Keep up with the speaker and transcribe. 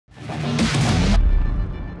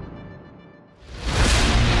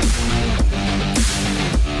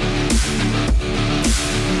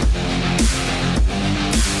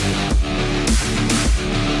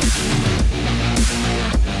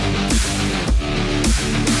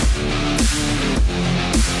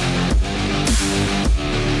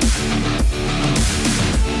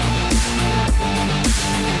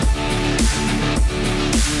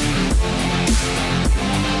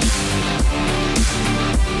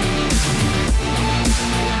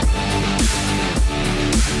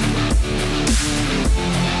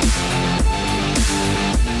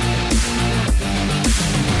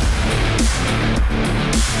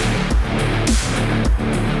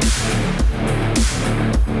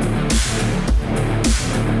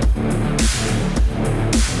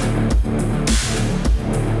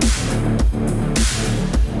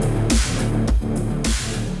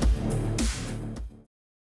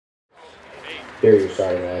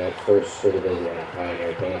lineup, first for the Division I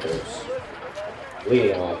Pioneer Panthers.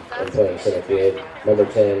 Leading off and playing center field, number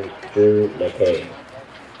 10, Drew McKay.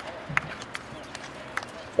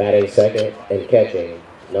 Batting second and catching,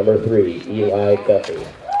 number 3, Eli Guffey.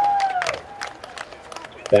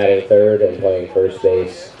 Batting third and playing first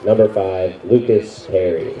base, number 5, Lucas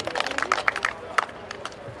Perry.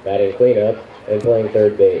 Batting cleanup and playing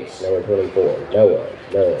third base, number 24, Noah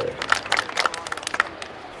Miller.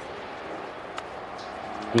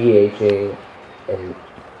 DHing and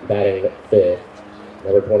batting fifth,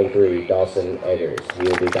 number 23, Dawson Eggers. He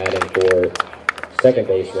will be batting for second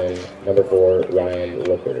baseman, number 4, Ryan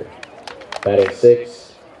Looker. Batting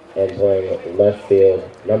sixth and playing left field,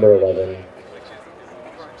 number 11,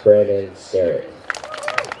 Brandon Sterrett.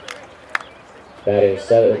 Batting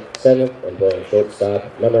seventh and playing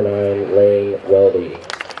shortstop, number 9, Lane Weldy.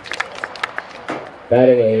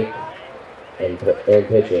 Batting eighth and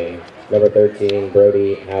pitching, number 13,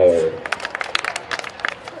 Brody Howard.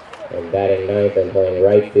 And batting ninth and playing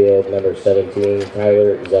right field, number 17,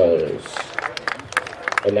 Tyler Zellers.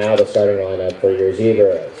 And now the starting lineup for your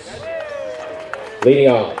Zebras. Leading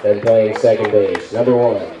off and playing second base, number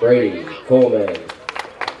 1, Brady Coleman.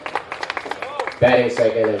 Batting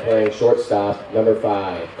second and playing shortstop, number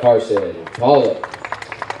 5, Carson Pollock.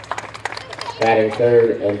 Batting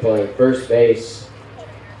third and playing first base,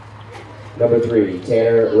 number 3,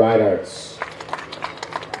 Tanner Reinhardt.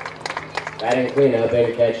 Batting cleanup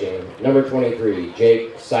and catching, number 23,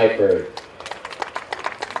 Jake Seifert.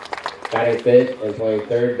 Batting fifth and playing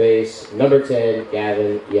third base, number 10,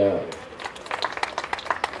 Gavin Young.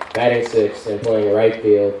 Batting sixth and playing right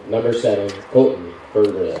field, number 7, Colton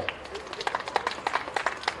Berger.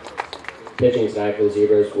 Pitching tonight for the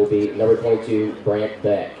Zebras will be number 22, Brant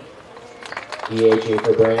Beck. DHing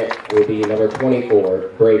for Brant will be number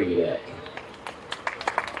 24, Brady Beck.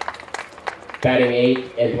 Batting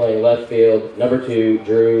eighth and playing left field, number 2,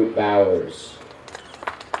 Drew Bowers.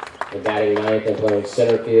 And batting ninth and playing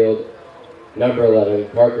center field, number 11,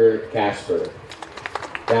 Parker Casper.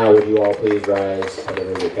 Now would you all please rise and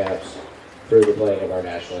remove your caps through the playing of our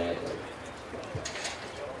national anthem.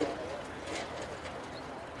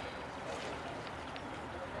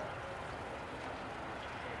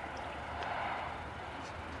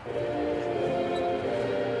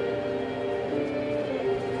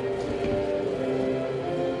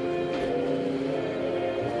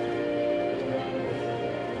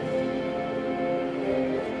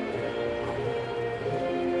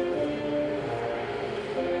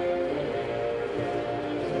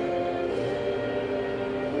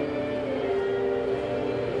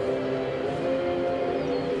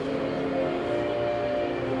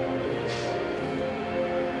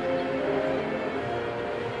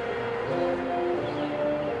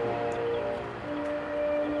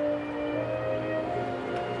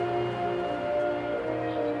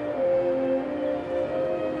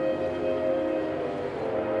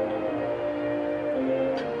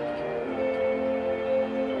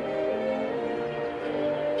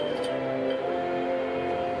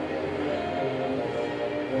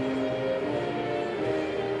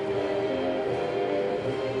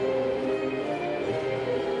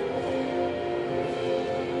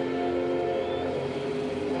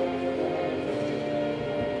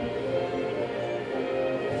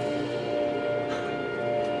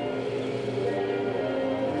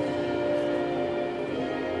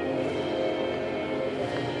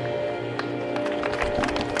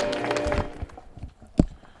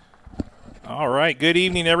 All right, good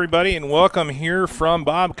evening, everybody, and welcome here from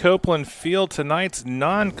Bob Copeland Field. Tonight's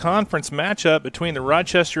non-conference matchup between the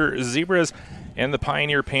Rochester Zebras and the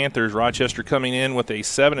Pioneer Panthers. Rochester coming in with a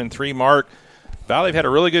 7-3 mark. Valley had a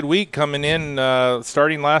really good week coming in,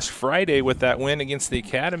 starting last Friday with that win against the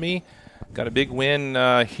Academy. Got a big win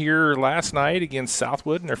here last night against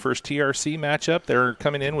Southwood in their first TRC matchup. They're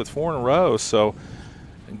coming in with 4 in a row, so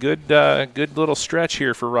good little stretch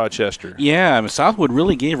here for Rochester. Yeah, Southwood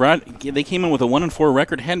really they came in with a 1-4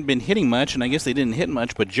 record, hadn't been hitting much, and I guess they didn't hit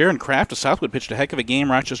much, but Jaron Kraft of Southwood pitched a heck of a game.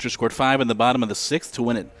 Rochester scored 5 in the bottom of the 6th to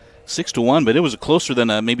win it 6-1, but it was closer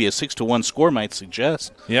than maybe a 6-1 score might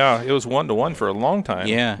suggest. Yeah, it was 1-1 for a long time.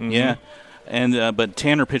 Yeah, yeah. And but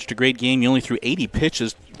Tanner pitched a great game. He only threw 80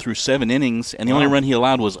 pitches through 7 innings, and the only run he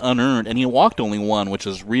allowed was unearned, and he walked only 1, which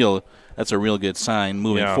is that's a real good sign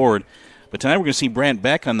moving forward. But tonight we're going to see Brant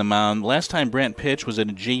Beck on the mound. Last time Brant pitched was at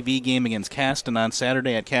a JV game against Caston on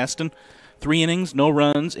Saturday at Caston. 3 innings, no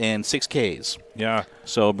runs, and 6 Ks. Yeah.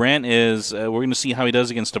 So Brant is, we're going to see how he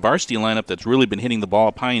does against a varsity lineup that's really been hitting the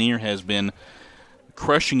ball. Pioneer has been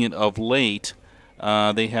crushing it of late.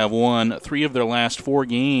 They have won 3 of their last 4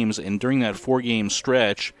 games, and during that 4-game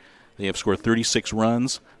stretch, they have scored 36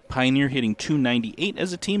 runs, Pioneer hitting .298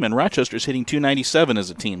 as a team, and Rochester's hitting .297 as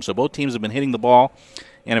a team. So both teams have been hitting the ball.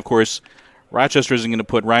 And, of course, Rochester isn't going to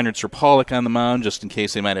put Reinhardt or Pollock on the mound just in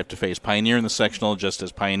case they might have to face Pioneer in the sectional, just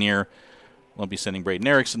as Pioneer won't be sending Braden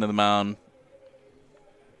Erickson to the mound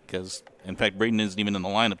because, in fact, Braden isn't even in the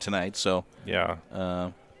lineup tonight. So yeah,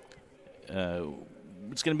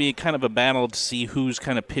 it's going to be kind of a battle to see who's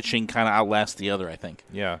kind of pitching kind of outlasts the other, I think.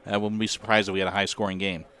 Yeah. I wouldn't be surprised if we had a high-scoring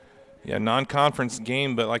game. Yeah, non-conference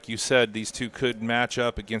game, but like you said, these two could match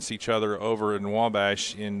up against each other over in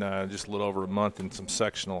Wabash in just a little over a month in some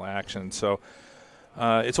sectional action. So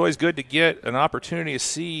it's always good to get an opportunity to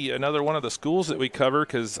see another one of the schools that we cover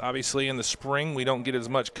because obviously in the spring we don't get as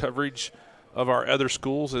much coverage of our other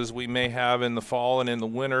schools as we may have in the fall and in the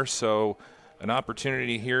winter. So an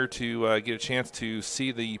opportunity here to get a chance to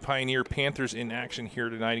see the Pioneer Panthers in action here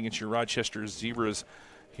tonight against your Rochester Zebras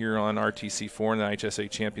here on RTC4 and the IHSA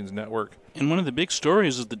Champions Network. And one of the big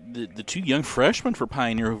stories is the two young freshmen for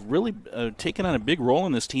Pioneer who've really taken on a big role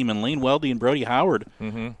in this team, and Lane Weldy and Brody Howard.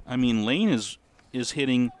 Mm-hmm. I mean, Lane is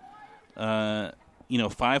hitting,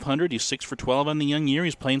 500. He's 6 for 12 on the young year.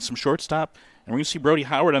 He's playing some shortstop, and we're going to see Brody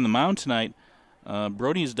Howard on the mound tonight.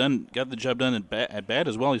 Brody's got the job done at bat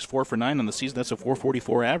as well. He's 4 for 9 on the season. That's a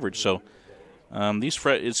 4.44 average. So it's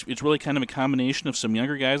really kind of a combination of some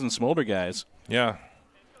younger guys and some older guys. Yeah.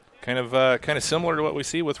 Kind of similar to what we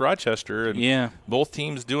see with Rochester, and yeah, both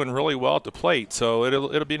teams doing really well at the plate. So it'll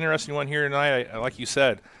be an interesting one here tonight. Like you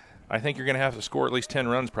said, I think you're going to have to score at least 10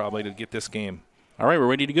 runs probably to get this game. All right, we're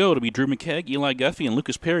ready to go. It'll be Drew McKegg, Eli Guffey, and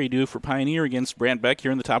Lucas Perry due for Pioneer against Brant Beck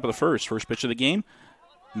here in the top of the first. First pitch of the game.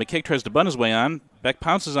 McKegg tries to bunt his way on. Beck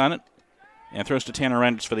pounces on it and throws to Tanner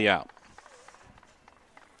Reinhardt for the out.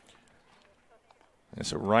 And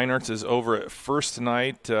so Reinhardt is over at first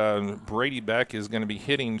tonight. Brady Beck is going to be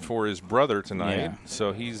hitting for his brother tonight. Yeah.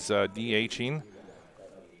 So he's DHing.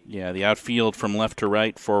 Yeah, the outfield from left to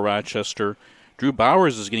right for Rochester. Drew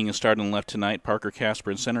Bowers is getting a start on left tonight. Parker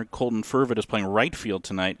Casper in center. Colton Furvitt is playing right field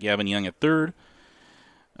tonight. Gavin Young at third.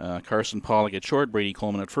 Carson Pollock at short. Brady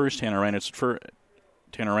Coleman at first. Tanner Reinhardt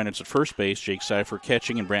at first base. Jake Cipher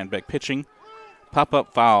catching and Brant Beck pitching.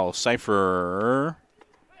 Pop-up foul. Cipher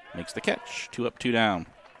makes the catch. 2 up, 2 down.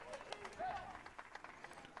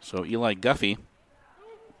 So Eli Guffey,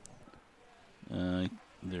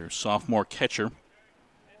 their sophomore catcher.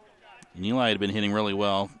 And Eli had been hitting really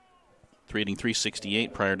well, hitting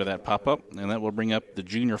 .368 prior to that pop-up. And that will bring up the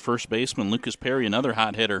junior first baseman, Lucas Perry, another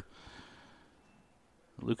hot hitter.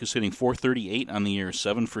 Lucas hitting .438 on the year,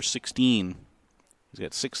 7 for 16. He's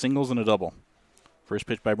got 6 singles and a double. First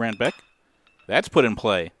pitch by Brant Beck. That's put in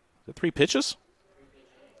play. Is it 3 pitches?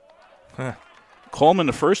 Huh. Coleman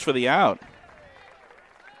to first for the out.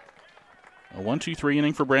 A 1-2-3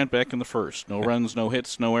 inning for Brant Beck in the first. No runs, no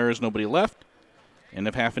hits, no errors, nobody left. End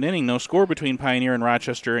of half an inning, no score between Pioneer and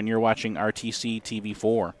Rochester, and you're watching RTC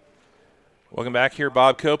TV4. Welcome back here,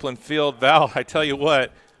 Bob Copeland Field. Val, I tell you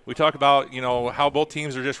what, we talk about, how both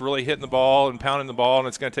teams are just really hitting the ball and pounding the ball, and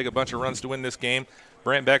it's going to take a bunch of runs to win this game.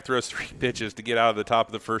 Brant Beck throws 3 pitches to get out of the top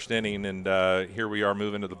of the first inning, and here we are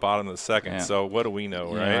moving to the bottom of the second. Yeah. So what do we know,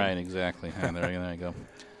 right? Yeah, right, exactly. There you go.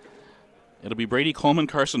 It'll be Brady Coleman,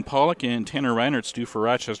 Carson Pollock, and Tanner Reinhardt due for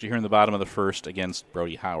Rochester here in the bottom of the first against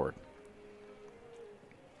Brody Howard.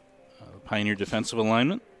 Pioneer defensive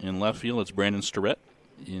alignment. In left field, it's Brandon Starrett.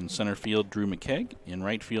 In center field, Drew McKegg. In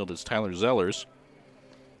right field, it's Tyler Zellers.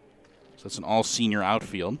 So that's an all-senior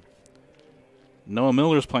outfield. Noah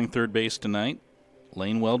Miller is playing third base tonight.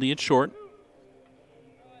 Lane Weldy at short.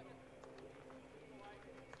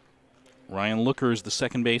 Ryan Looker is the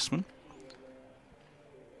second baseman.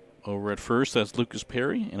 Over at first, that's Lucas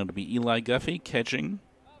Perry, and it'll be Eli Guffey catching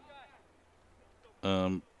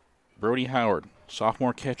Brody Howard,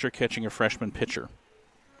 sophomore catcher catching a freshman pitcher.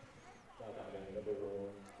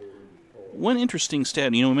 One interesting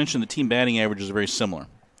stat, we mentioned the team batting average is very similar.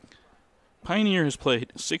 Pioneer has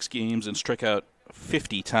played 6 games and struck out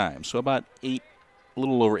 50 times, so about a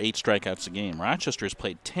little over 8 strikeouts a game. Rochester has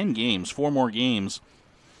played 10 games, 4 more games,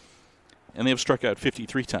 and they have struck out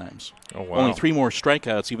 53 times. Oh, wow. Only 3 more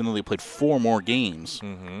strikeouts, even though they played 4 more games.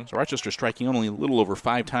 Mm-hmm. So Rochester striking only a little over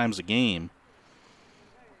 5 times a game.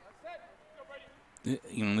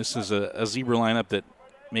 This is a Zebra lineup that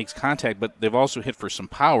makes contact, but they've also hit for some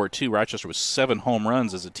power, too. Rochester was 7 home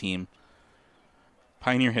runs as a team.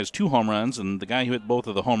 Pioneer has 2 home runs, and the guy who hit both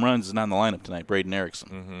of the home runs is not in the lineup tonight, Braden Erickson.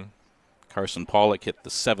 Mm-hmm. Carson Pollock hit the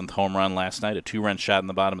 7th home run last night, a 2-run shot in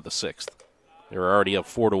the bottom of the 6th. They were already up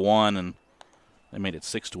 4-1, and they made it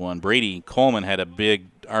 6-1. Brady Coleman had a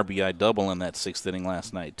big RBI double in that 6th inning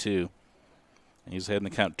last night, too. And he's heading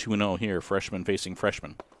the count 2-0 here, freshman facing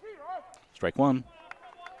freshman. Strike 1.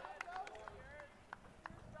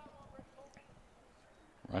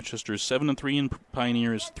 Rochester is 7-3 and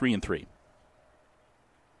Pioneer is 3-3.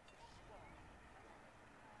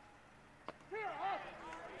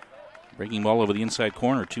 Breaking ball over the inside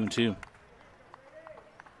corner, 2-2.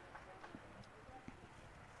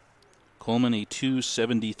 Coleman, a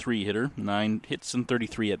 .273 hitter, 9 hits and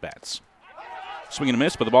 33 at-bats. Swing and a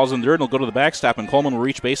miss, but the ball's in the dirt and it'll go to the backstop, and Coleman will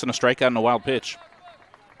reach base on a strikeout and a wild pitch.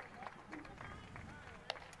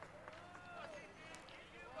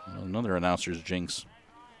 Another announcer's jinx.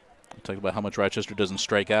 We'll talk about how much Rochester doesn't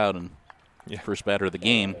strike out in first batter of the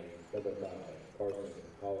game.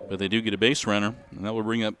 But they do get a base runner, and that will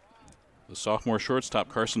bring up the sophomore shortstop,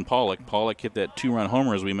 Carson Pollock. Pollock hit that 2-run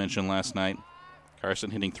homer, as we mentioned last night.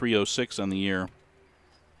 Carson hitting .306 on the year.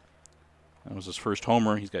 That was his first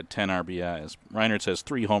homer. He's got 10 RBIs. Reinertz has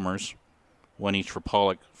 3 homers, 1 each for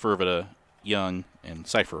Pollock, Fervita, Young, and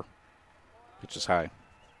Cipher. Pitch is high.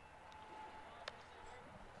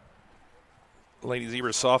 Lady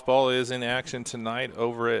Zebra softball is in action tonight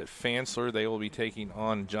over at Fansler. They will be taking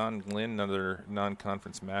on John Glenn, another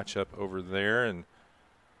non-conference matchup over there, and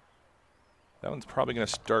that one's probably going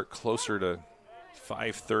to start closer to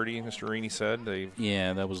 5:30, Mr. Reaney said.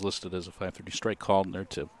 Yeah, that was listed as a 5:30 strike called there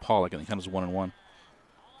to Pollock, and it counts as 1-1.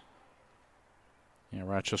 Yeah,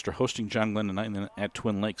 Rochester hosting John Glenn tonight and then at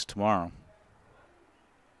Twin Lakes tomorrow.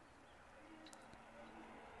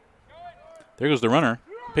 There goes the runner.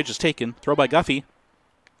 Pitch is taken. Throw by Guffey.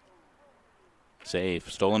 Save.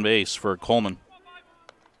 Stolen base for Coleman.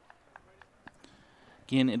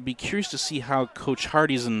 Again, it'd be curious to see how Coach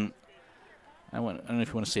Hardy's in, I don't know if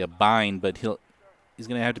you want to say a bind, but he's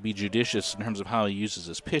going to have to be judicious in terms of how he uses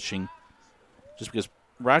his pitching. Just because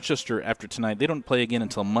Rochester, after tonight, they don't play again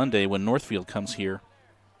until Monday when Northfield comes here.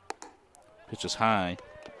 Pitch is high.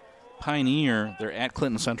 Pioneer, they're at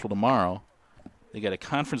Clinton Central tomorrow. They got a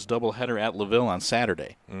conference doubleheader at LaVille on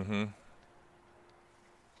Saturday. Mm-hmm.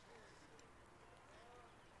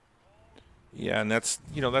 Yeah, and that's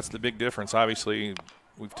the big difference. Obviously,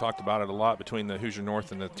 we've talked about it a lot between the Hoosier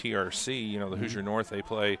North and the TRC. The Hoosier North, they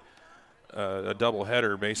play a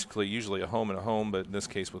doubleheader, basically usually a home and a home, but in this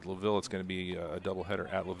case with LaVille, it's going to be a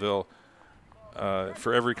doubleheader at LaVille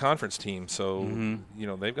for every conference team. So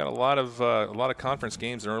they've got a lot of conference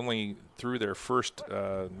games. They're only through their first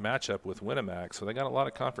matchup with Winnemac, so they got a lot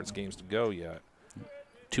of conference games to go yet.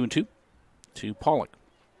 2-2 to Pollock.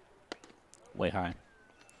 Way high.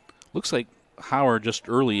 Looks like Howard just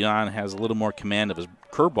early on has a little more command of his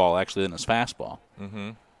curveball actually than his fastball.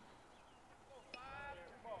 Mm-hmm.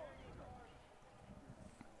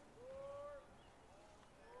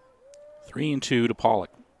 3-2 to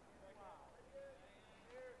Pollock.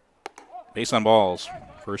 Base on balls.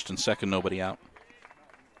 First and second, nobody out.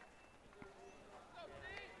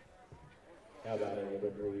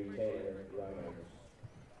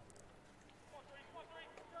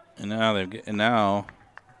 And now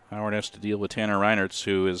Howard has to deal with Tanner Reinertz,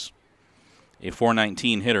 who is a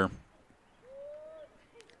 .419 hitter.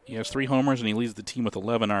 He has 3 homers and he leads the team with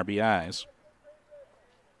 11 RBIs.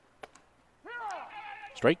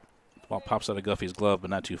 Strike. The ball pops out of Guffey's glove, but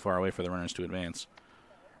not too far away for the runners to advance.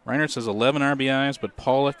 Reinertz has 11 RBIs, but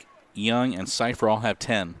Pollock, Young, and Cipher all have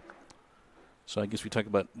 10. So I guess we talk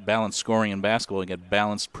about balanced scoring in basketball. We got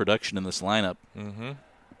balanced production in this lineup. Mm-hmm.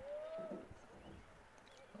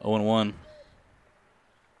 0-1.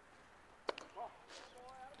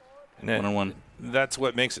 And 1-1. That's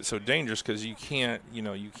what makes it so dangerous, because you can't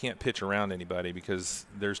pitch around anybody, because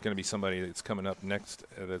there's going to be somebody that's coming up next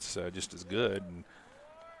that's just as good. And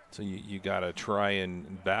so you got to try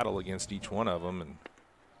and battle against each one of them. And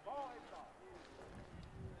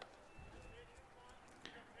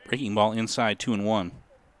breaking ball inside, 2-1.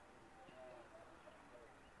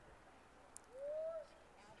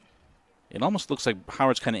 It almost looks like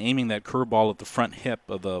Howard's kind of aiming that curveball at the front hip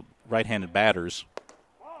of the right-handed batters.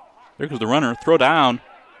 There goes the runner. Throw down.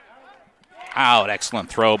 Out. Excellent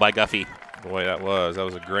throw by Guffey. Boy, that was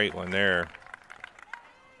a great one there.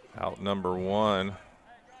 Out number 1.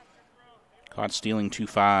 Caught stealing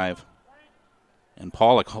 2-5. And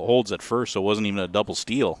Pollock holds at first, so it wasn't even a double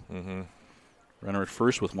steal. Mm-hmm. Runner at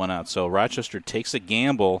first with 1 out. So Rochester takes a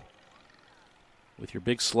gamble with your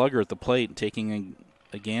big slugger at the plate, taking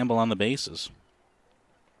a gamble on the bases.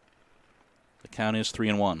 The count is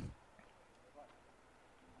 3-1.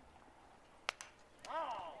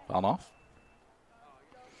 Fouled off.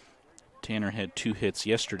 Tanner had 2 hits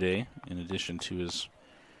yesterday, in addition to his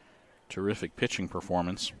terrific pitching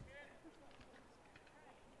performance.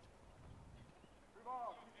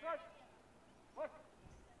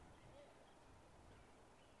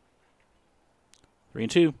 Three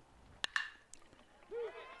and 2.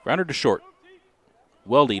 Grounder to short.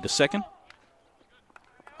 Weldy to second.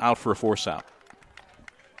 out for a force out.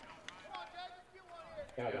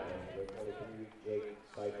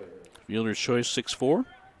 Fielder's choice 6-4.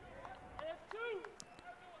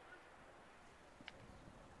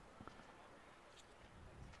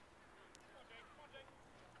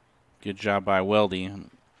 Good job by Weldy.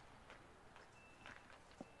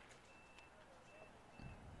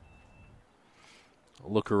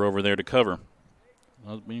 Looker over there to cover.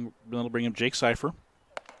 That'll bring up Jake Cipher.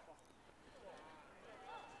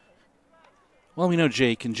 Well, we know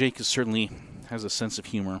Jake, and Jake certainly has a sense of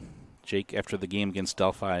humor. Jake, after the game against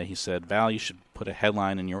Delphi, he said, "Val, you should put a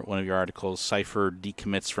headline in one of your articles. Cipher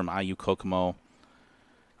decommits from IU Kokomo,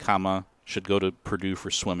 comma, should go to Purdue for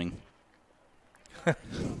swimming."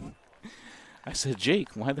 I said, "Jake,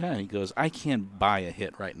 why that?" He goes, "I can't buy a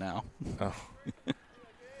hit right now." Oh.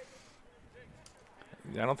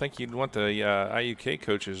 I don't think you'd want the IUK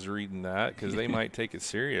coaches reading that, because they might take it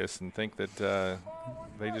serious and think that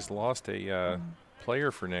they just lost a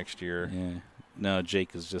player for next year. Yeah. No,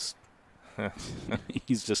 Jake is just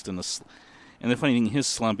he's just in a and the funny thing, his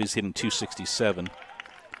slump is hitting 267.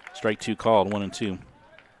 Strike two called, 1-2.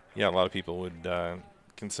 Yeah, a lot of people would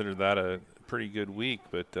consider that a pretty good week,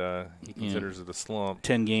 but he considers it a slump.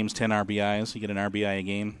 10 games, 10 RBIs. You get an RBI a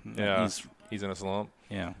game. Yeah, he's in a slump.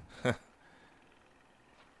 Yeah.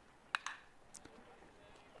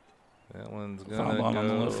 That one's going Foul to go on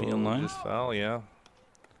the left field line. Just foul, yeah.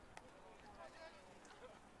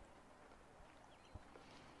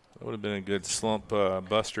 That would have been a good slump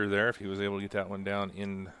buster there if he was able to get that one down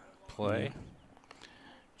in play. Yeah.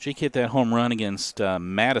 Jake hit that home run against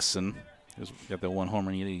Madison. He got that one home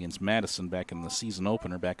run against Madison back in the season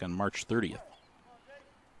opener back on March 30th.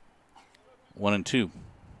 1-2.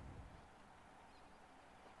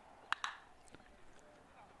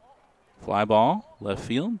 Fly ball, left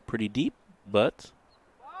field, pretty deep, but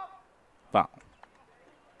foul.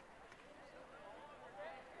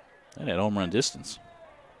 And at home run distance.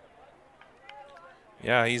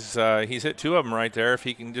 Yeah, he's hit two of them right there. If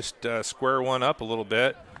he can just square one up a little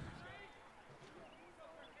bit.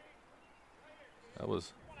 That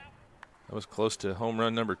was close to home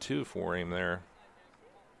run number 2 for him there.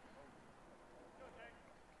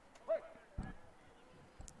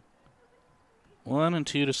 One and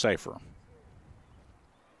two to Cipher.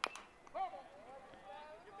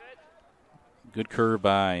 Good curve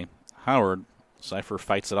by Howard. Cipher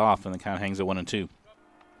fights it off, and the count hangs at 1-2.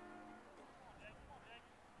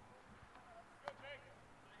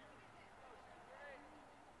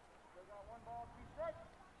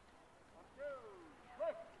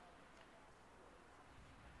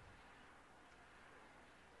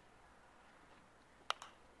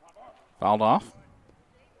 Fouled off.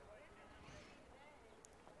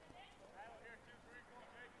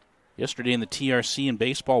 Yesterday in the TRC in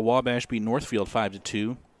baseball, Wabash beat Northfield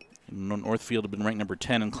 5-2. Northfield had been ranked number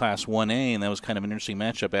 10 in Class 1A, and that was kind of an interesting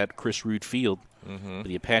matchup at Chris Rood Field. Mm-hmm. But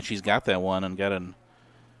the Apaches got that one and got a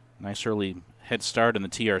nice early head start in the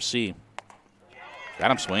TRC.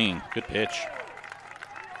 Got him swinging. Good pitch.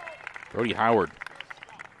 Brody Howard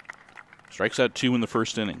strikes out 2 in the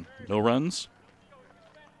first inning. No runs,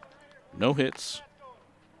 no hits,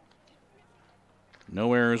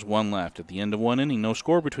 no errors, 1 left. At the end of 1 inning, no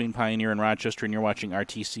score between Pioneer and Rochester, and you're watching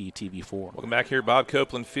RTC TV4. Welcome back here, Bob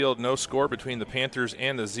Copeland Field. No score between the Panthers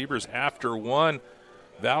and the Zebras after 1.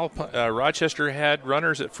 Rochester had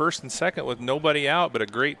runners at first and second with nobody out, but a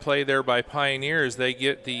great play there by Pioneer as they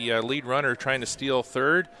get the lead runner trying to steal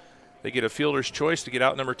third. They get a fielder's choice to get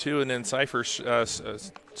out number 2, and then Cipher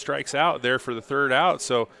strikes out there for the third out.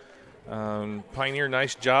 So Pioneer,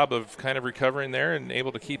 nice job of kind of recovering there and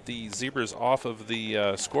able to keep the Zebras off of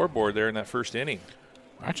the scoreboard there in that first inning.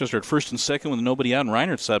 Rochester at first and second with nobody out and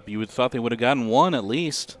Reinert's up. You would have thought they would have gotten 1 at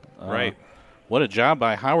least. Right. What a job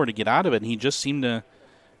by Howard to get out of it, and he just seemed to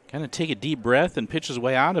kind of take a deep breath and pitch his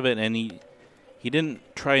way out of it, and he didn't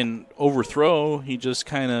try and overthrow. He just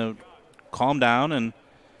kind of calmed down and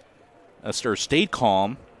or stayed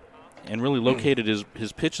calm and really located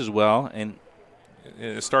his pitch as well. And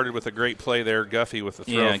it started with a great play there, Guffey with the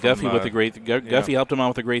throw. Yeah, Guffey with a great Guffey helped him out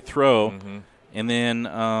with a great throw. Mm-hmm. And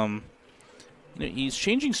then he's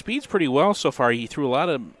changing speeds pretty well so far. He threw a lot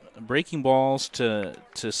of breaking balls to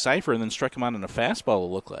Cipher and then struck him out in a fastball,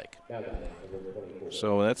 it looked like.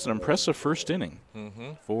 So that's an impressive first inning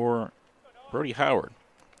for Brody Howard.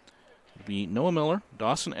 It'll be Noah Miller,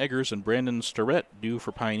 Dawson Eggers, and Brandon Starrett due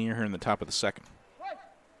for Pioneer here in the top of the second.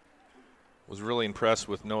 Was really impressed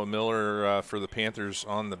with Noah Miller for the Panthers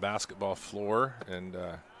on the basketball floor, and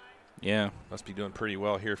must be doing pretty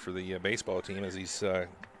well here for the baseball team as he's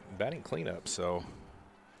batting cleanup. So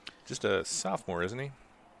just a sophomore, isn't he?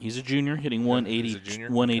 He's a junior, hitting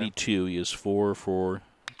 182. Okay. He is 4 for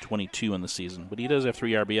 22 in the season, but he does have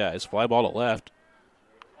 3 RBIs. Fly ball to left.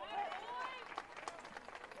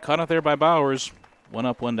 Caught out there by Bowers. 1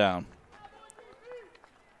 up, 1 down.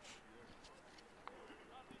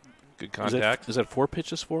 Good contact. Is that 4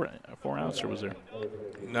 pitches, 4 outs, or was there?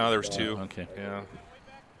 No, there was 2. Okay. Yeah.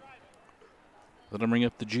 Let him bring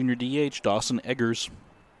up the junior DH, Dawson Eggers.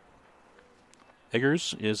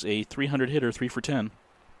 Eggers is a 300 hitter, 3 for 10.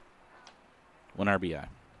 1 RBI.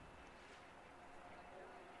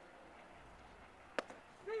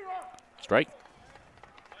 Strike.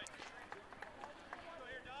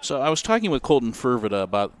 So I was talking with Colton Fervita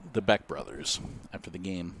about the Beck brothers after the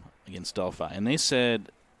game against Delphi, and he said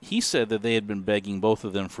that they had been begging both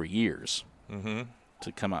of them for years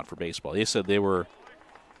to come out for baseball. They said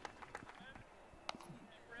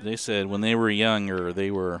when they were younger, they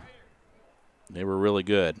were really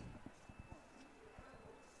good.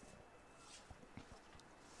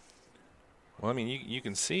 Well, I mean, you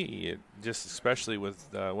can see it, just especially with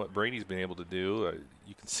what Brady's been able to do.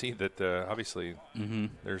 You can see that obviously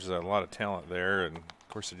there's a lot of talent there, and of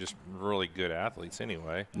course they're just really good athletes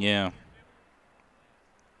anyway. Yeah.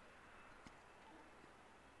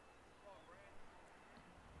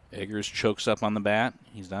 Eggers chokes up on the bat.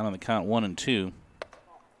 He's down on the count 1-2.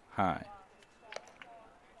 High.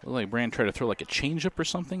 Looked like Brand tried to throw like a changeup or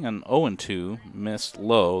something on 0-2, missed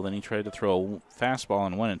low. Then he tried to throw a fastball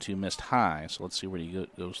on 1-2, missed high. So let's see where he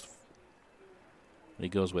goes. What he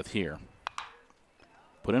goes with here.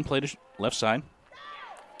 Put in play to left side.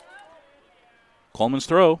 Coleman's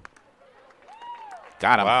throw.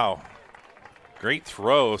 Got him. Wow. Great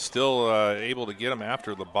throw. Still able to get him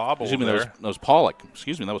after the bobble there. That was Pollock.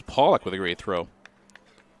 Excuse me, that was Pollock with a great throw.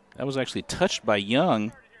 That was actually touched by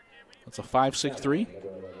Young. That's a 5.63.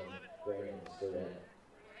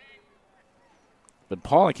 But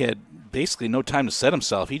Pollock had basically no time to set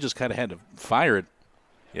himself. He just kind of had to fire it.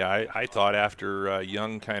 Yeah, I thought after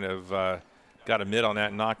Young kind of got a mid on that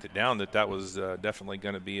and knocked it down that was definitely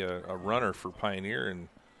going to be a runner for Pioneer. And,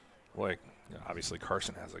 boy, obviously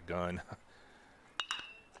Carson has a gun.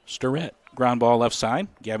 Sturrett, ground ball left side.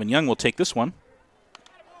 Gavin Young will take this one.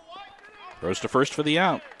 Throws to first for the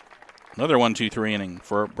out. Another 1-2-3 inning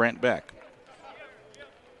for Brant Beck.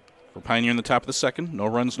 For Pioneer in the top of the second, no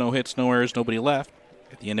runs, no hits, no errors, nobody left.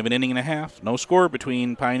 At the end of an inning and a half, no score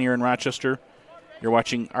between Pioneer and Rochester. You're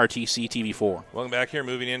watching RTC TV4. Welcome back here,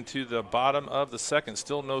 moving into the bottom of the second.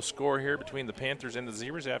 Still no score here between the Panthers and the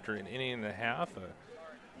Zebras after an inning and a half.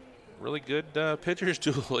 Really good pitchers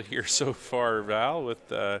duel here so far, Val, with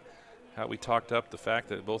how we talked up the fact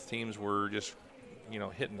that both teams were just,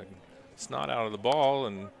 hitting the snot out of the ball,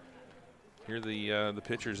 and here the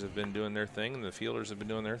pitchers have been doing their thing, and the fielders have been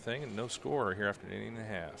doing their thing, and no score here after an inning and a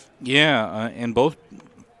half. Yeah, and both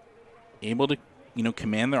able to,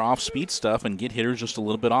 command their off-speed stuff and get hitters just a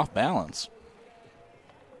little bit off balance.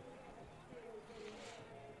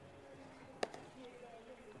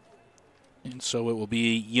 And so it will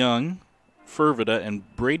be Young, Fervita, and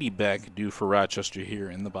Brady Beck due for Rochester here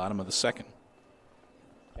in the bottom of the second.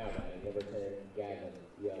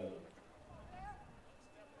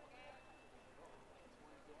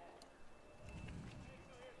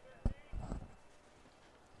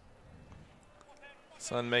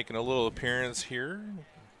 Sun making a little appearance here.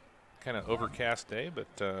 Kind of overcast day, but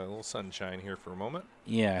a little sunshine here for a moment.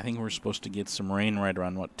 Yeah, I think we're supposed to get some rain right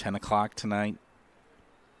around, 10 o'clock tonight?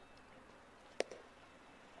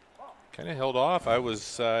 Kind of held off. I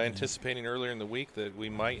was anticipating earlier in the week that we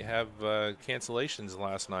might have cancellations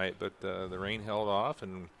last night, but the rain held off,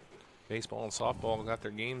 and baseball and softball got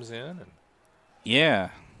their games in. And yeah.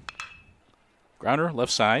 Grounder,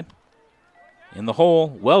 left side. In the hole,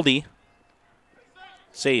 Weldy.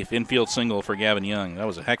 Safe, infield single for Gavin Young. That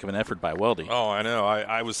was a heck of an effort by Weldy. Oh, I know.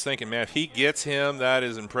 I was thinking, man, if he gets him, that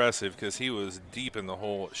is impressive because he was deep in the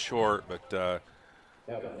hole short, but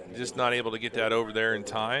just not able to get that over there in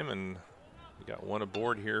time, and we got one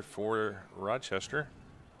aboard here for Rochester.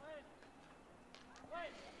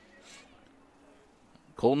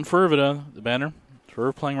 Colton Fervita, the batter.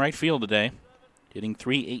 Ferv playing right field today, hitting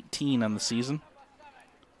 .318 on the season.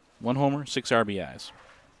 1 homer, 6 RBIs.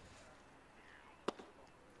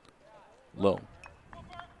 Low.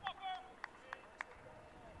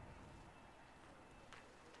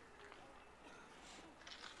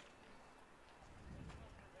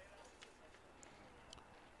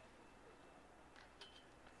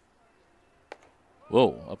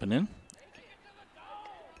 Whoa, up and in.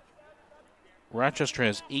 Rochester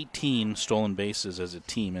has 18 stolen bases as a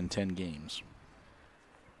team in 10 games.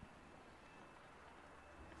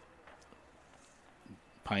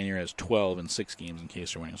 Pioneer has 12 in 6 games in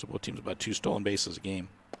case they're winning. So both teams about 2 stolen bases a game.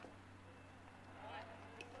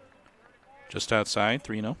 Just outside,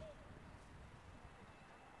 3-0.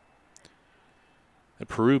 The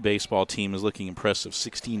Peru baseball team is looking impressive,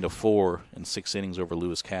 16-4 in 6 innings over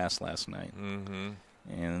Lewis Cass last night. Mm-hmm.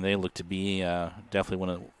 And they look to be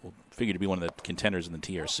definitely figure to be one of the contenders in the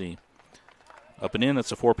TRC. Up and in,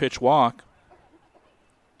 that's a 4-pitch walk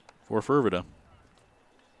for Fervida.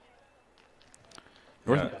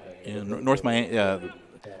 North Miami,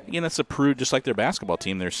 again, that's a Peru, just like their basketball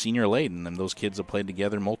team. They're senior laden, and those kids have played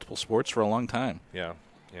together in multiple sports for a long time. Yeah.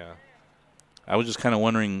 I was just kind of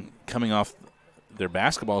wondering, coming off their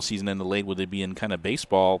basketball season ended late, would they be in kind of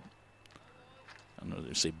baseball, I don't know,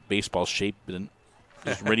 they say baseball shape, but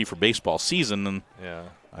just ready for baseball season? And yeah.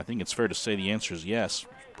 I think it's fair to say the answer is yes.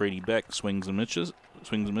 Brady Beck swings and misses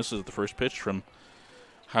at the first pitch from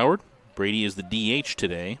Howard. Brady is the DH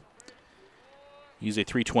today. He's a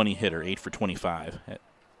 .320 hitter, 8 for 25.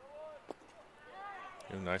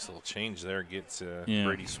 A nice little change there gets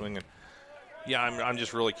Brady swinging. Yeah, I'm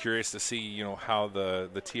just really curious to see how the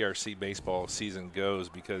TRC baseball season goes,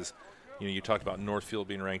 because you talked about Northfield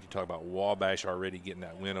being ranked. You talk about Wabash already getting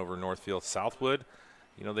that win over Northfield. Southwood,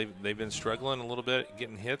 they've been struggling a little bit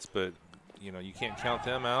getting hits, but you can't count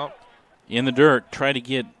them out. In the dirt, try to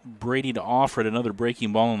get Brady to offer it another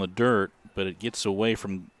breaking ball in the dirt, but it gets away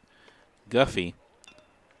from Guffey.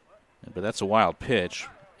 But that's a wild pitch,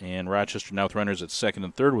 and Rochester now with runners at second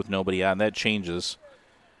and third with nobody out, and that changes.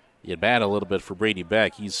 You bat a little bit for Brady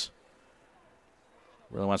Beck. He's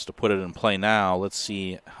really wants to put it in play now. Let's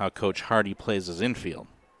see how Coach Hardy plays his infield.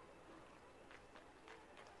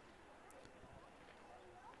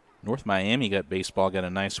 North Miami got a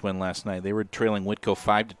nice win last night. They were trailing Whitco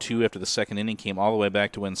 5-2 after the second inning, came all the way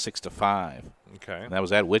back to win 6-5. Okay. And that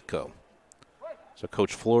was at Whitco. So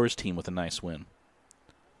Coach Floor's team with a nice win.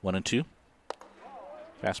 1-2.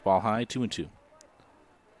 Fastball high, 2-2.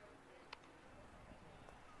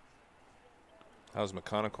 How's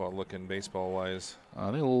McConaughey looking baseball-wise?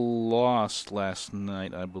 They lost last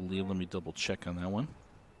night, I believe. Let me double-check on that one.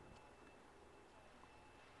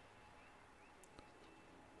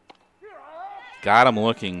 Got him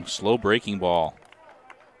looking. Slow breaking ball.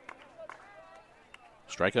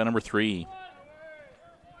 Strikeout number 3.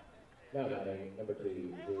 Now batting number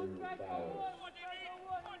 2, Drew Bowers.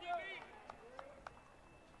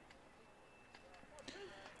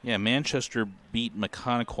 Yeah, Manchester beat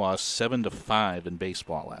McConaughey 7-5 in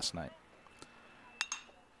baseball last night.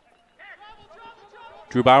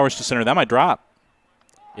 Drew Bowers to center. That might drop.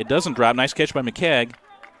 It doesn't drop. Nice catch by McKegg.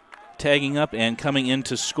 Tagging up and coming in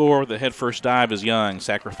to score. The head first dive is Young.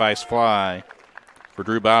 Sacrifice fly for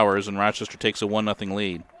Drew Bowers, and Rochester takes a 1-0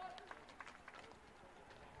 lead.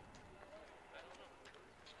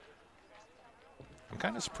 I'm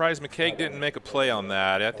kind of surprised McKegg didn't make a play on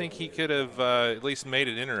that. I think he could have at least made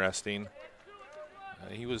it interesting.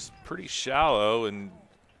 He was pretty shallow, and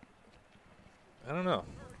I don't know.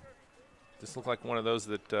 This looked like one of those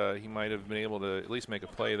that he might have been able to at least make a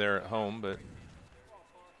play there at home, but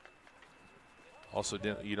also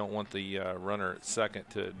you don't want the runner at second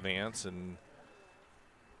to advance, and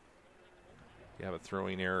you have a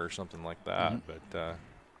throwing error or something like that. Mm-hmm. But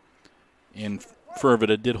and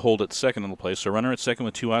Fervida did hold at second on the play, so runner at second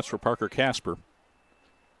with 2 outs for Parker Casper.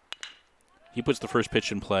 He puts the first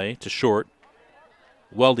pitch in play to short.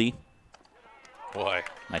 Weldy. Boy.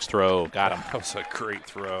 Nice throw. Got him. That was a great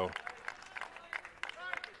throw.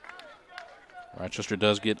 Rochester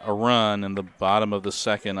does get a run in the bottom of the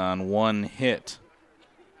second on 1 hit.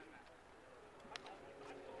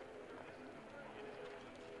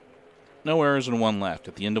 No errors and 1 left.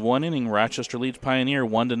 At the end of 1 inning, Rochester leads Pioneer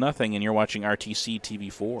 1-0, and you're watching RTC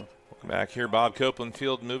TV4. Welcome back here, Bob Copeland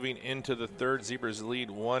Field, moving into the third. Zebras lead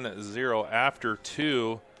 1-0 after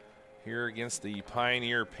 2 here against the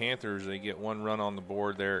Pioneer Panthers. They get 1 run on the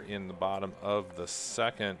board there in the bottom of the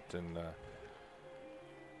second, and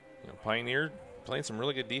Pioneer playing some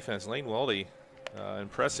really good defense. Lane Weldy,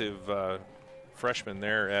 impressive freshman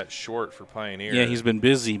there at short for Pioneer. Yeah, he's been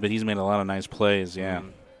busy, but he's made a lot of nice plays, yeah.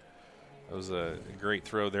 That was a great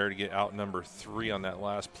throw there to get out number 3 on that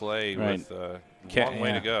last play with a long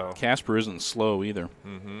way to go. Casper isn't slow either.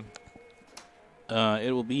 Mm-hmm.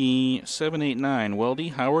 It will be 7-8-9.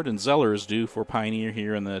 Weldy, Howard, and Zeller is due for Pioneer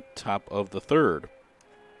here in the top of the third.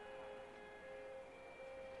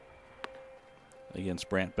 Against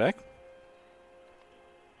Brant Beck.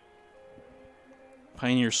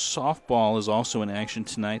 Pioneer softball is also in action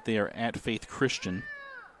tonight. They are at Faith Christian.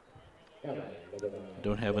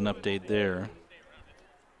 Don't have an update there.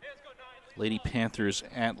 Lady Panthers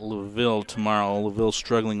at LaVille tomorrow. LaVille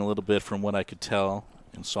struggling a little bit from what I could tell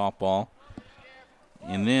in softball.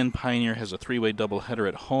 And then Pioneer has a three-way doubleheader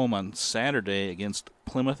at home on Saturday against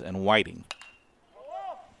Plymouth and Whiting.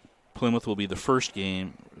 Plymouth will be the first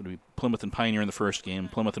game. It'll be Plymouth and Pioneer in the first game,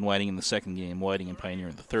 Plymouth and Whiting in the second game, Whiting and Pioneer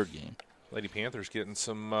in the third game. Lady Panthers getting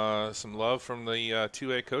some love from the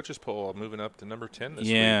 2A coaches poll, moving up to number 10 this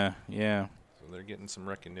week. Yeah. So they're getting some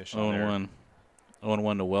recognition there. 0-1.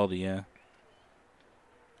 0-1 to Weldy, yeah.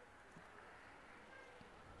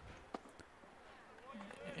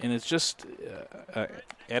 And it's just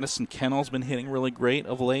Addison Kennel's been hitting really great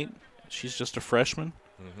of late. She's just a freshman.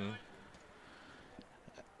 Mm-hmm.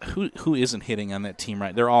 Who isn't hitting on that team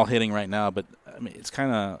right? They're all hitting right now, but I mean it's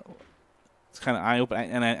kind of eye-opening.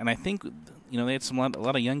 And I think they had a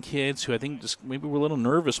lot of young kids who I think just maybe were a little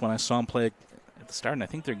nervous when I saw them play at the start, and I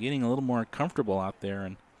think they're getting a little more comfortable out there.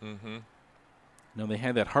 And they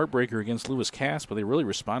had that heartbreaker against Lewis Cass, but they really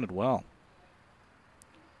responded well.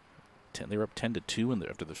 They were up 10-2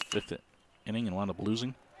 after the fifth inning and wound up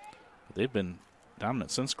losing. But they've been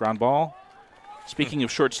dominant since. Ground ball. Speaking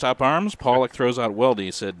of shortstop arms, Pollock throws out Weldy.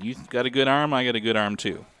 He said, "You got a good arm, I got a good arm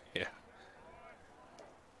too." Yeah.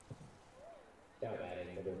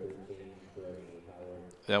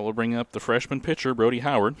 That will bring up the freshman pitcher, Brody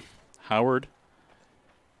Howard. Howard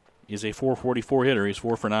is a .444 hitter. He's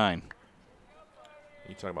 4 for 9.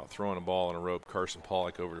 You talk about throwing a ball in a rope, Carson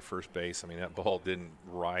Pollock over to first base. I mean, that ball didn't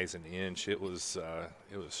rise an inch. It was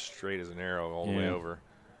straight as an arrow all the way over.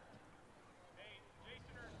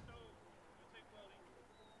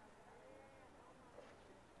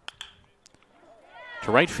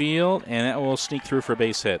 To right field, and that will sneak through for a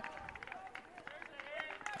base hit.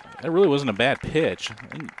 That really wasn't a bad pitch.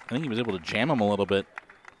 I think he was able to jam him a little bit.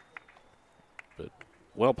 But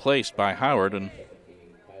well placed by Howard, and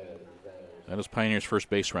that is Pioneer's first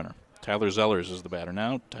base runner. Tyler Zellers is the batter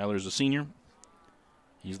now. Tyler's a senior.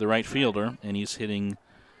 He's the right fielder, and he's hitting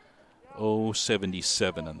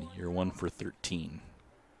 .077 on the year, 1 for 13.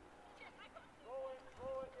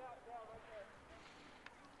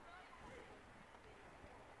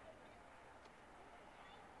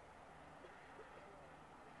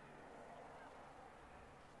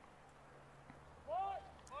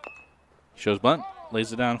 Shows bunt,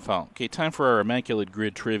 lays it down, foul. Okay, time for our Immaculate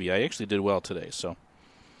Grid trivia. I actually did well today, so.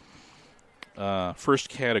 First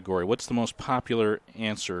category, what's the most popular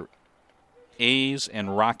answer? A's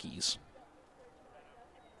and Rockies.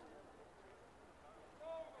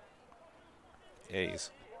 A's.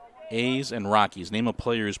 A's and Rockies. Name a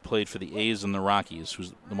player who's played for the A's and the Rockies,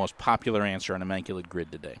 who's the most popular answer on Immaculate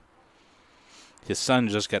Grid today. His son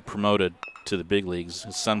just got promoted to the big leagues.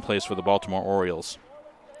 His son plays for the Baltimore Orioles.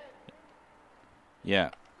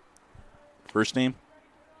 Yeah. First name?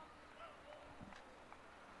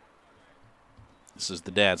 This is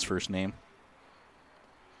the dad's first name.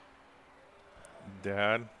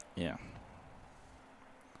 Dad? Yeah.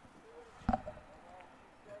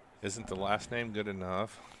 Isn't the last name good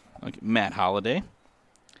enough? Okay, Matt Holliday.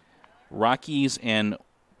 Rockies and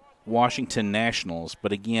Washington Nationals.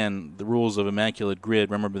 But again, the rules of Immaculate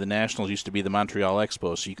Grid, remember the Nationals used to be the Montreal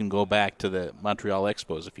Expos, so you can go back to the Montreal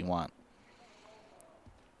Expos if you want.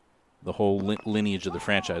 The whole lineage of the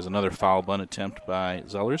franchise. Another foul bunt attempt by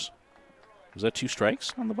Zellers. Was that 2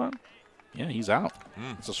 strikes on the bunt? Yeah, he's out.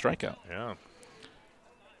 It's a strikeout. Yeah.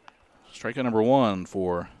 Strikeout number 1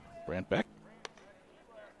 for Brant Beck.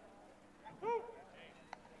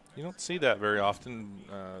 You don't see that very often,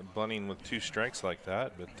 bunting with 2 strikes like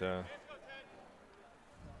that, but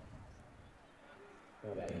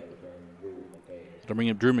They'll bring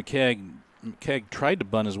up Drew McKegg. McKegg tried to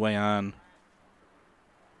bunt his way on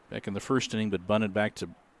back in the first inning, but bunted back to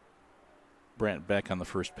Brant Beck on the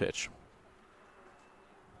first pitch.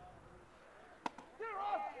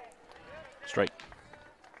 Strike.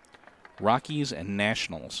 Rockies and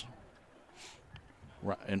Nationals.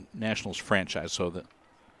 And Nationals franchise, so that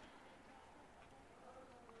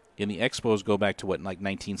in the Expos go back to like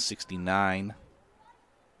 1969.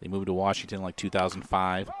 They moved to Washington like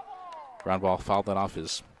 2005. Ground ball fouled that off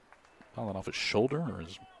his shoulder or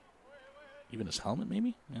even his helmet,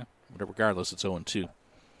 maybe. Yeah, whatever. Regardless, it's 0-2.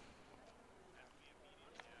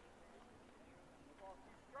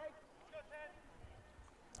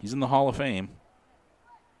 He's in the Hall of Fame.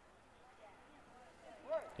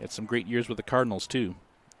 He had some great years with the Cardinals, too.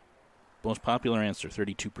 Most popular answer,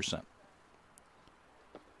 32%.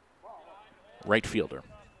 Right fielder.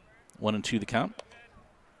 1-2 the count.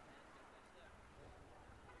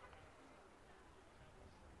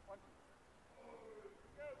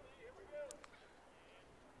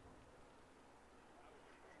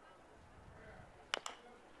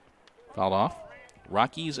 Fouled off.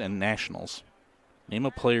 Rockies and Nationals. Name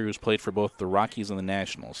a player who's played for both the Rockies and the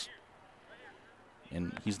Nationals.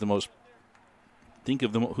 And he's the most, think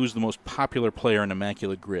of who's the most popular player in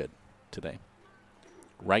Immaculate Grid today.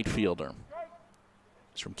 Right fielder.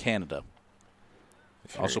 He's from Canada.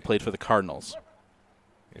 Also played for the Cardinals.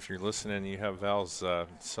 If you're listening and you have Val's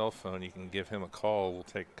cell phone, you can give him a call. We'll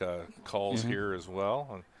take calls here as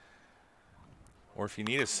well. Or if you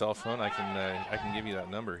need a cell phone, I can give you that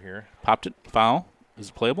number here. Popped it. Foul. Is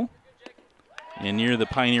it playable? And near the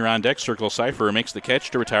Pioneer on deck circle, Cypher makes the catch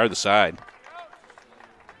to retire the side.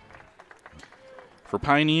 For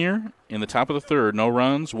Pioneer, in the top of the third, no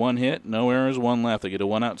runs, 1 hit, no errors, 1 left. They get a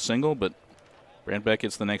 1-out single, but Brant Beck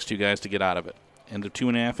gets the next 2 guys to get out of it. End of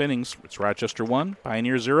 2.5 innings. It's Rochester 1,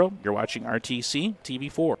 Pioneer 0. You're watching RTC TV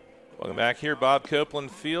 4. Welcome back here, Bob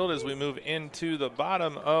Copeland Field, as we move into the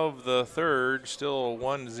bottom of the third. Still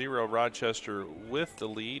 1-0 Rochester with the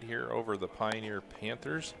lead here over the Pioneer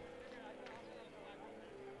Panthers.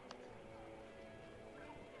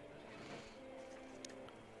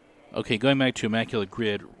 Okay, going back to Immaculate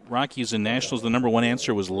Grid, Rockies and Nationals, the number 1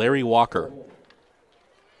 answer was Larry Walker.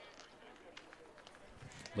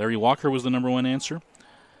 Larry Walker was the number 1 answer.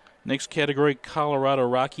 Next category, Colorado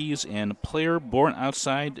Rockies and player born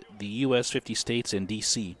outside the U.S. 50 states and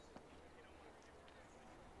D.C.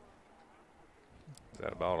 Is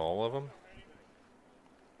that about all of them?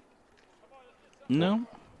 No.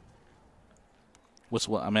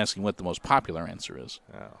 I'm asking what the most popular answer is.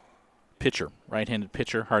 Oh. Pitcher, right-handed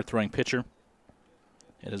pitcher, hard-throwing pitcher.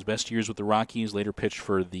 Had his best years with the Rockies, later pitched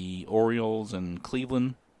for the Orioles and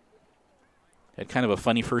Cleveland. Had kind of a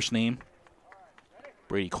funny first name.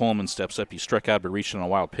 Brady Coleman steps up. He struck out but reached on a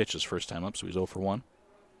wild pitch his first time up, so he's 0 for 1.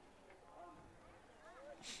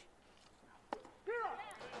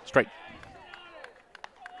 Strike.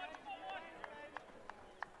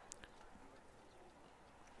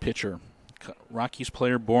 Pitcher. Rockies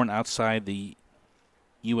player born outside the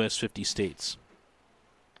U.S. 50 states.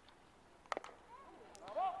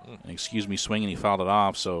 And excuse me swinging, he fouled it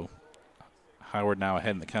off, so Howard now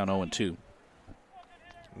ahead in the count 0-2.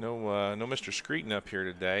 No Mr. Screeton up here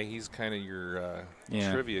today. He's kind of your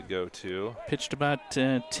trivia go-to. Pitched about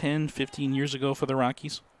 10, 15 years ago for the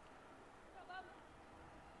Rockies.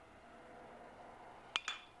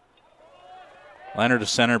 Liner to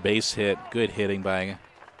center, base hit. Good hitting by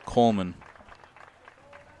Coleman.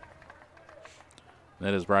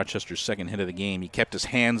 That is Rochester's second hit of the game. He kept his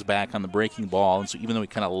hands back on the breaking ball, and so even though he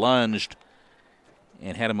kind of lunged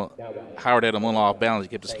and Howard had him a little off balance, he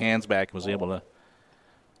kept his hands back and was able to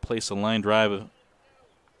place a line drive by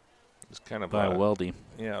Weldy.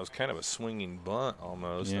 Yeah, it was kind of a swinging bunt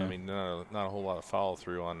almost. Yeah. I mean, not a whole lot of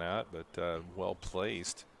follow-through on that, but well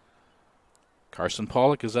placed. Carson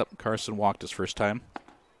Pollock is up. Carson walked his first time.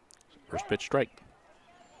 First pitch strike.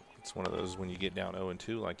 It's one of those when you get down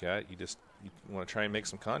 0-2 like that, you want to try and make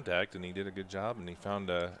some contact, and he did a good job, and he found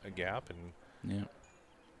a gap and have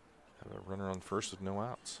a runner on first with no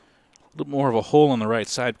outs. A little more of a hole on the right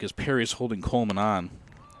side because Perry's holding Coleman on.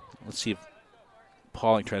 Let's see if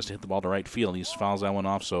Pollock tries to hit the ball to right field. He fouls that one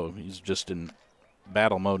off, so he's just in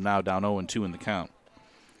battle mode now, down 0-2 in the count.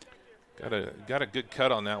 Got a good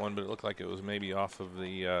cut on that one, but it looked like it was maybe off of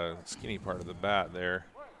the skinny part of the bat there.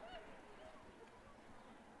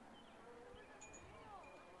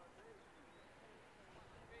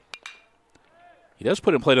 He does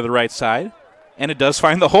put in play to the right side, and it does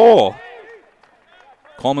find the hole.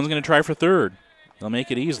 Coleman's going to try for third. He'll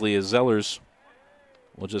make it easily as Zellers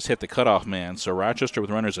will just hit the cutoff man. So Rochester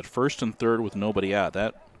with runners at first and third with nobody out.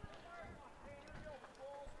 That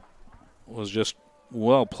was just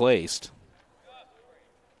well placed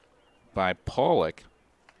by Pollock.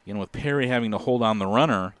 With Perry having to hold on the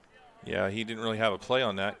runner. Yeah, he didn't really have a play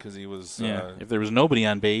on that because he was. If there was nobody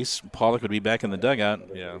on base, Pollock would be back in the dugout.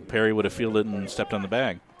 Yeah. Perry would have fielded and stepped on the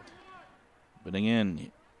bag. But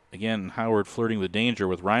again, Howard flirting with danger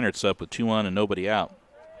with Reinert's up with 2 on and nobody out.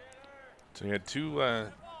 So he had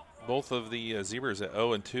both of the Zebras at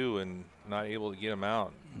 0-2 and not able to get them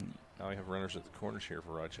out. Now we have runners at the corners here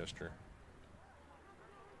for Rochester.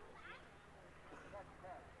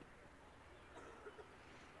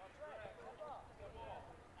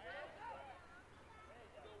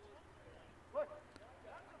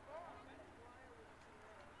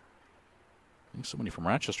 I think somebody from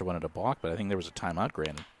Rochester wanted to balk, but I think there was a timeout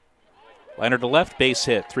granted. Liner to left, base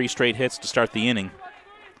hit. 3 straight hits to start the inning.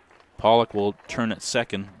 Pollock will turn at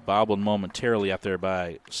second, bobbled momentarily out there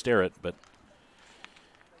by Sterrett, but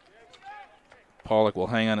Pollock will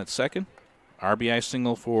hang on at second. RBI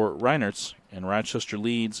single for Reinertz, and Rochester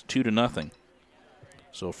leads 2-0.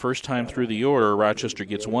 So first time through the order, Rochester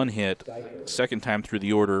gets 1 hit. Second time through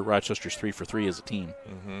the order, Rochester's 3 for 3 as a team.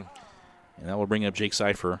 Mm-hmm. And that will bring up Jake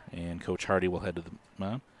Seifer, and Coach Hardy will head to the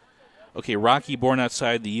mound. Okay, Rocky, born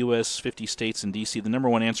outside the U.S., 50 states, and D.C. The number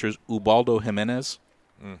 1 answer is Ubaldo Jimenez.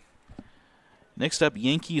 Next up,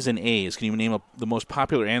 Yankees and A's. Can you name the most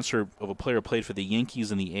popular answer of a player played for the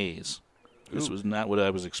Yankees and the A's? This was not what I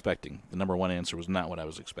was expecting. The number 1 answer was not what I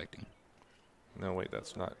was expecting. No, wait,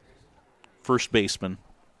 that's not. First baseman.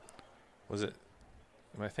 Was it?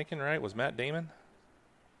 Am I thinking right? Was Matt Damon?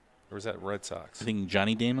 Or was that Red Sox? I think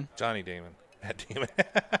Johnny Damon. Johnny Damon. Matt Damon.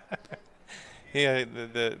 Yeah,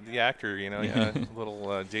 the actor, you know,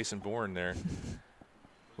 little Jason Bourne there.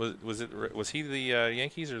 Was he the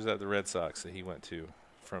Yankees or was that the Red Sox that he went to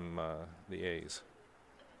from the A's?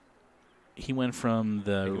 He went from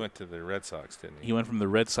He went to the Red Sox, didn't he? He went from the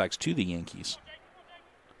Red Sox to the Yankees.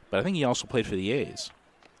 But I think he also played for the A's.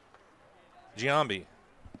 Giambi.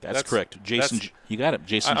 That's correct. Jason, you got it.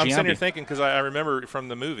 Jason Giambi. I'm sitting here thinking because I remember from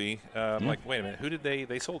the movie, I'm like, wait a minute, who did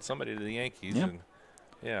they sold somebody to the Yankees? Yeah. And,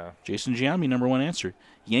 yeah. Jason Giambi, number 1 answer.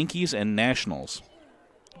 Yankees and Nationals.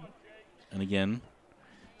 And again,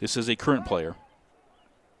 this is a current player.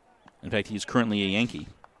 In fact, he's currently a Yankee.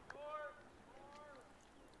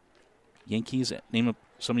 Yankees, name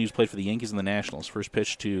somebody who's played for the Yankees and the Nationals. First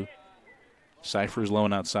pitch to Seifer is low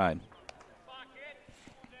and outside.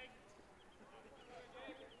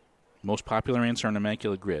 Most popular answer on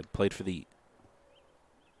Immaculate Grid. Played for the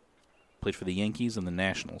Yankees and the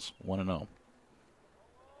Nationals. 1-0.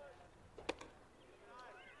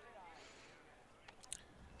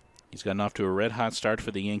 He's gotten off to a red-hot start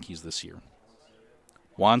for the Yankees this year.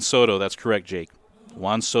 Juan Soto, that's correct, Jake.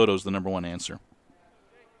 Juan Soto is the number 1 answer.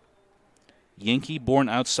 Yankee born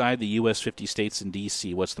outside the U.S. 50 states and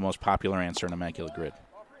D.C. What's the most popular answer on Immaculate Grid?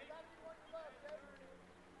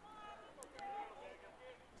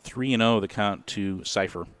 3-0 the count to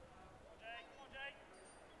Seifer.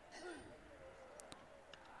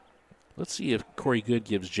 Let's see if Corey Good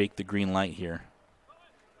gives Jake the green light here.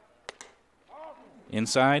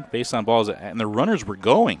 Inside, base on balls, and the runners were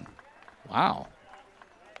going. Wow.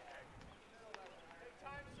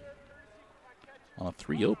 On a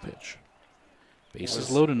 3-0 pitch.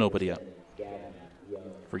 Bases loaded, nobody out.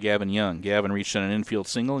 For Gavin Young. Gavin reached on an infield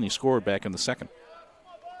single, and he scored back in the second.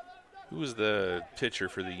 Who was the pitcher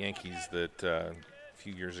for the Yankees that a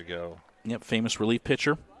few years ago? Yep, famous relief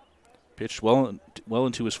pitcher. Pitched well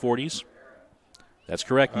into his 40s. That's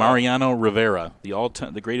correct. Mariano Rivera,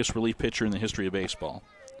 the greatest relief pitcher in the history of baseball.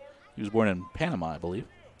 He was born in Panama, I believe.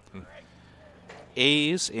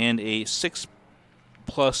 A's and a 6+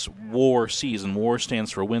 WAR season. WAR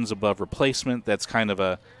stands for wins above replacement. That's kind of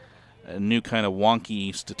a new kind of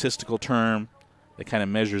wonky statistical term that kind of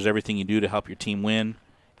measures everything you do to help your team win.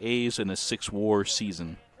 A's in a 6 WAR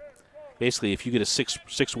season. Basically, if you get a six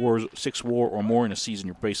WAR or more in a season,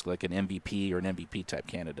 you're basically like an MVP or an MVP type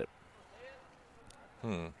candidate.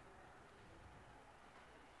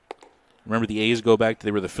 Remember, the A's go back, they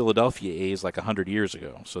were the Philadelphia A's like 100 years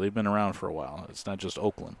ago, so they've been around for a while. It's not just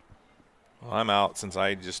Oakland. Well, I'm out since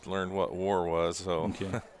I just learned what WAR was, so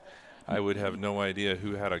okay. I would have no idea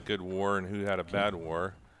who had a good WAR and who had a bad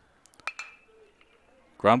WAR.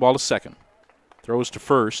 Ground ball to second. Throws to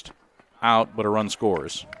first. Out, but a run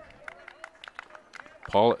scores.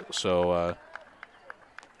 That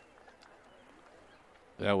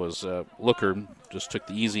was Looker just took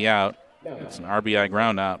the easy out. It's an RBI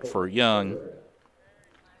ground out for Young.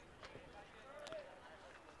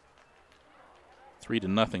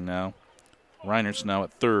 3-0 now. Reinert's now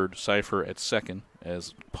at third, Seifer at second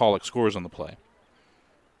as Pollock scores on the play.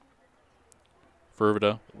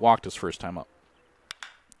 Fervida walked his first time up.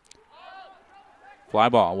 Fly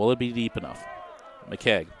ball. Will it be deep enough?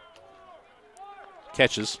 McKegg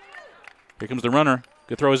catches. Here comes the runner.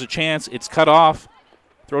 Good throw is a chance. It's cut off.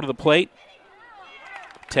 Throw to the plate.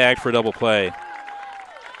 Tagged for a double play.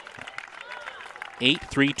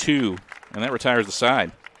 8-3-2, and that retires the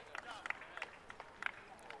side.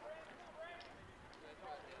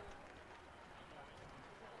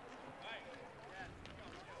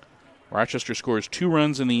 Rochester scores 2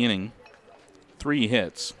 runs in the inning, 3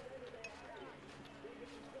 hits.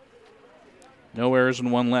 No errors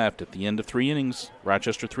and 1 left at the end of 3 innings.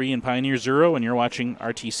 Rochester 3 and Pioneer 0, and you're watching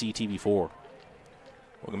RTC TV 4.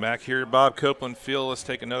 Welcome back here at Bob Copeland Field. Let's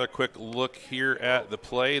take another quick look here at the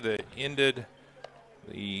play that ended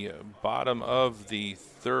the bottom of the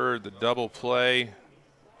third, the double play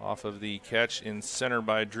off of the catch in center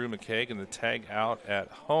by Drew McKegg and the tag out at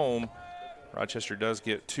home. Rochester does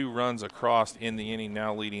get 2 runs across in the inning,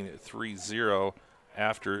 now leading at 3-0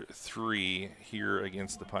 after 3 here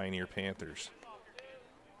against the Pioneer Panthers.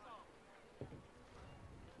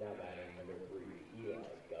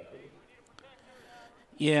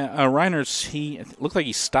 Yeah, Reinert's, it looked like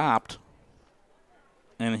he stopped,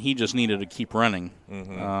 and he just needed to keep running.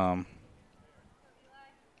 Mm-hmm.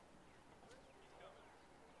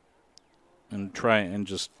 And try and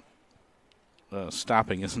just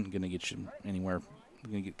stopping isn't going to get you anywhere.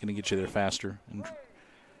 Going to get you there faster. And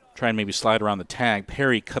try and maybe slide around the tag.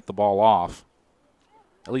 Perry cut the ball off.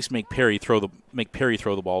 At least make Perry throw the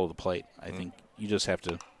ball to the plate. I think you just have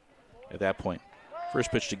to at that point.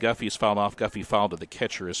 First pitch to Guffey is fouled off. Guffey fouled to the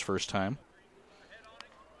catcher his first time.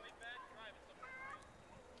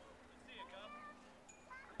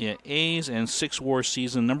 Yeah, A's and 6-WAR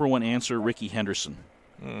season. Number 1 answer, Ricky Henderson.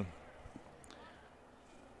 That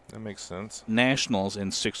makes sense. Nationals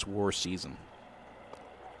in 6-WAR season.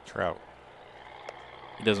 Trout.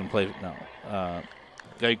 He doesn't play, no.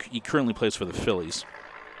 He currently plays for the Phillies.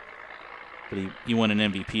 But he won an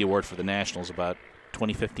MVP award for the Nationals about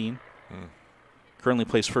 2015. Currently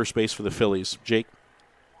plays first base for the Phillies. Jake?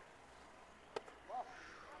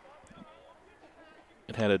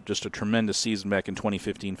 It had just a tremendous season back in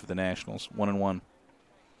 2015 for the Nationals. 1-1.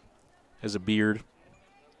 Has a beard.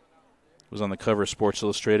 Was on the cover of Sports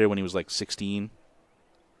Illustrated when he was like 16.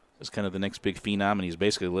 Was kind of the next big phenom, and he's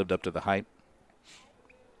basically lived up to the hype.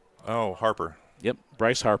 Oh, Harper. Yep,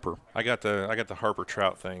 Bryce Harper. I got the Harper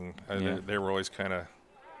Trout thing. Yeah. They were always kind of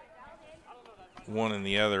one and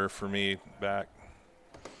the other for me back.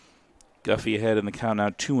 Guffey ahead in the count now,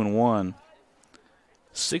 2-1.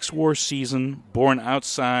 6-WAR season, born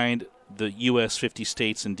outside the U.S. 50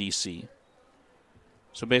 states and D.C.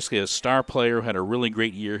 So basically a star player who had a really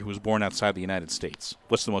great year who was born outside the United States.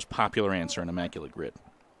 What's the most popular answer in Immaculate Grid?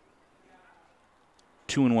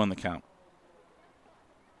 2-1 the count.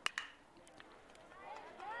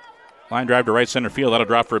 Line drive to right center field. That'll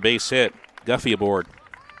drop for a base hit. Guffey aboard.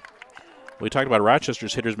 We talked about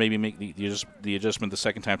Rochester's hitters maybe make the adjustment the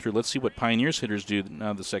second time through. Let's see what Pioneers hitters do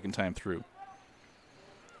now the second time through.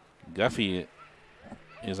 Guffey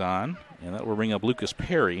is on, and that will bring up Lucas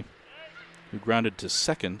Perry, who grounded to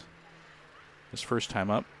second his first time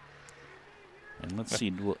up. And let's see,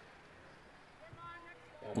 will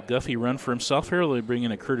Guffey run for himself here, or will he bring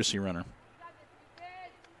in a courtesy runner?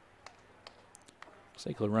 Looks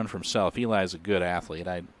like he'll run for himself. Eli's a good athlete.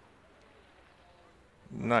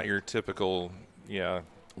 Not your typical,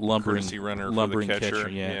 lumbering courtesy runner for the catcher.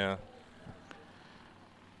 Yeah.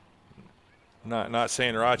 Not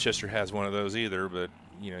saying Rochester has one of those either, but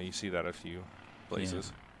you see that a few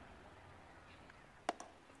places. Yeah.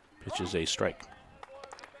 Pitch is a strike.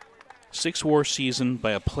 6-WAR season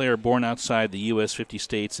by a player born outside the U.S. 50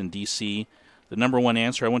 states and D.C. The number 1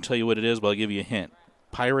 answer, I won't tell you what it is, but I'll give you a hint.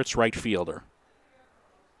 Pirates right fielder.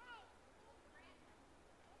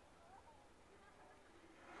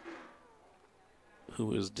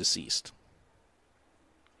 Who is deceased.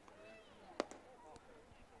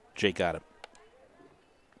 Jake got it.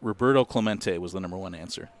 Roberto Clemente was the number 1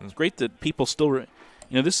 answer. It's great that people still,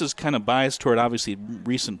 this is kind of biased toward obviously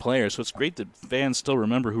recent players, so it's great that fans still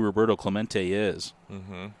remember who Roberto Clemente is.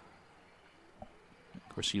 Mm-hmm. Of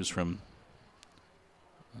course, he was from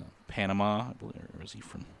Panama, I believe, or was he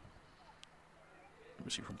from?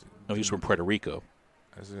 No, he was from Puerto Rico.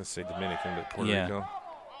 I was going to say Dominican, but Puerto Rico.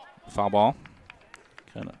 Foul ball.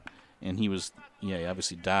 And he was, he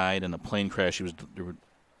obviously died in a plane crash. They were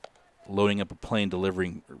loading up a plane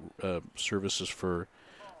delivering services for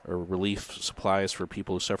relief supplies for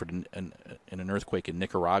people who suffered in an earthquake in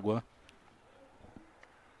Nicaragua.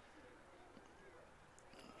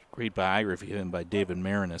 Great biography of him by David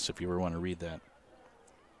Marinus, if you ever want to read that.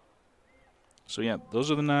 So,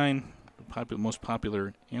 those are the 9 most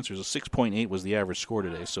popular answers. A 6.8 was the average score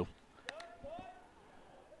today. So,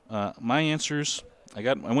 my answers, I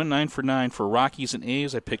went 9 for 9 for Rockies and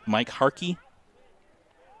A's. I picked Mike Harkey,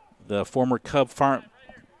 the former Cub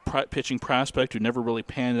pitching prospect who never really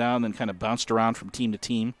panned out and then kind of bounced around from team to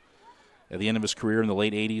team at the end of his career in the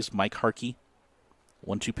late 80s. Mike Harkey.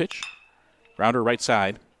 1-2 pitch. Rounder right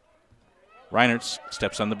side. Reinertz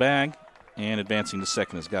steps on the bag, and advancing to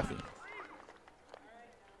second is Guffey.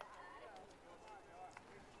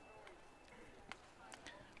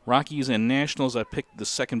 Rockies and Nationals, I picked the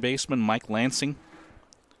second baseman, Mike Lansing.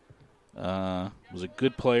 Was a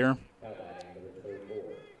good player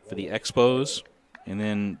for the Expos, and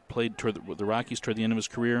then played toward the Rockies toward the end of his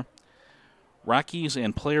career. Rockies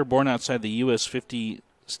and player born outside the U.S. 50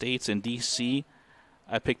 states and D.C.,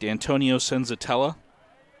 I picked Antonio Senzatella.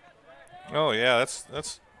 Oh, yeah,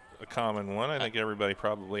 that's a common one. I think everybody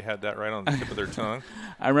probably had that right on the tip of their tongue.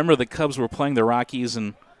 I remember the Cubs were playing the Rockies,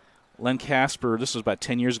 and Len Casper, this was about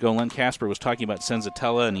 10 years ago, Len Casper was talking about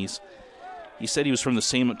Senzatella, and he said he was from the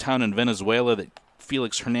same town in Venezuela that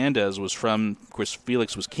Felix Hernandez was from. Of course,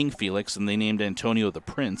 Felix was King Felix, and they named Antonio the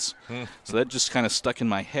Prince. So that just kind of stuck in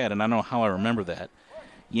my head, and I don't know how I remember that.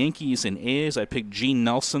 Yankees and A's, I picked Gene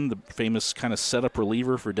Nelson, the famous kind of setup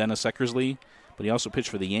reliever for Dennis Eckersley, but he also pitched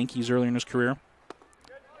for the Yankees earlier in his career.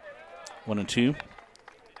 1 and 2.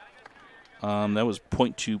 That was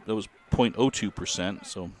 0.2. That was 0.02%.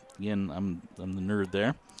 So again, I'm the nerd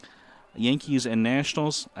there. Yankees and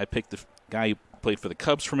Nationals, I picked the guy who played for the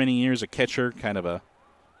Cubs for many years, a catcher, kind of a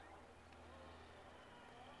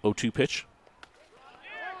 0-2 pitch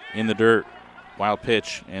in the dirt. Wild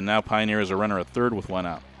pitch, and now Pioneer is a runner at third with 1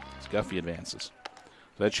 out. As Guffey advances.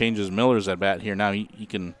 So that changes Miller's at bat here. Now he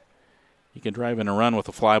can drive in a run with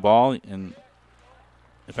a fly ball, and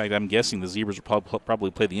in fact, I'm guessing the Zebras will probably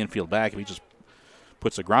play the infield back if he just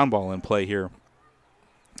puts a ground ball in play here.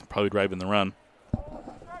 Probably drive in the run.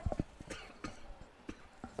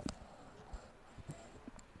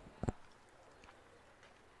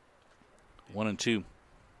 One and 2.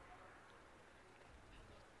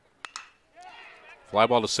 Fly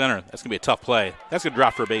ball to center. That's going to be a tough play. That's going to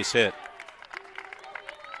drop for a base hit.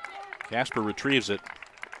 Casper retrieves it.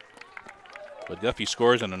 But Guffey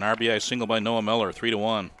scores on an RBI single by Noah Miller,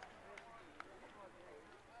 3-1.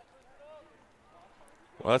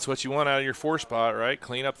 Well, that's what you want out of your 4 spot, right?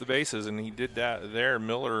 Clean up the bases, and he did that there.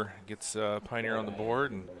 Miller gets Pioneer on the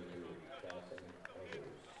board. And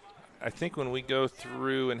I think when we go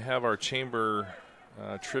through and have our chamber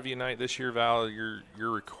trivia night this year, Val, you're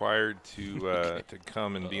required to to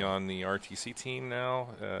come and be on the RTC team now.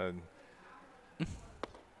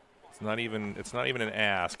 It's not even an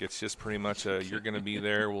ask. It's just pretty much you're going to be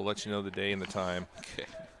there. We'll let you know the day and the time. Okay.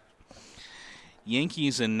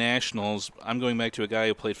 Yankees and Nationals. I'm going back to a guy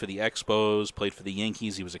who played for the Expos, played for the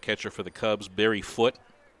Yankees. He was a catcher for the Cubs. Barry Foote,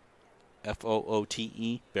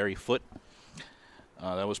 Foote, Barry Foote.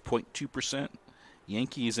 That was 0.2%.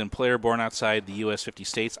 Yankees and player born outside the U.S. 50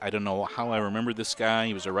 states. I don't know how I remember this guy.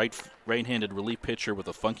 He was a right-handed relief pitcher with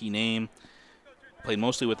a funky name. Played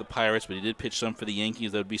mostly with the Pirates, but he did pitch some for the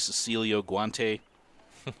Yankees. That would be Cecilio Guante.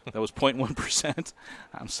 That was 0.1%.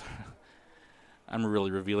 I'm sorry. I'm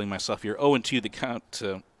really revealing myself here. 0-2 the count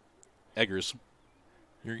to Eggers.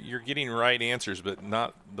 You're getting right answers, but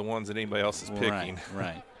not the ones that anybody else is picking.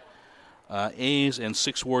 Right. A's and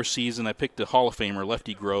 6-WAR season. I picked the Hall of Famer,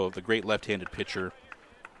 Lefty Grove, the great left-handed pitcher.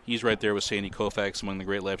 He's right there with Sandy Koufax among the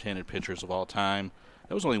great left-handed pitchers of all time.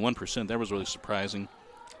 That was only 1%. That was really surprising.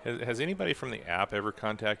 Has anybody from the app ever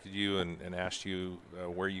contacted you and asked you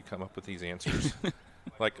where you come up with these answers?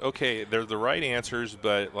 Like, okay, they're the right answers,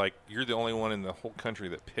 but, like, you're the only one in the whole country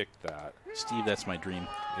that picked that. Steve, that's my dream.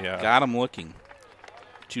 Yeah. Got him looking.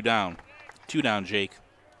 2 down. 2 down, Jake.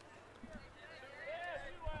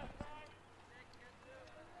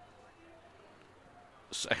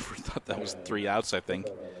 Cypher thought that was 3 outs, I think.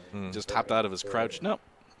 Just hopped out of his crouch. Nope.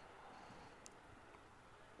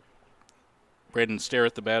 Braden Stare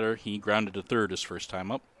at the batter. He grounded to third his first time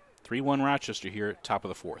up. 3-1 Rochester here at top of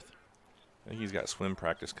the 4th. I think he's got swim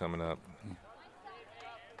practice coming up.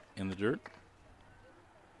 In the dirt.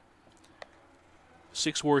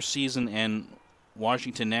 6-WAR season and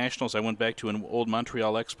Washington Nationals. I went back to an old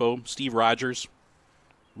Montreal Expo. Steve Rogers,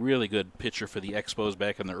 really good pitcher for the Expos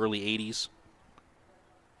back in the early 80s.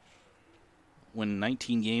 Won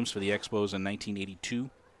 19 games for the Expos in 1982.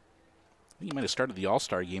 I think he might have started the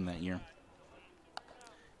All-Star game that year.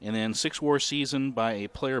 And then 6-WAR season by a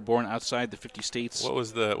player born outside the 50 states. What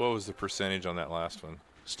was the percentage on that last one?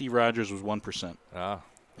 Steve Rogers was 1%. Ah,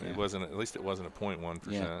 yeah. It wasn't. At least it wasn't a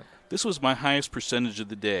 0.1%. Yeah. This was my highest percentage of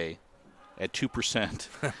the day, at 2%.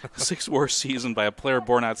 6-WAR season by a player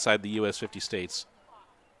born outside the U.S. 50 states.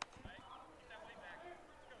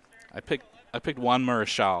 I picked Juan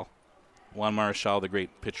Marichal. Juan Marichal, the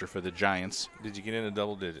great pitcher for the Giants. Did you get into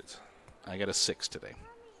double digits? I got a 6 today,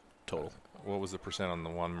 total. What was the percent on the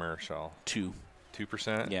Juan Marichal? 2.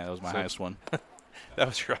 2%? Yeah, that was my highest one. That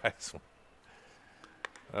was your highest one.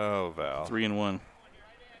 Oh, Val. 3-1.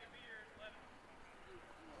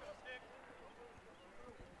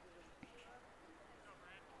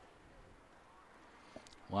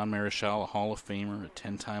 Juan Marichal, a Hall of Famer, a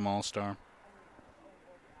 10-time All-Star.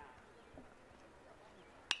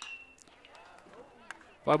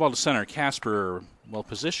 Fly ball to center. Casper, well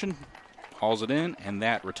positioned, hauls it in, and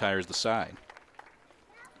that retires the side.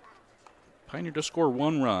 Pioneer does score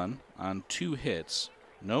 1 run on 2 hits,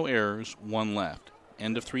 no errors, 1 left.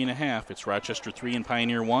 End of 3.5. It's Rochester 3 and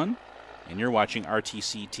Pioneer 1, and you're watching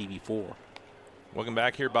RTC TV 4. Welcome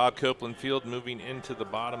back here, Bob Copeland Field, moving into the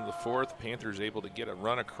bottom of the 4th. Panthers able to get a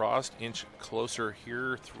run across, inch closer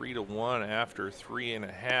here, 3-1 after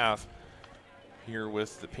 3.5. here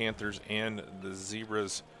with the Panthers and the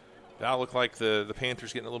Zebras. Now look like the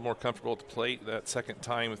Panthers getting a little more comfortable at the plate that second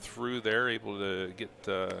time through there, able to get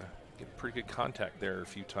pretty good contact there a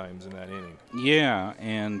few times in that inning. Yeah,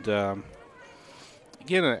 and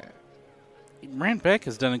again, Brant Beck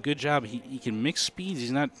has done a good job. He can mix speeds.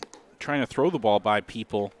 He's not trying to throw the ball by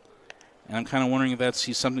people. And I'm kind of wondering if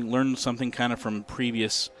he's learned something kind of from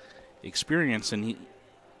previous experience. And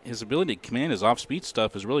his ability to command his off-speed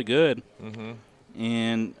stuff is really good. Mm-hmm.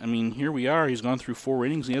 And, I mean, here we are. He's gone through 4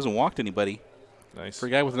 innings, and he hasn't walked anybody. Nice. For a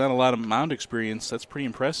guy with not a lot of mound experience, that's pretty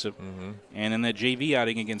impressive. Mm-hmm. And in that JV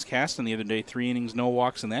outing against Caston the other day, 3 innings, no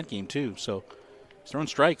walks in that game, too. So he's throwing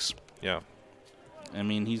strikes. Yeah. I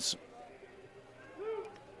mean, he's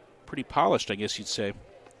pretty polished, I guess you'd say.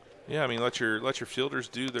 Yeah, I mean, let your fielders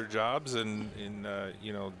do their jobs and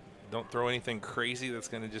don't throw anything crazy that's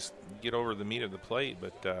going to just get over the meat of the plate.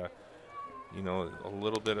 But, a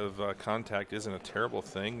little bit of contact isn't a terrible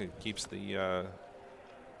thing. It keeps the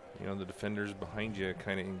defenders behind you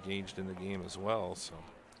kind of engaged in the game as well. So.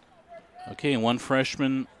 Okay, 1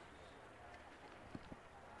 freshman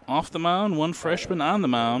off the mound, 1 freshman on the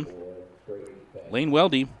mound. Lane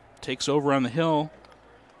Weldy takes over on the hill.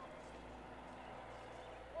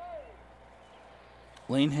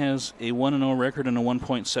 Lane has a 1-0 record and a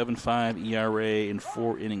 1.75 ERA in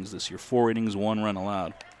 4 innings this year. 4 innings, 1 run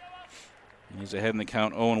allowed. And he's ahead in the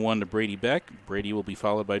count 0-1 to Brady Beck. Brady will be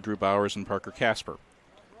followed by Drew Bowers and Parker Casper.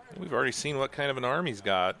 We've already seen what kind of an arm he's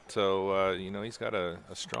got, so he's got a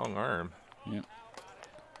strong arm. Yeah.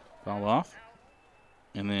 Foul off.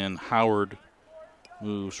 And then Howard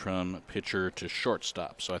moves from pitcher to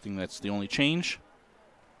shortstop. So I think that's the only change.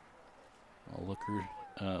 Looker,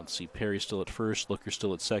 let's see, Perry's still at first, Looker's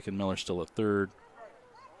still at second, Miller still at third.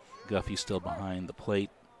 Guffey's still behind the plate.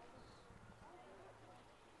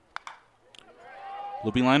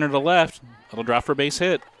 Looping liner to the left. It'll drop for a base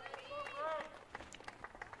hit.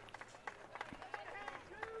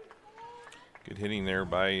 Good hitting there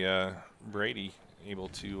by Brady, able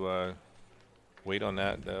to wait on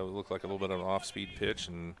that. Looked like a little bit of an off-speed pitch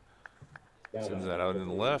and sends that out in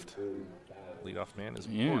the left. Leadoff man is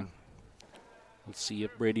important. Let's see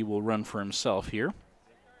if Brady will run for himself here.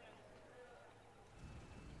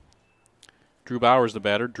 Drew Bowers, the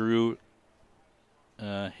batter. Drew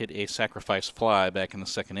hit a sacrifice fly back in the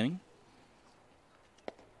 2nd inning.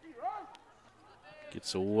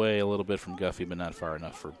 Gets away a little bit from Guffey, but not far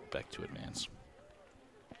enough for Beck to advance.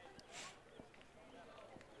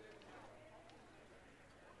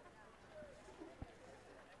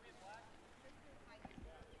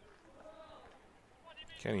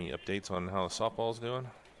 Any updates on how the softball's doing?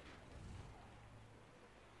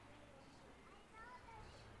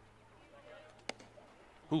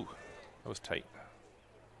 Ooh, that was tight.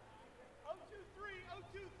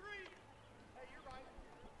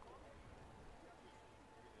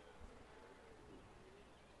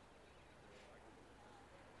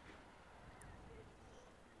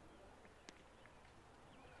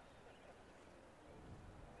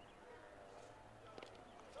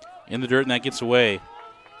 In the dirt, and that gets away.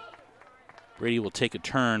 Brady will take a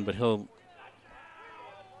turn, but he'll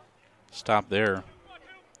stop there.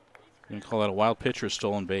 Going to call that a wild pitch or a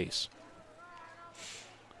stolen base.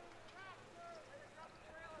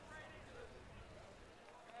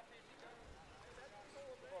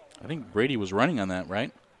 I think Brady was running on that,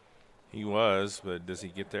 right? He was, but does he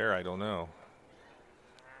get there? I don't know.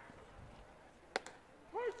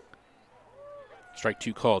 Strike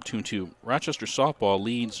 2 called, 2-2. Rochester softball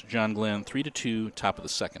leads John Glenn 3-2, top of the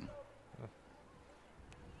 2nd.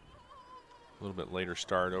 A little bit later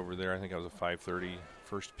start over there. I think that was a 5:30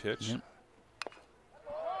 first pitch. Yep.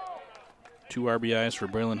 2 RBIs for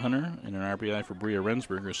Braylon Hunter and an RBI for Bria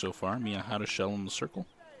Rensberger so far. Mia Hadashell in the circle.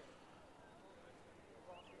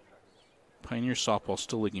 Pioneer softball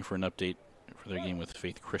still looking for an update for their game with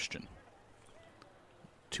Faith Christian.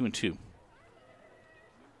 2-2.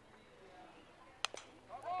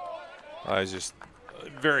 It's just a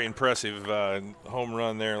very impressive home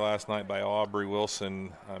run there last night by Aubrey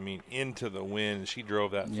Wilson. I mean, into the wind. She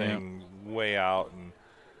drove that thing way out, and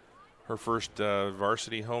her first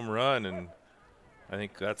varsity home run, and I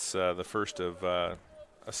think that's the first of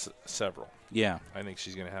several. Yeah. I think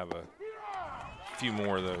she's going to have a few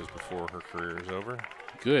more of those before her career is over.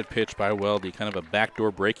 Good pitch by Weldy, kind of a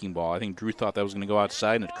backdoor breaking ball. I think Drew thought that was going to go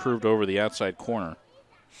outside, and it curved over the outside corner.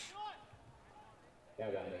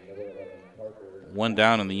 1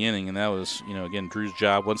 down in the inning, and that was, again, Drew's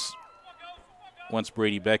job. Once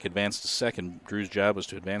Brady Beck advanced to second, Drew's job was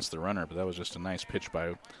to advance the runner, but that was just a nice pitch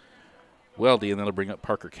by Weldy, and that'll bring up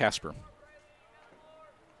Parker Casper.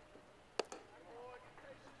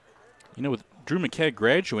 You know, with Drew McKegg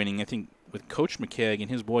graduating, I think with Coach McKegg and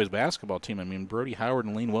his boys' basketball team, I mean, Brody Howard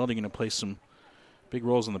and Lane Welding are going to play some big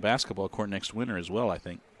roles in the basketball court next winter as well, I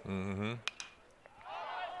think. Mm-hmm.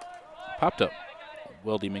 Popped up.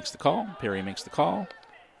 Weldy makes the call. Perry makes the call.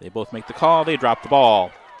 They both make the call. They drop the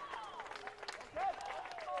ball.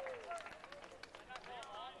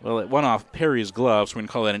 Well, it went off Perry's glove, so we're going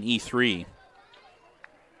to call that an E3.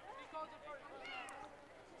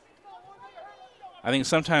 I think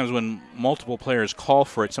sometimes when multiple players call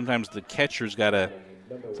for it, sometimes the catcher's got to,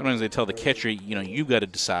 sometimes they tell the catcher, you know, you got to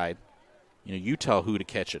decide. You know, you tell who to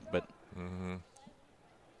catch it, but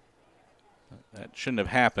that shouldn't have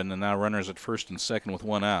happened, and now runners at first and second with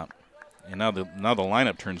one out. And now the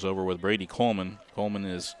lineup turns over with Brady Coleman. Coleman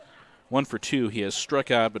is 1 for 2. He has struck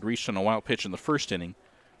out but reached on a wild pitch in the first inning,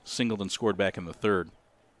 singled and scored back in the third.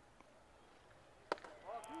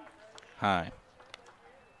 High.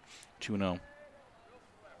 2-0.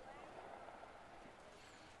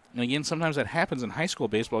 And again, sometimes that happens in high school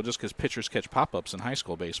baseball just because pitchers catch pop-ups in high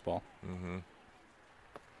school baseball. Mm-hmm.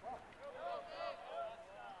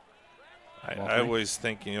 I always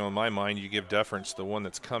think, you know, in my mind, you give deference to the one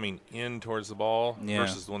that's coming in towards the ball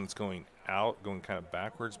versus the one that's going out, going kind of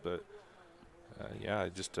backwards. But,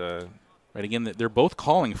 just right, again, they're both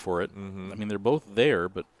calling for it. I mean, they're both there,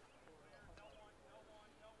 but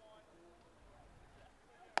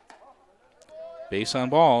base on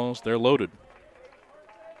balls, they're loaded.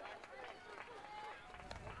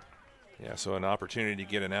 Yeah, so an opportunity to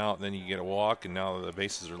get an out, and then you get a walk, and now the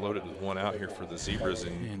bases are loaded with one out here for the Zebras.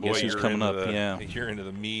 And boy, guess who's coming up? You're into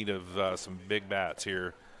the meat of some big bats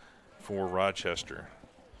here for Rochester.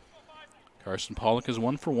 Carson Pollock is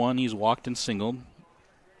 1 for 1. He's walked and singled,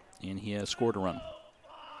 and he has scored a run.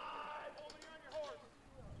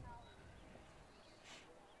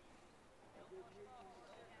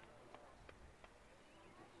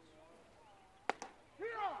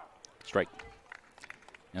 Strike.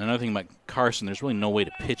 And another thing about Carson, there's really no way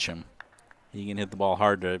to pitch him. He can hit the ball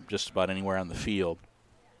hard to just about anywhere on the field.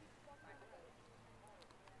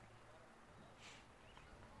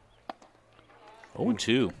 Oh,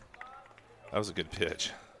 2. That was a good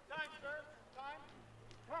pitch.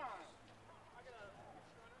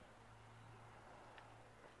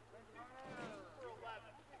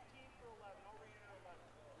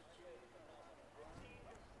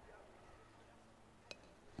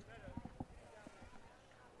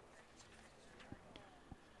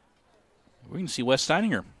 We're going to see Wes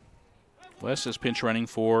Steininger. Wes is pinch running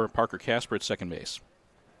for Parker Casper at second base.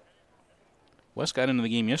 Wes got into the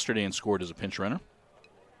game yesterday and scored as a pinch runner.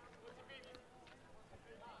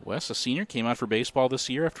 Wes, a senior, came out for baseball this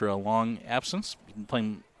year after a long absence. He's been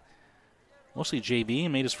playing mostly JV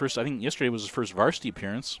and made his first, I think yesterday was his first varsity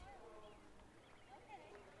appearance.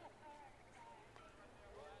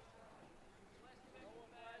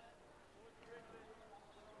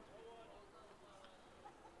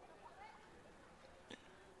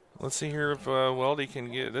 Let's see here if Weldy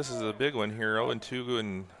can get, this is a big one here, 0-2,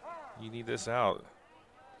 and you need this out.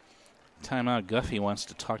 Timeout. Guffey wants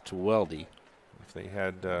to talk to Weldy. If they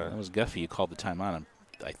had... that was Guffey who called the timeout,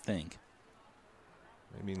 I think.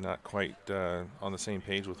 Maybe not quite on the same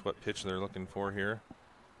page with what pitch they're looking for here.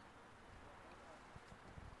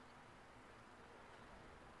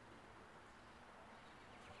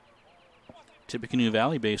 Tippecanoe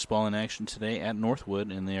Valley baseball in action today at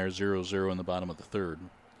Northwood, and they are 0-0 in the bottom of the third.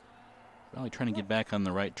 Valley trying to get back on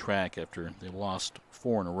the right track after they lost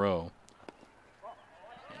 4 in a row.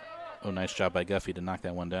 Oh, nice job by Guffey to knock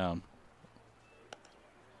that one down.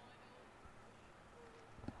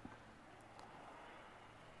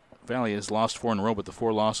 Valley has lost 4 in a row, but the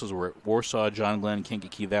 4 losses were at Warsaw, John Glenn,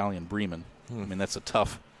 Kankakee Valley, and Bremen. I mean, that's a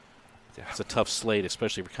tough slate,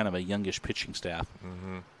 especially for kind of a youngish pitching staff.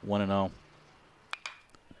 1-0.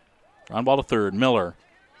 Ground ball to third. Miller.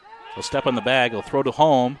 He'll step on the bag. He'll throw to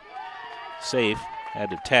home. Safe. Had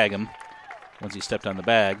to tag him once he stepped on the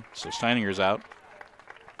bag. So Steininger's out.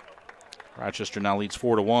 Rochester now leads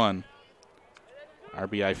 4-1.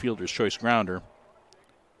 RBI fielder's choice grounder.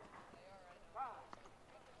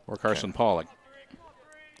 Or Carson Pollock.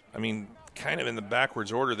 I mean, kind of in the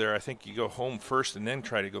backwards order there. I think you go home first and then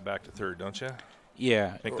try to go back to third, don't you?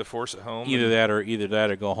 Yeah. Make the force at home. Either that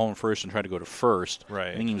or go home first and try to go to first.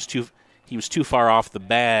 Right. I think he was too far off the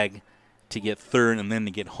bag to get third and then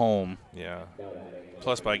to get home. Yeah.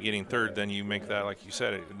 Plus, by getting third, then you make that, like you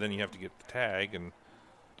said, then you have to get the tag.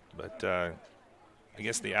 But I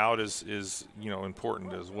guess the out is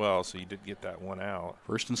important as well. So you did get that one out.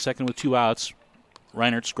 First and second with 2 outs.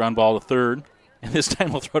 Reinert's ground ball to third, and this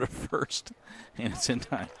time he'll throw to first, and it's in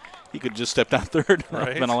time. He could just step down third. It would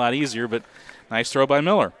have been a lot easier, but nice throw by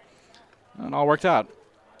Miller. And it all worked out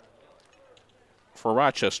for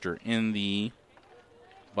Rochester in the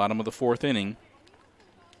bottom of the 4th inning.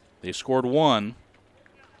 They scored 1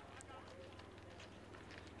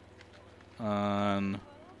 on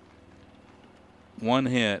 1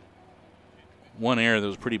 hit, 1 error that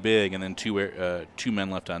was pretty big, and then 2 men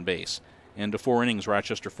left on base. Into 4 innings,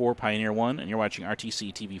 Rochester 4, Pioneer 1, and you're watching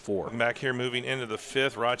RTC TV 4. Back here moving into the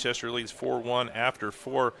 5th, Rochester leads 4-1 after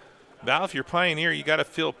 4. Val, if you're Pioneer, you got to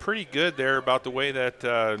feel pretty good there about the way that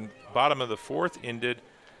bottom of the 4th ended.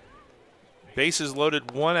 Bases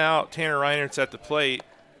loaded, 1 out, Tanner Reinert's at the plate.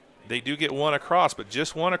 They do get 1 across, but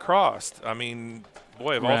just 1 across. I mean,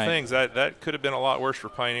 boy, of all things, that could have been a lot worse for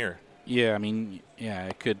Pioneer. Yeah, I mean, yeah,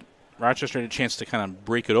 it could. Rochester had a chance to kind of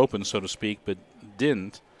break it open, so to speak, but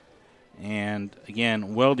didn't. And,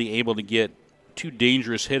 again, Weldy able to get 2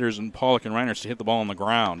 dangerous hitters in Pollock and Reinerts to hit the ball on the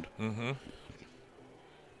ground. Mm-hmm.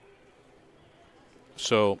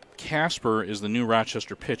 So Casper is the new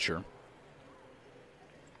Rochester pitcher.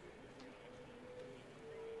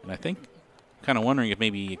 And I think, kind of wondering if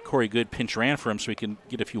maybe Corey Good pinch ran for him so he can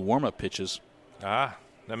get a few warm-up pitches. Ah,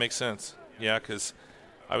 that makes sense. Yeah, because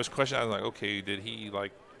I was questioning. I was like, okay, did he,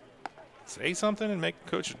 say something and make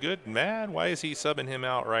Coach Good mad? Why is he subbing him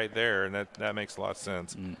out right there? And that makes a lot of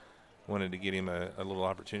sense. Wanted to get him a little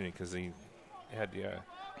opportunity because he had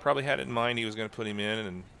probably had it in mind he was going to put him in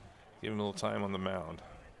and give him a little time on the mound.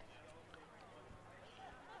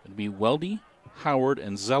 It'd be Weldy, Howard,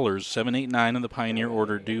 and Zellers, 7, 8, 9 in the Pioneer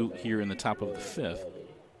order due here in the top of the 5th.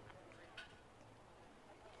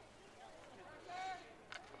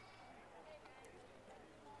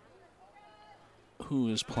 Who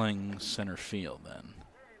is playing center field then?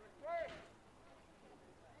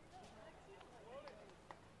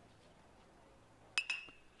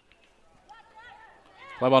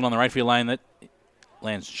 Fly ball on the right field line that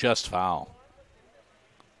lands just foul.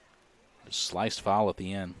 Just sliced foul at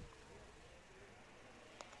the end.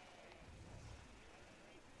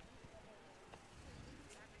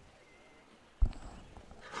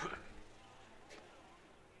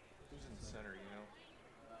 Who's in the center, you know?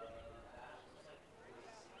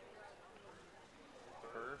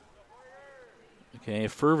 Okay,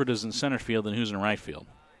 if Fervert is in center field, then who's in right field?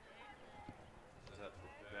 Is that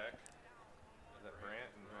Beck? Is that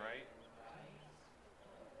Brandt in right?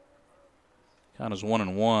 Count is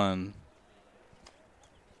 1-1.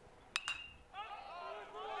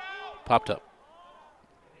 Popped up.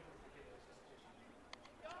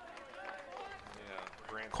 Yeah,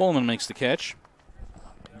 Brandt. Coleman makes the catch.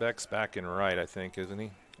 Beck's back in right, I think, isn't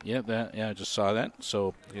he? Yeah, I just saw that.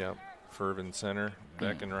 So Yeah, Ferv in center,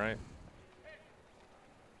 Beck in right.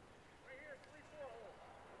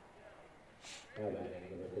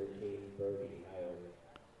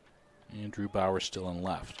 and Drew Bauer still in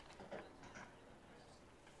left.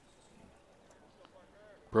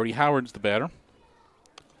 Brody Howard's the batter.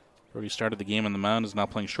 Brody started the game on the mound, is now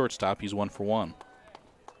playing shortstop. He's 1 for 1.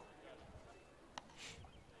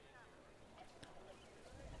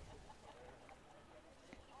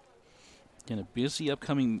 Again, a busy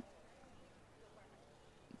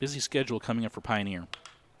schedule coming up for Pioneer.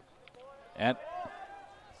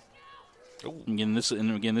 Again, this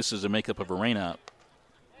is a makeup of a rainout.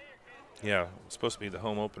 Yeah, it was supposed to be the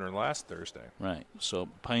home opener last Thursday. Right. So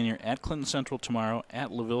Pioneer at Clinton Central tomorrow,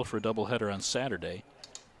 at LaVille for a doubleheader on Saturday.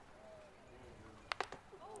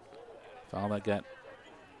 Foul that got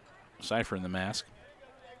Cypher in the mask.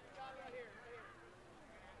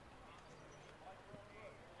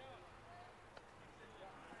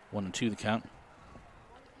 One and two the count.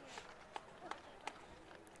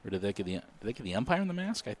 Or did they get the umpire in the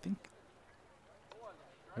mask? I think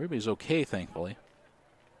everybody's okay, thankfully.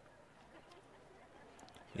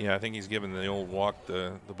 Yeah, I think he's giving the old walk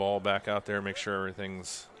the ball back out there, make sure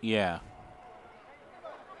everything's. Yeah.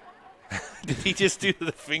 Did he just do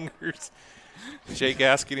the fingers? Jake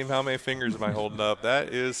asking him how many fingers am I holding up.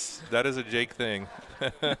 That is a Jake thing.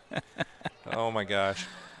 Oh my gosh.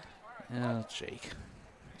 Yeah, Jake.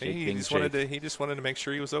 He just wanted to make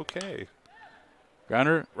sure he was okay.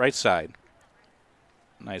 Grounder, right side.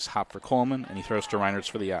 Nice hop for Coleman, and he throws to Reinerts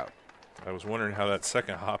for the out. I was wondering how that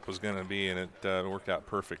second hop was going to be, and it worked out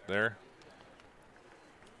perfect there.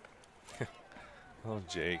 Oh,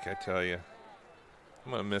 Jake, I tell you.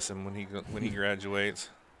 I'm going to miss him when he graduates.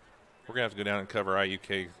 We're going to have to go down and cover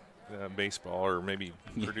IUK baseball or maybe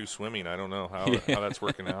Purdue swimming. I don't know how that's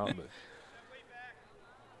working out. But.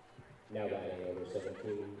 Now batting over 17,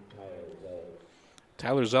 Tyler Zellers.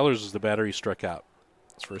 Tyler Zellers is the batter he struck out.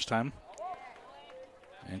 His first time.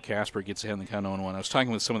 And Casper gets ahead in the count 0-1. I was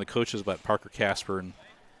talking with some of the coaches about Parker Casper, and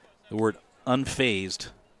the word unfazed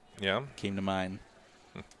came to mind.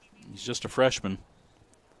 He's just a freshman.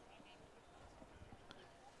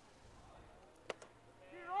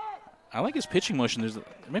 I like his pitching motion. There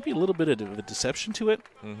might be a little bit of a deception to it.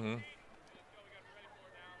 Mm-hmm.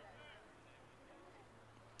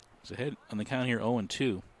 He's ahead on the count here,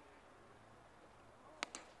 0-2.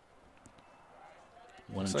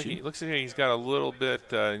 1-2. Looks like he's got a little bit,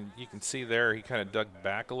 you can see there, he kind of dug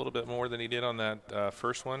back a little bit more than he did on that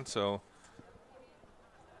first one, so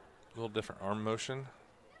a little different arm motion.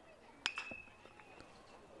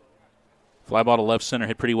 Fly ball to left center,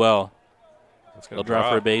 hit pretty well. They'll drop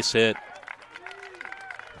for a base hit.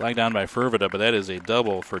 Flag down by Fervita, but that is a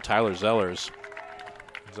double for Tyler Zellers.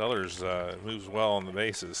 Zellers moves well on the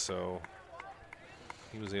bases, so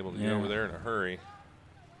he was able to get over there in a hurry.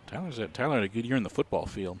 Tyler had a good year in the football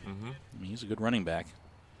field. Mm-hmm. I mean, he's a good running back.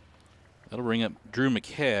 That'll bring up Drew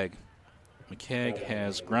McCagg. McCagg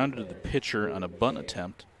has grounded the pitcher on a bunt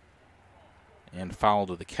attempt and fouled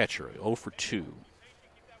to the catcher, 0 for 2.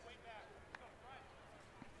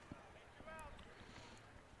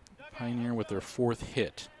 Pioneer with their 4th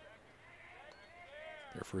hit.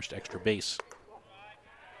 Their first extra base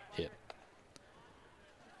hit.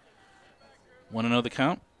 1-0 the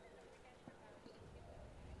count.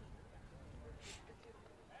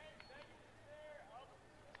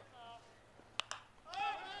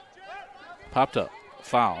 Popped up.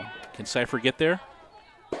 Foul. Can Cypher get there?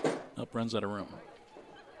 Nope, runs out of room.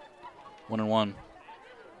 1-1.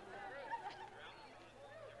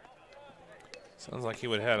 Sounds like he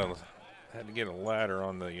would have had to get a ladder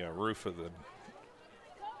on the roof of the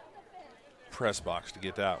press box to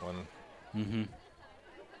get that one. Mm-hmm.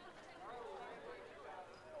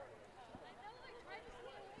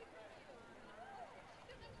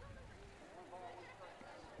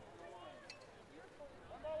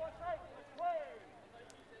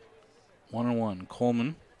 One and one.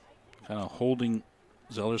 Coleman kind of holding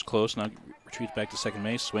Zellers close. Now retreats back to second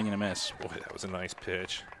base. Swing and a miss. Boy, that was a nice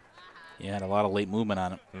pitch. Yeah, had a lot of late movement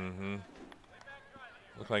on it. Mm-hmm.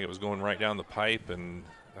 Looked like it was going right down the pipe, and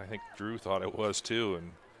I think Drew thought it was too,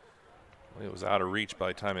 and it was out of reach by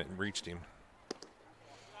the time it reached him.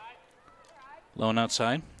 Low and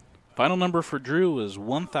outside. Final number for Drew is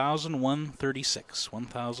 1,136.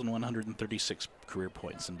 1,136 career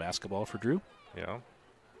points in basketball for Drew. Yeah.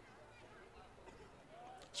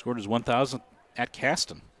 Scored his 1,000 at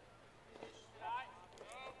Caston.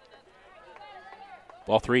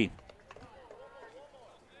 Ball 3.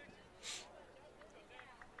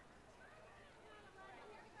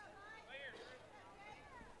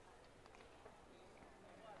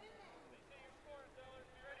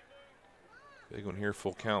 Big one here,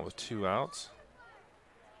 full count with 2 outs.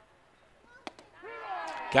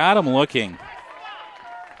 Got him looking.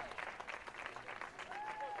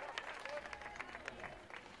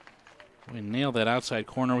 We nailed that outside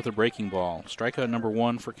corner with a breaking ball. Strikeout number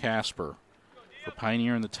 1 for Casper. For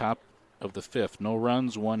Pioneer in the top of the 5th. No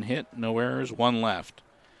runs, 1 hit, no errors, 1 left.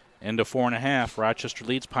 End of 4.5. Rochester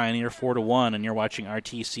leads Pioneer 4-1, and you're watching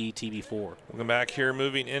RTC TV4. Welcome back here,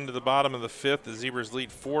 moving into the bottom of the 5th. The Zebras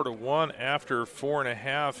lead 4-1 after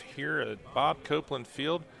 4.5 here at Bob Copeland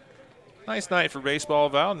Field. Nice night for baseball,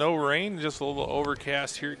 Val. No rain, just a little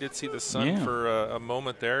overcast here. Did see the sun for a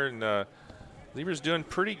moment there, and Zebras doing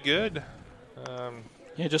pretty good.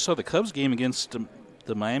 Yeah, just saw the Cubs game against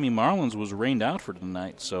the Miami Marlins was rained out for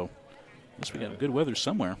tonight, so I guess we got good weather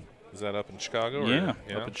somewhere. Is that up in Chicago? Yeah,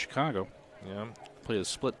 up in Chicago. Yeah. Play a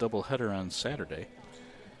split doubleheader on Saturday.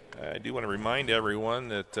 I do want to remind everyone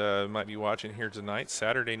that might be watching here tonight,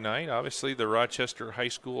 Saturday night. Obviously, the Rochester High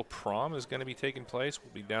School prom is going to be taking place.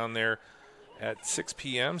 We'll be down there at 6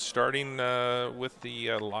 p.m., starting with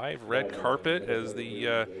the live red carpet as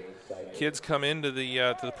the kids come into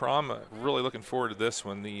the prom. Really looking forward to this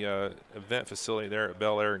one. The event facility there at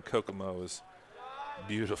Bel Air and Kokomo is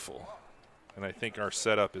beautiful. And I think our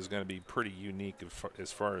setup is going to be pretty unique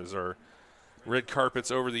as far as our red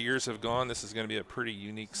carpets over the years have gone. This is going to be a pretty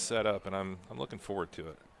unique setup, and I'm looking forward to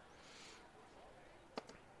it.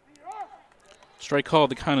 Strike call.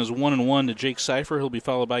 The count is 1-1 to Jake Cypher. He'll be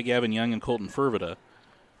followed by Gavin Young and Colton Fervita.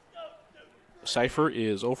 Cypher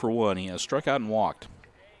is 0 for 1. He has struck out and walked.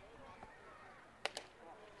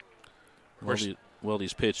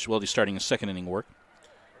 Weldy's pitch. Weldy's starting his second inning work.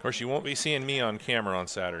 Of course, you won't be seeing me on camera on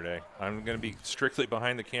Saturday. I'm going to be strictly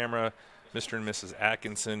behind the camera, Mr. and Mrs.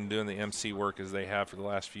 Atkinson doing the MC work as they have for the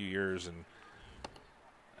last few years, and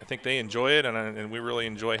I think they enjoy it, and we really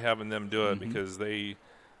enjoy having them do it because they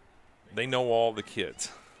know all the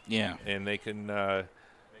kids. Yeah. And they can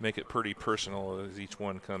make it pretty personal as each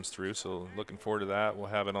one comes through, so looking forward to that. We'll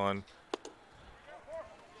have it on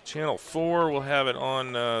Channel 4 will have it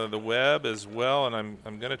on the web as well, and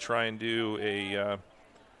I'm going to try and do a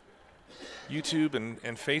YouTube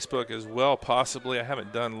and Facebook as well, possibly. I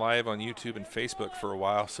haven't done live on YouTube and Facebook for a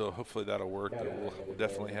while, so hopefully that'll work. But we'll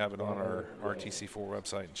definitely have it on our RTC4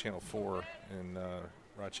 website and Channel 4 in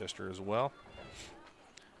Rochester as well.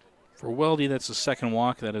 For Weldy, that's the second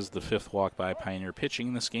walk. That is the fifth walk by Pioneer pitching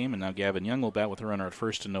in this game, and now Gavin Young will bat with a runner at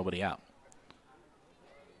first and nobody out.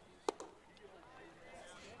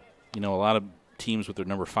 You know, a lot of teams with their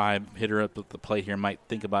number 5 hitter up at the plate here might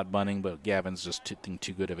think about bunting, but Gavin's just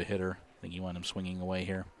too good of a hitter. I think you want him swinging away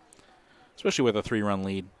here, especially with a 3-run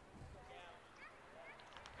lead.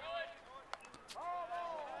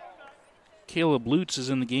 Caleb Lutz is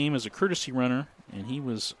in the game as a courtesy runner, and he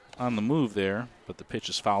was on the move there, but the pitch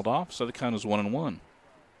is fouled off, so the count is 1-1.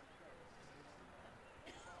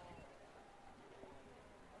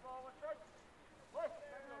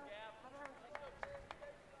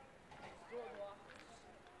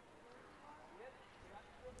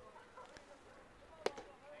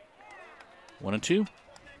 One and two.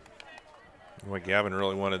 Boy, Gavin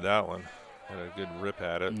really wanted that one. Had a good rip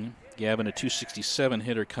at it. Gavin, a 267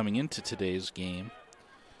 hitter coming into today's game.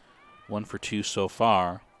 1 for 2 so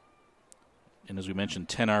far. And as we mentioned,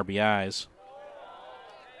 10 RBIs.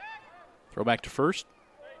 Throw back to first.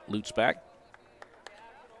 Lutz back.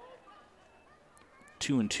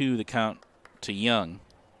 2-2 the count to Young.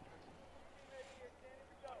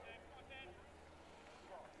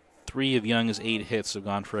 3 of Young's 8 hits have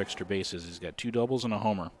gone for extra bases. He's got 2 doubles and a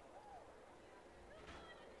homer.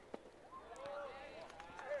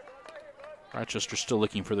 Rochester still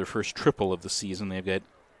looking for their first triple of the season. They've got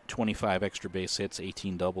 25 extra base hits,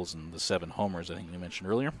 18 doubles, and the 7 homers I think we mentioned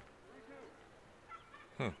earlier.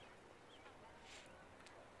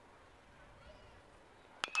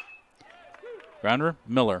 Grounder,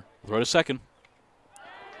 Miller. Throw to second.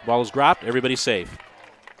 Ball is dropped. Everybody's safe.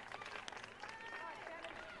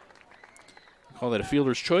 Call that a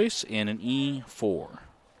fielder's choice and an E4.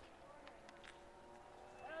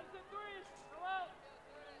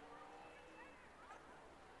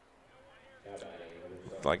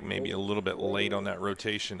 Like maybe a little bit late on that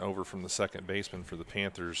rotation over from the second baseman for the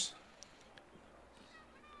Panthers.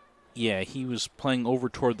 Yeah, he was playing over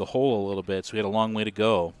toward the hole a little bit, so he had a long way to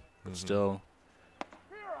go. But still,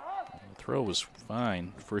 the throw was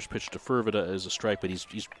fine. First pitch to Fervita is a strike, but he's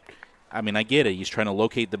I mean, I get it. He's trying to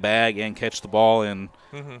locate the bag and catch the ball in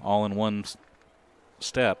all in one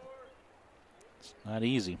step. It's not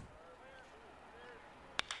easy.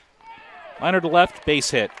 Liner to left,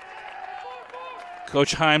 base hit.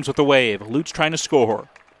 Coach Himes with the wave. Lutz trying to score.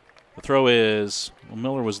 The throw is, well,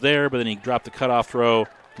 Miller was there, but then he dropped the cutoff throw.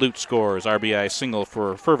 Lutz scores. RBI single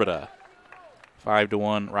for Fervita.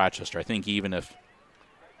 5-1 Rochester. I think even if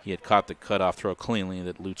he had caught the cutoff throw cleanly,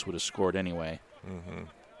 that Lutz would have scored anyway.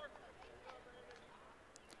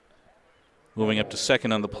 Moving up to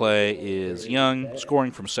second on the play is Young.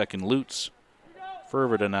 Scoring from second, Lutz.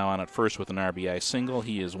 Fervita now on at first with an RBI single.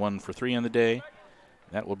 He is 1 for 3 on the day.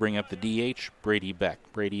 That will bring up the DH, Brady Beck.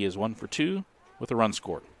 Brady is 1 for 2 with a run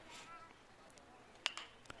scored.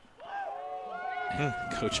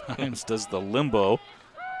 Coach Himes does the limbo.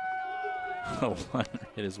 Oh,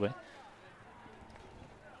 hit his way.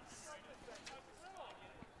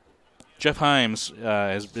 Jeff Himes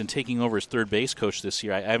has been taking over as third base coach this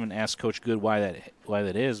year. I haven't asked Coach Good why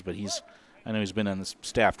that is, but I know he's been on the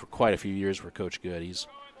staff for quite a few years for Coach Good. He's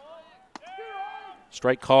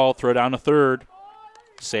strike call, throw down to third,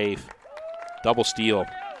 safe, double steal.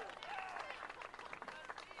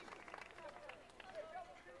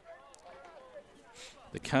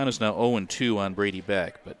 The count is now 0-2 on Brady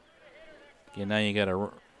Beck, but again, now you got a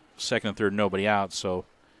second and third, nobody out, so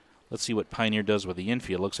let's see what Pioneer does with the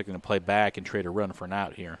infield. Looks like they're going to play back and trade a run for an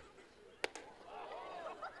out here.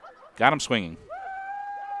 Got him swinging.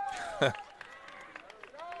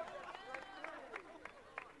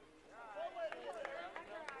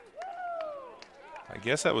 I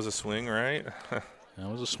guess that was a swing, right? That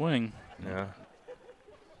was a swing. Yeah.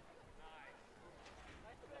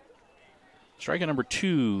 Strike number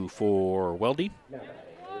 2 for Weldy.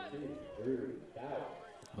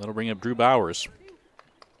 That'll bring up Drew Bowers.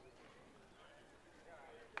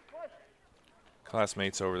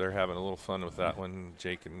 Classmates over there having a little fun with that one,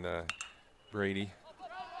 Jake and Brady.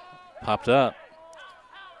 Popped up.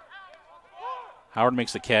 Howard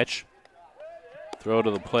makes the catch. Throw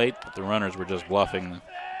to the plate, but the runners were just bluffing.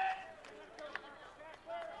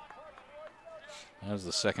 That was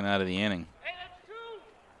the second out of the inning.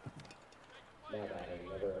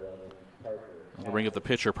 That'll bring up the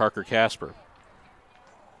pitcher, Parker Casper.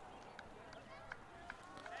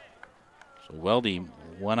 So Weldy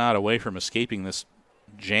 1 out away from escaping this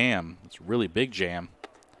jam. It's a really big jam.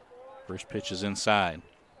 First pitch is inside.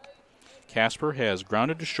 Casper has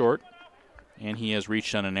grounded to short, and he has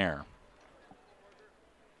reached on an error.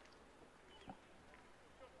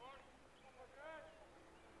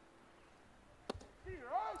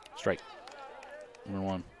 Strike. Number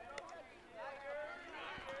 1.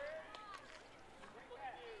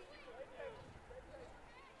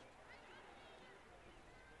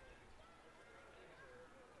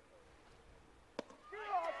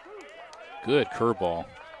 Good curveball.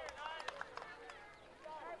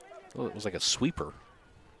 Oh, it was like a sweeper.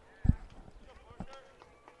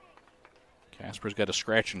 Casper's got a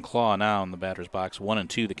scratch and claw now in the batter's box.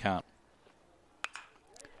 1-2 the count.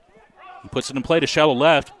 He puts it in play to shallow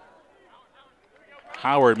left.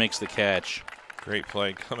 Howard makes the catch. Great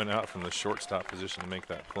play coming out from the shortstop position to make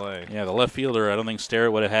that play. Yeah, the left fielder, I don't think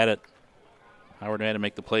Starrett would have had it. Howard had to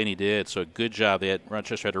make the play, and he did. So good job.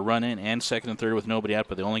 Rochester had to run in and second and third with nobody out,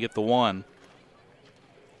 but they only get the 1.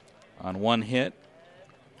 On 1 hit,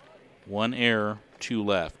 1 error, 2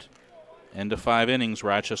 left. End of 5 innings,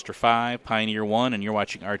 Rochester 5, Pioneer 1, and you're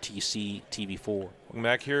watching RTC TV 4. Welcome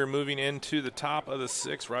back here, moving into the top of the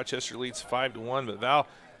 6th. Rochester leads 5-1, but Val,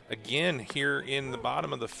 again, here in the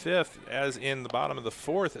bottom of the 5th, as in the bottom of the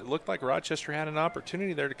 4th, it looked like Rochester had an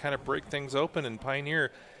opportunity there to kind of break things open, and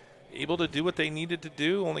Pioneer able to do what they needed to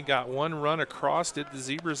do. Only got 1 run across, did the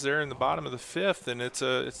Zebras there in the bottom of the 5th, and it's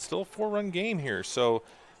still a 4-run game here. So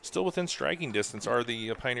still within striking distance are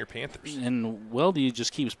the Pioneer Panthers. And Weldy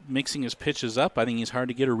just keeps mixing his pitches up. I think he's hard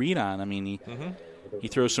to get a read on. I mean, he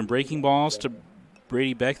throws some breaking balls to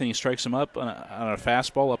Brady Beck, then he strikes him up on a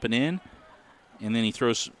fastball up and in, and then he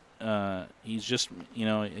throws he's just,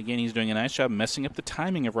 again, he's doing a nice job messing up the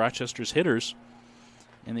timing of Rochester's hitters,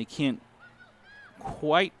 and they can't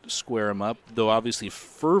quite square him up, though obviously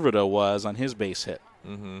Fervado was on his base hit.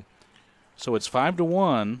 So it's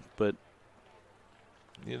 5-1, but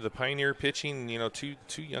the Pioneer pitching,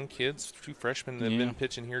 two young kids, 2 freshmen that have been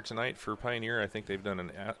pitching here tonight for Pioneer. I think they've done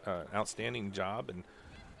an outstanding job, and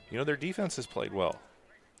their defense has played well.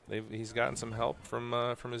 He's gotten some help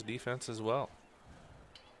from his defense as well.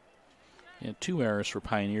 Yeah, 2 errors for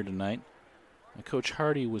Pioneer tonight. Coach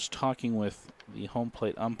Hardy was talking with the home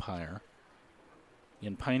plate umpire.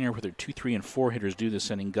 And Pioneer with their 2, 3, and 4 hitters do this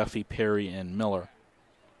inning: Guffey, Perry, and Miller.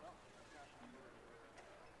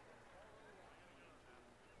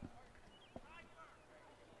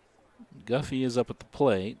 Guffey is up at the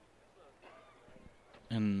plate,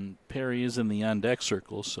 and Perry is in the on-deck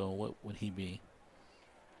circle, so what would he be?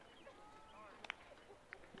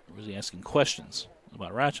 Or was he asking questions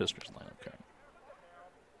about Rochester's lineup card?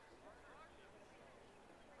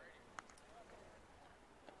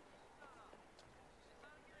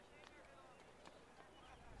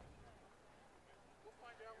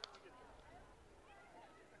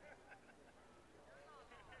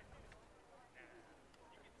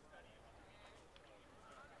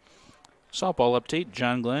 Softball update.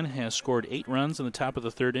 John Glenn has scored 8 runs in the top of the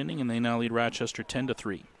 3rd inning, and they now lead Rochester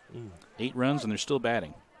 10-3. 8 runs, and they're still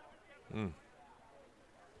batting.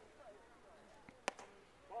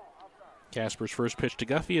 Casper's first pitch to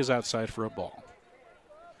Guffey is outside for a ball.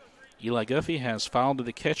 Eli Guffey has fouled to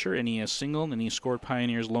the catcher, and he has singled, and he scored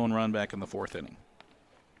Pioneer's lone run back in the 4th inning.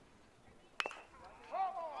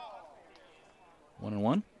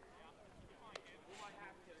 1-1.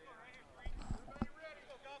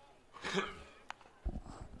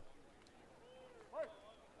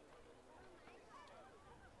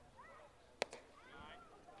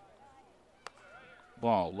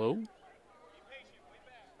 Ball low.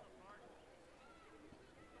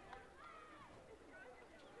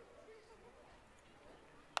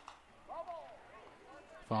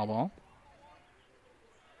 Foul ball.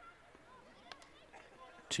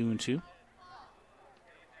 2-2.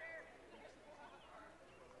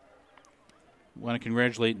 Want to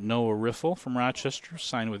congratulate Noah Riffle from Rochester,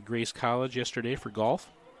 signed with Grace College yesterday for golf.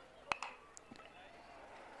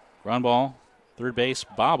 Ground ball, third base,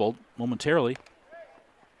 bobbled momentarily,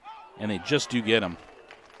 and they just do get him.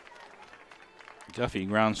 Guffey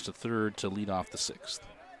grounds to third to lead off the 6th.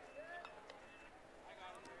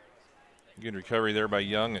 Good recovery there by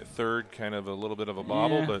Young at third, kind of a little bit of a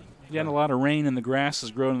bobble, but you got a lot of rain and the grass is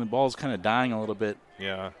growing and the ball's kind of dying a little bit.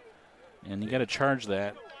 Yeah. And you got to charge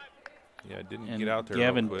that. Yeah, it didn't get out there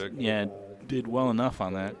Gavin, real quick. Yeah, did well enough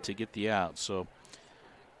on that to get the out. So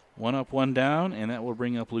 1 up, 1 down, and that will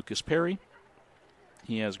bring up Lucas Perry.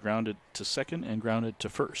 He has grounded to second and grounded to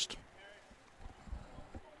first.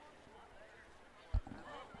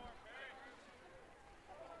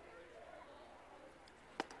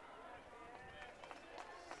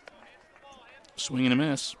 Swing and a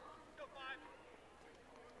miss.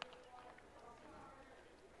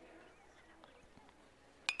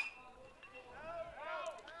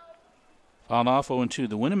 Fouled off 0-2.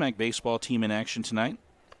 The Winnemac baseball team in action tonight.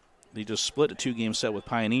 They just split a 2-game set with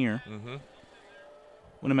Pioneer. Mm-hmm.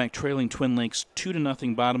 Winnemac trailing Twin Lakes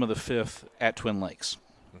 2-0, bottom of the 5th at Twin Lakes.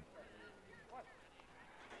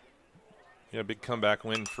 Yeah, big comeback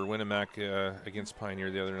win for Winnemac against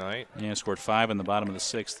Pioneer the other night. Yeah, scored 5 in the bottom of the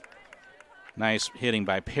 6th. Nice hitting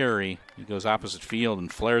by Perry. He goes opposite field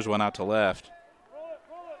and flares one out to left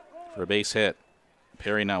for a base hit.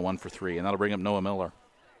 Perry now 1 for 3, and that'll bring up Noah Miller.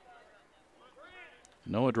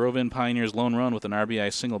 Noah drove in Pioneer's lone run with an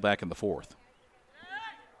RBI single back in the 4th.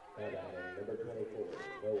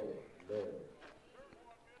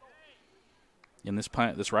 And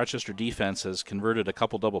this Rochester defense has converted a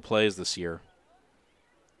couple double plays this year.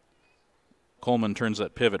 Coleman turns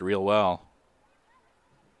that pivot real well.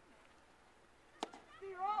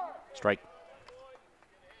 Strike.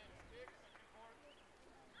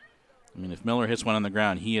 I mean, if Miller hits one on the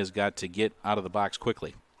ground, he has got to get out of the box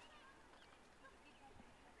quickly.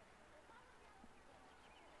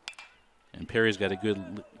 And Perry's got to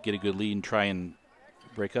get a good lead and try and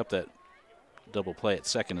break up that double play at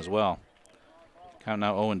second as well. Count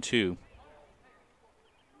now 0-2.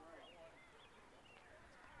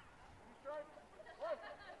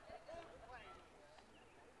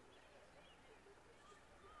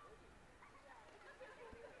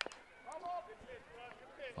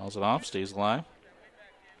 Fouls it off, stays alive.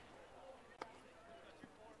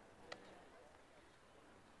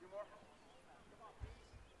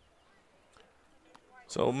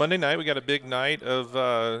 So Monday night we got a big night of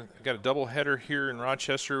got a doubleheader here in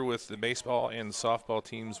Rochester with the baseball and softball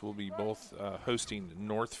teams will be both hosting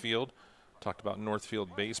Northfield. Talked about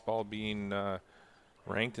Northfield baseball being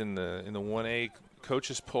ranked in the 1A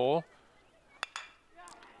coaches poll.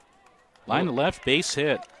 Line to left, base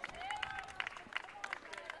hit.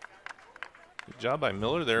 Good job by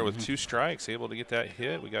Miller there with 2 strikes, able to get that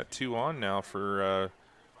hit. We got 2 on now for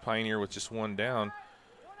Pioneer with just 1 down.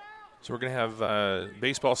 So we're going to have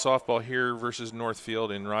baseball, softball here versus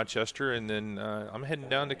Northfield in Rochester, and then I'm heading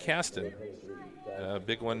down to Caston.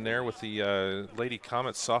 Big one there with the Lady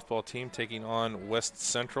Comets softball team taking on West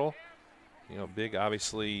Central. You know, big,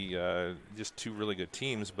 obviously, just 2 really good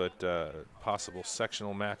teams, but possible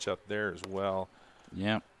sectional matchup there as well.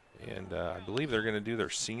 Yeah. And I believe they're going to do their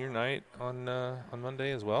senior night on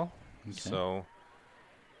Monday as well. Okay. So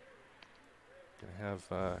going to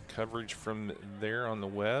have coverage from there on the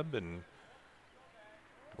web and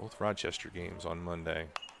both Rochester games on Monday.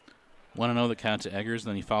 1-0 the count to Eggers,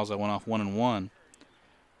 then he fouls that one off 1-1.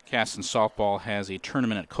 Caston softball has a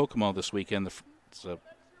tournament at Kokomo this weekend. The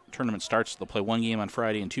tournament starts, they'll play 1 game on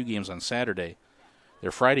Friday and 2 games on Saturday.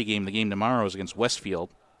 Their Friday game, the game tomorrow, is against Westfield.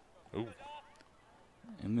 Ooh.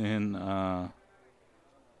 And then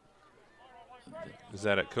is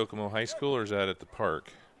that at Kokomo High School or is that at the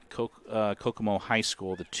park? Kokomo High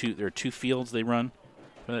School. There are 2 fields they run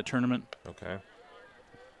for that tournament. Okay.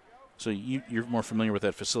 So you're more familiar with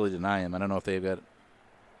that facility than I am. I don't know if they've got.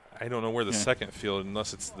 I don't know where the second field,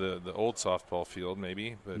 unless it's the old softball field,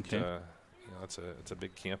 maybe. But okay. It's a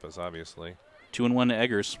big campus, obviously. 2-1 to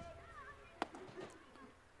Eggers.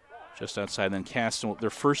 Just outside. Then Caston, their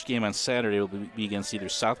first game on Saturday will be against either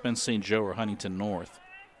South Bend St. Joe or Huntington North.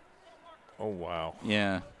 Oh wow.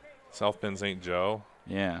 Yeah. South Bend St. Joe.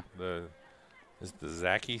 Yeah. Is the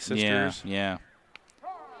Zaki sisters? Yeah.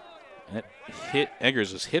 And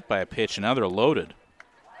Eggers was hit by a pitch, and now they're loaded.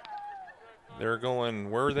 They're going.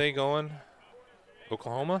 Where are they going?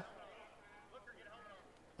 Oklahoma.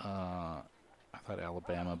 I thought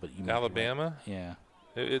Alabama, but you. Alabama. Right. Yeah.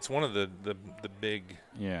 It's one of the big.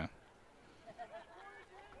 Yeah.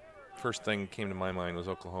 First thing came to my mind was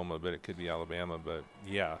Oklahoma, but it could be Alabama. But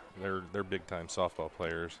yeah, they're big time softball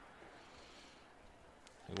players.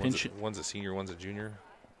 One's a senior, one's a junior.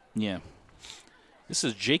 Yeah. This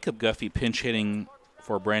is Jacob Guffey pinch hitting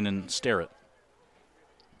for Brandon Sterrett.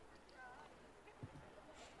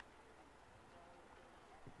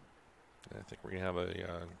 I think we're going to have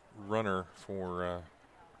a runner for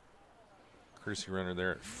courtesy runner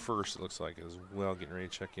there at first, it looks like, as well, getting ready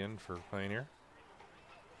to check in for Pioneer.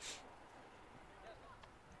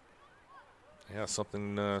 Yeah,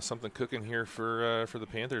 something cooking here for the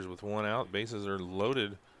Panthers with 1 out. Bases are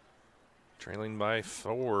loaded, trailing by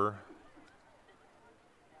 4.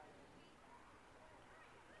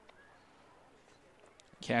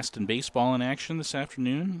 Caston baseball in action this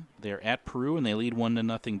afternoon. They're at Peru, and they lead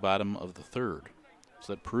 1-0 bottom of the 3rd.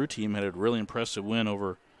 So that Peru team had a really impressive win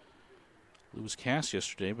over Lewis Cass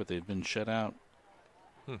yesterday, but they've been shut out.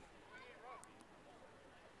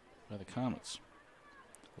 by the Comets.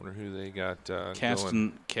 Wonder who they got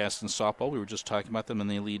Caston softball. We were just talking about them, and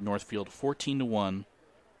they lead Northfield 14-1,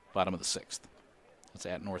 bottom of the 6th. That's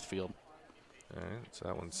at Northfield. All right, so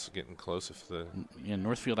that one's getting close. Yeah,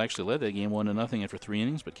 Northfield actually led that game 1-0 after 3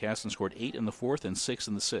 innings, but Caston scored 8 in the 4th and 6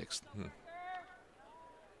 in the 6th.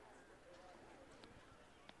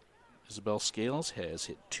 Isabel Scales has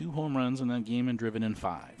hit 2 home runs in that game and driven in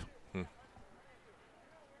 5.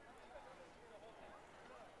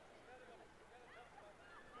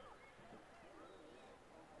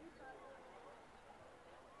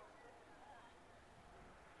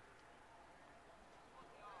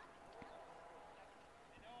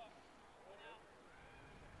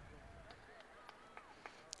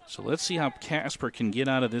 So let's see how Casper can get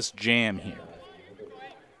out of this jam here.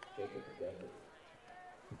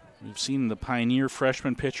 We've seen the Pioneer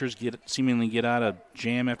freshman pitchers seemingly get out of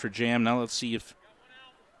jam after jam. Now let's see if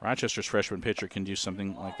Rochester's freshman pitcher can do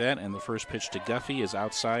something like that. And the first pitch to Guffey is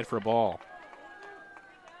outside for a ball.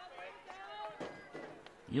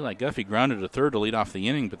 Eli Guffey grounded to third to lead off the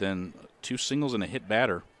inning, but then 2 singles and a hit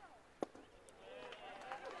batter.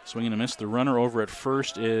 Swing and a miss. The runner over at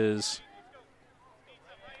first is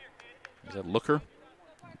that Looker?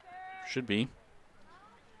 Should be.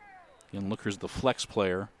 Again, Looker's the flex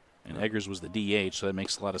player, and Eggers was the DH, so that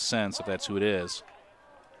makes a lot of sense if that's who it is.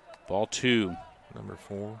 Ball 2. Number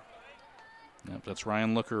 4. Yep, that's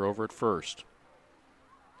Ryan Looker over at first.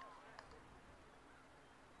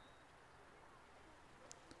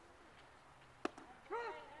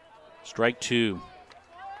 Strike 2.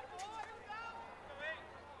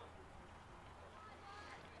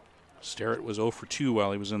 Starrett was 0 for 2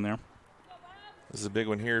 while he was in there. This is a big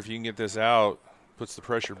one here. If you can get this out, puts the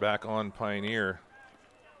pressure back on Pioneer.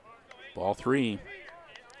 Ball 3.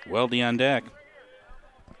 Weldy on deck.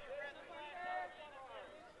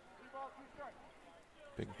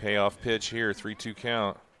 Big payoff pitch here, 3-2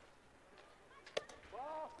 count.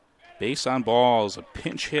 Base on balls, a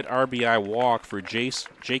pinch hit RBI walk for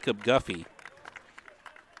Jacob Guffey.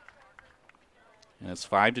 And it's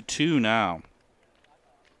 5-2 now.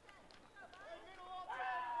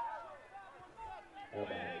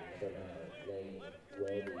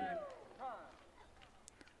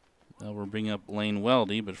 Now we'll bring up Lane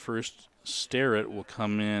Weldy, but first Starrett will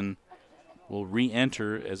come in, will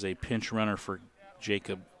re-enter as a pinch runner for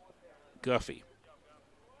Jacob Guffey.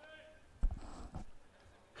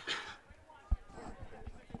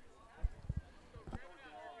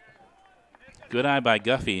 Good eye by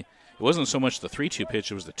Guffey. It wasn't so much the 3-2 pitch,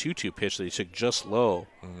 it was the 2-2 pitch that he took just low.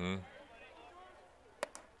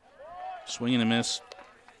 Swing and a miss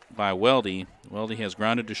by Weldy. Weldy has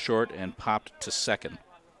grounded to short and popped to second.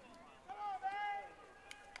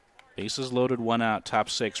 Bases loaded, 1 out, top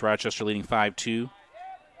 6. Rochester leading 5-2.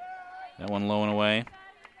 That one low and away.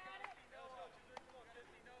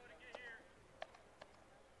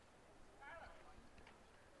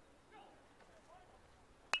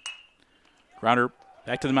 Grounder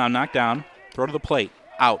back to the mound, knocked down. Throw to the plate,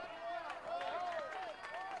 out.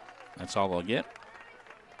 That's all they'll get.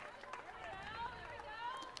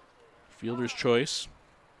 Fielder's choice.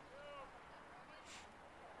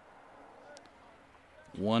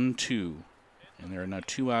 1-2. And there are now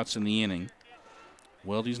 2 outs in the inning.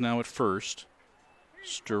 Weldy's now at first.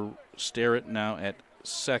 Starrett now at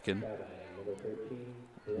second.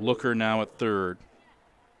 Looker now at third.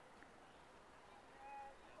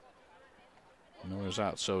 Miller's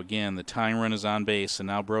out. So again, the tying run is on base, and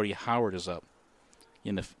now Brody Howard is up.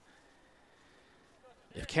 And if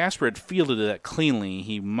Casper had fielded that cleanly,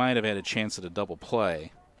 he might have had a chance at a double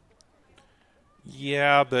play.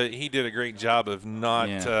 Yeah, but he did a great job of not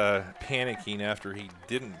panicking after he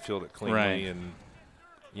didn't field it cleanly, and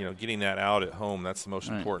getting that out at home. That's the most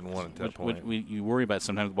important one at that point. You worry about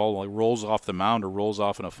sometimes the ball rolls off the mound or rolls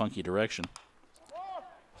off in a funky direction.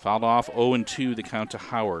 Fouled off, 0-2 the count to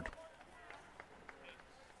Howard.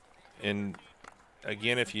 And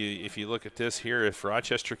again, if you look at this here, if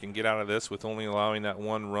Rochester can get out of this with only allowing that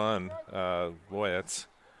 1 run, boy, that's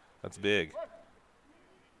big.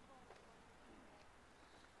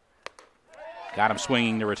 Got him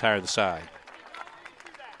swinging to retire the side.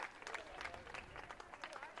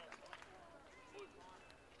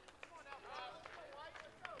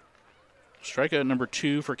 Strikeout number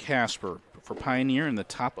 2 for Casper. For Pioneer in the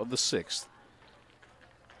top of the 6th.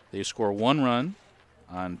 They score 1 run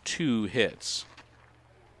on 2 hits.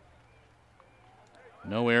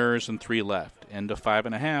 No errors and 3 left. End of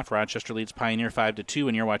 5.5. Rochester leads Pioneer 5-2,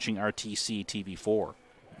 and you're watching RTC TV4.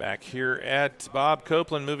 Back here at Bob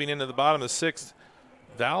Copeland, moving into the bottom of the 6th.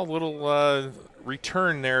 Val, little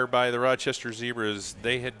return there by the Rochester Zebras.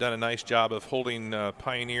 They had done a nice job of holding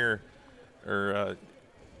Pioneer, Pioneer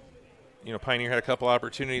had a couple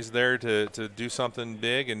opportunities there to do something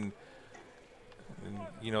big, and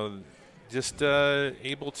just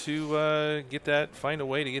able to find a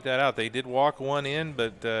way to get that out. They did walk one in,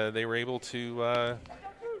 but they were able to,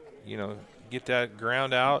 get that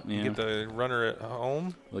ground out and get the runner at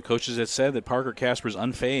home. The coaches had said that Parker Casper's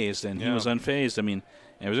unfazed, and he was unfazed. I mean,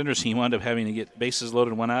 it was interesting. He wound up having to get bases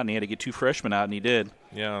loaded one out, and he had to get 2 freshmen out, and he did.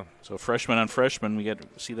 Yeah. So freshman on freshman, we get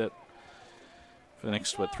to see that for the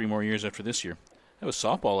next, 3 more years after this year. That was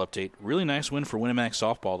softball update. Really nice win for Winamax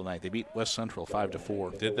softball tonight. They beat West Central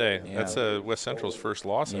 5-4. Did they? Yeah. That's West Central's first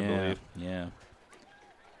loss, I believe. Yeah.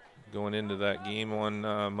 Going into that game on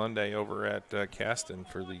Monday over at Caston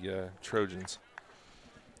for the Trojans.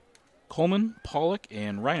 Coleman, Pollock,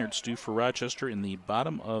 and Reinert's due for Rochester in the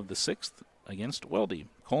bottom of the 6th against Weldy.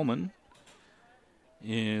 Coleman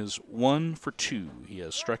is 1 for 2. He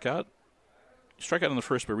has struck out. He struck out in the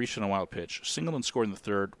first but reached on a wild pitch. Singled and scored in the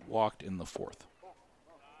 3rd, walked in the 4th.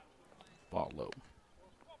 Ball low.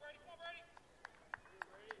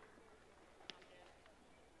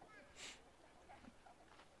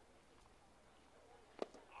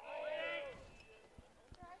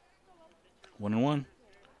 One and one.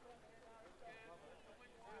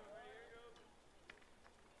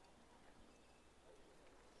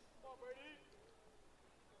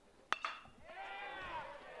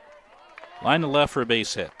 Line to left for a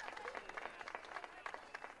base hit.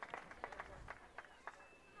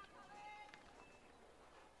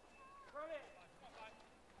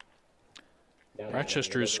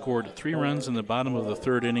 Rochester has scored 3 runs in the bottom of the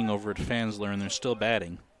 3rd inning over at Fansler, and they're still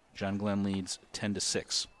batting. John Glenn leads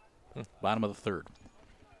 10-6. Bottom of the 3rd.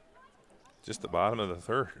 Just the bottom of the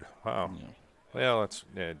 3rd. Wow. Yeah. Well, it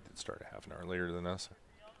did start a half an hour later than us.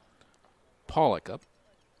 Pollock up.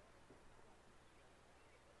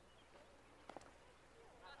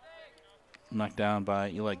 Knocked down by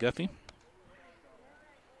Eli Guffey.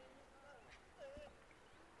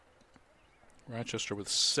 Rochester with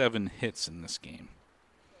 7 hits in this game.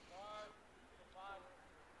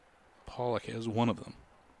 Pollock has 1 of them.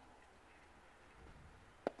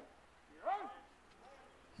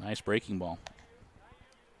 Nice breaking ball.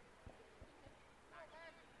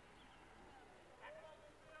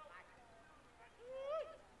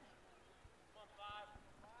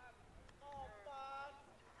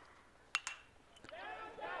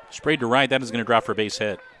 Sprayed to right. That is going to drop for a base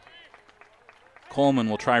hit. Coleman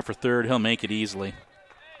will try for 3rd. He'll make it easily.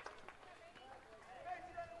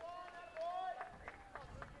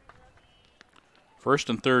 First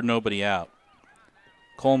and 3rd, nobody out.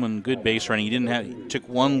 Coleman, good base running. He took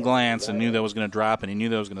 1 glance and knew that was going to drop, and he knew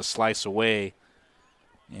that was going to slice away,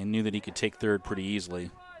 and knew that he could take 3rd pretty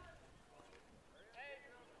easily.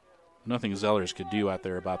 Nothing Zellers could do out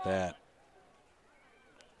there about that.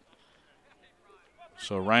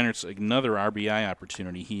 So Reinert's another RBI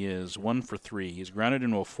opportunity. He is 1 for 3. He's grounded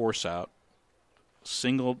into a force out.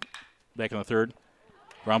 Singled back in the 3rd.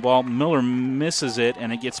 Ground ball. Miller misses it,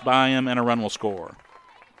 and it gets by him, and a run will score.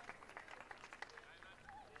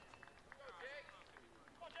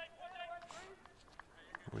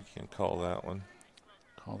 We can call that one.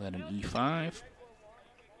 Call that an E5.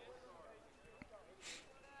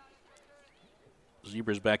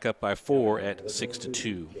 Zebras back up by 4 at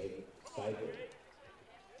 6-2.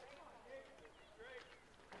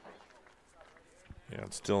 Yeah,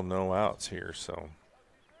 it's still no outs here, so.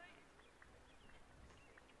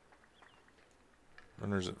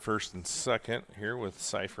 Runners at 1st and 2nd here with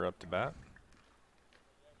Cipher up to bat.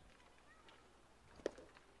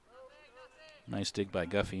 Nice dig by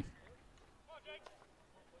Guffey.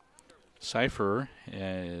 Cipher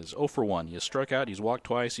is 0 for 1. He has struck out, he's walked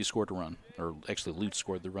twice, he scored a run. Or actually, Lutz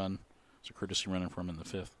scored the run. It's a courtesy running for him in the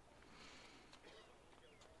 5th.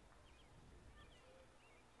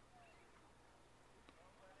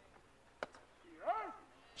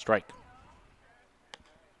 Strike.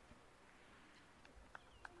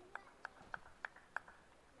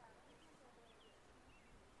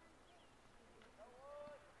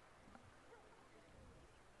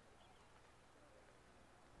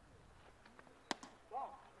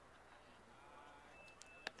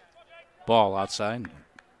 Ball outside.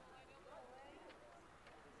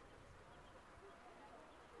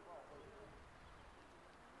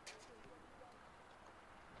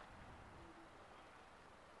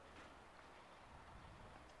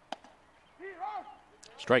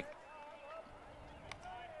 Strike.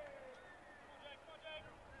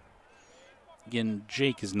 Again,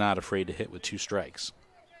 Jake is not afraid to hit with 2 strikes.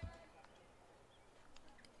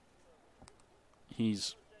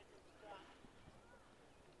 He's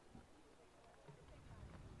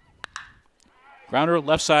grounder,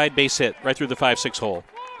 left side, base hit, right through the 5-6 hole.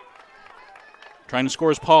 Trying to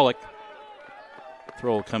score is Pollock.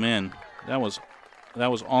 Throw will come in. That was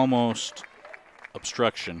almost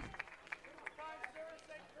obstruction.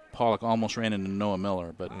 Pollock almost ran into Noah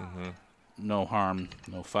Miller, but no harm,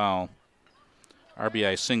 no foul.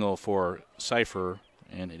 RBI single for Cipher,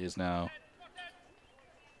 and it is now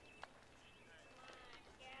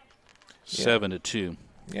 7-2.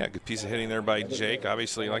 Yeah, good piece of hitting there by Jake.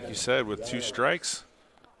 Obviously, like you said, with 2 strikes,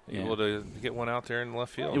 able to get one out there in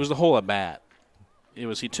left field. It was the whole at bat. It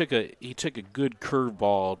was he took a good curve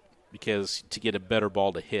ball to get a better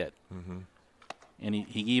ball to hit, and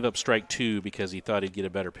he gave up strike 2 because he thought he'd get a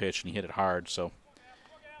better pitch, and he hit it hard. So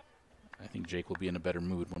I think Jake will be in a better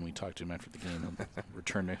mood when we talk to him after the game. He'll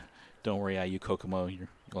return to. Don't worry, IU Kokomo,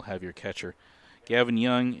 you'll have your catcher. Gavin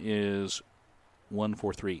Young is 1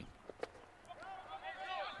 for 3.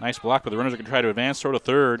 Nice block, but the runners are going to try to advance. Throw to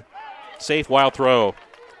third. Safe, wild throw.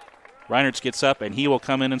 Reinertz gets up, and he will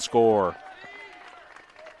come in and score.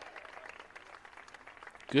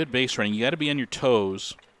 Good base running. You got to be on your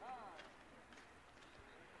toes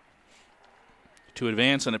to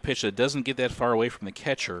advance on a pitch that doesn't get that far away from the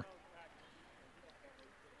catcher.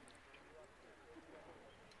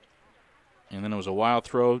 And then it was a wild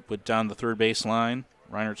throw, put down the third base line.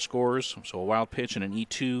 Reinhardt scores, so a wild pitch and an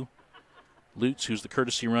E2. Lutz, who's the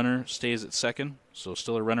courtesy runner, stays at second. So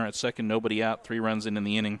still a runner at second, nobody out, 3 runs in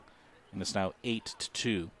the inning. And it's now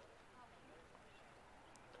 8-2.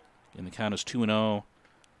 And the count is 2-0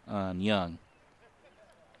 on Young.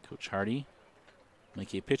 Coach Hardy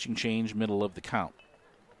make a pitching change middle of the count.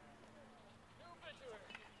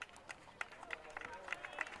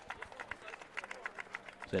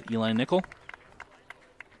 Is that Eli Nickel?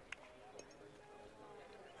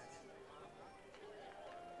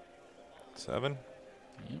 Seven.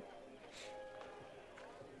 Yep.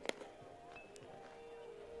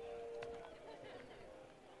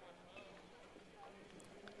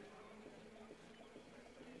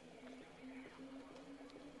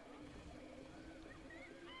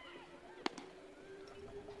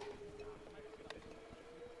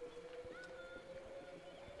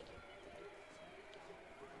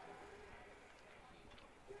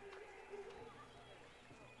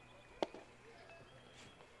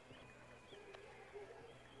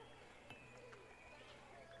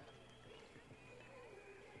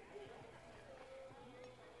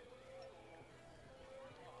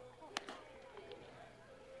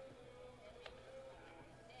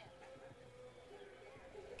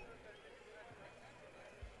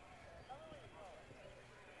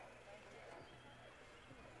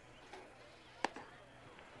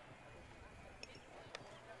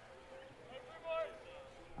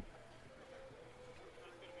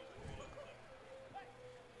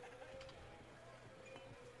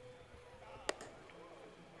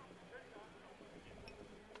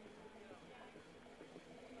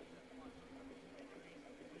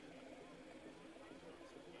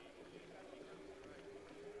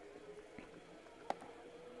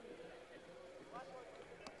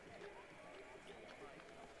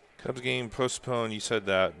 Cubs game postponed, you said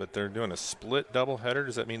that, but they're doing a split doubleheader.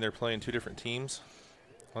 Does that mean they're playing 2 different teams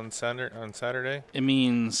on Saturday? It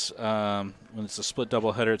means when it's a split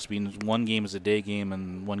doubleheader, it means one game is a day game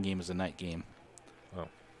and one game is a night game. Oh.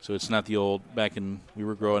 So it's not the old, back in we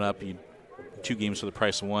were growing up, 2 games for the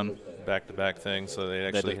price of 1. Back-to-back thing, so they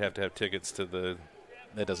actually have to have tickets to the...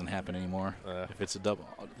 That doesn't happen anymore. If it's a double,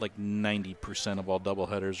 like 90% of all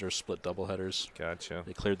doubleheaders are split doubleheaders. Gotcha.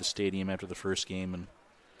 They cleared the stadium after the first game and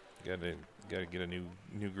got to get a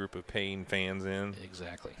new group of paying fans in.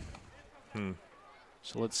 Exactly.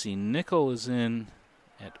 So let's see. Nickel is in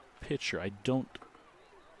at pitcher. I don't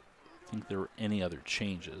think there were any other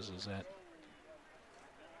changes. Is that?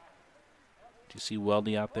 Do you see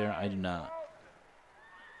Weldy out there? I do not.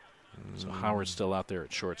 So Howard's still out there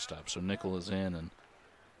at shortstop. So Nickel is in, and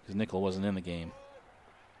because Nickel wasn't in the game.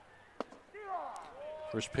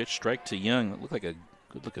 First pitch, strike to Young. It looked like a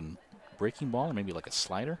good-looking breaking ball, or maybe like a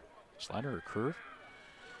slider or curve.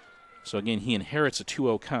 So again, he inherits a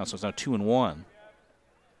 2-0 count, so it's now 2-1.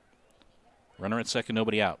 Runner at second,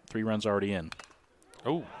 nobody out. 3 runs already in.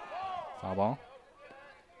 Oh. Foul ball.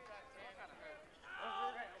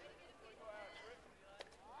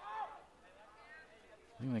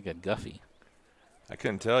 I think they got Guffey. I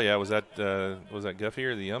couldn't tell you. Was that Guffey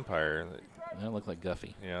or the umpire? That looked like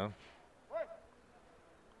Guffey. Yeah.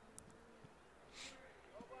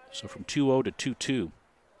 So from 2-0 to 2-2.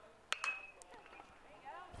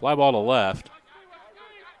 Fly ball to left.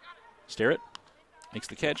 Starrett makes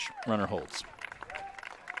the catch. Runner holds.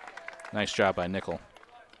 Nice job by Nickel.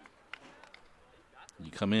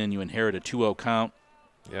 You come in, you inherit a 2-0 count.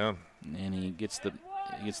 Yeah. And he gets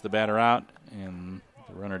the batter out, and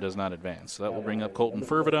the runner does not advance. So that will bring up Colton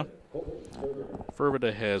Fervita.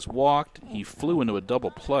 Fervita has walked. He flew into a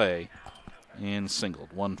double play and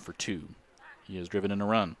singled, 1 for 2. He has driven in a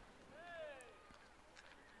run.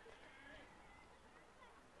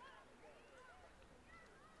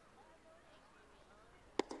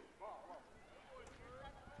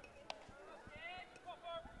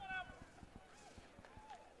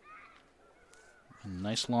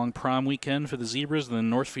 Nice long prom weekend for the Zebras. Then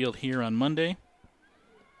Northfield here on Monday.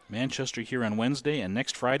 Manchester here on Wednesday. And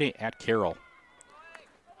next Friday at Carroll.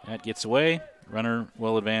 That gets away. Runner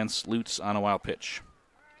will advance. Lutz on a wild pitch.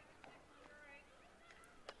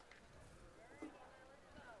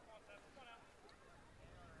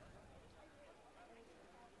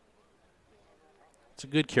 It's a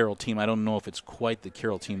good Carroll team. I don't know if it's quite the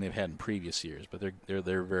Carroll team they've had in previous years, but they're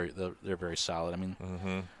very solid. I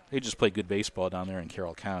mean, they just play good baseball down there in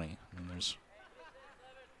Carroll County. I mean, there's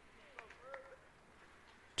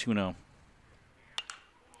 2-0.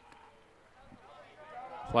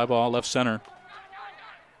 Fly ball left center.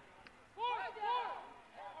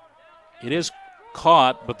 It is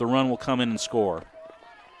caught, but the run will come in and score.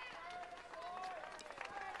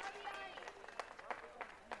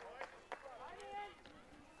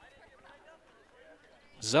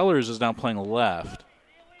 Zellers is now playing left.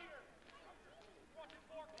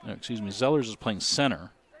 No, excuse me, Zellers is playing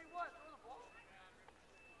center.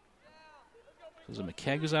 So is it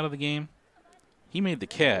McKegg who's out of the game? He made the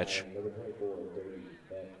catch.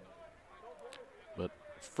 But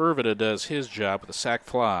Fervita does his job with a sac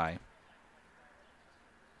fly.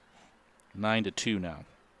 9-2 now.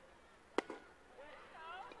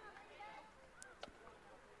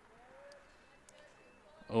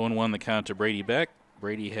 0-1 the count to Brady Beck.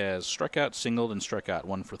 Brady has struck out, singled, and struck out.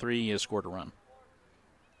 1 for 3. He has scored a run.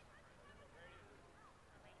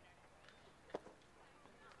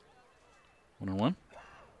 One.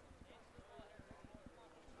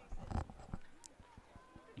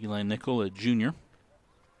 Eli Nickel, a junior.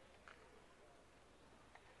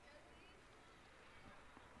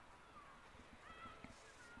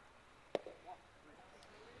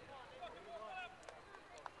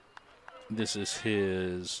 This is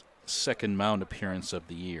his second mound appearance of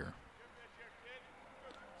the year.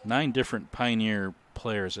 9 different Pioneer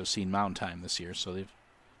players have seen mound time this year, so they've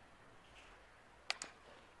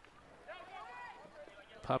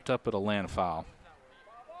popped up at a land foul.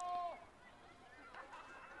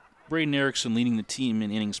 Braden Erickson leading the team in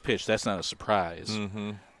innings pitched. That's not a surprise.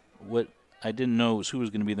 What I didn't know was who was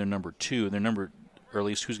going to be their number 2. Their number, or at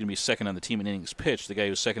least who's going to be second on the team in innings pitched. The guy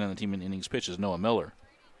who's second on the team in innings pitched is Noah Miller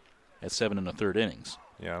at 7 1/3 innings.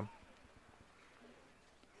 Yeah.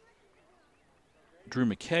 Drew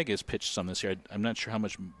McKegg has pitched some this year. I'm not sure how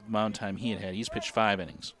much mound time he had. He's pitched 5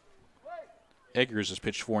 innings. Eggers has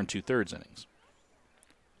pitched 4 2/3 innings.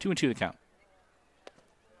 2-2 the count.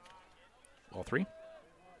 All 3.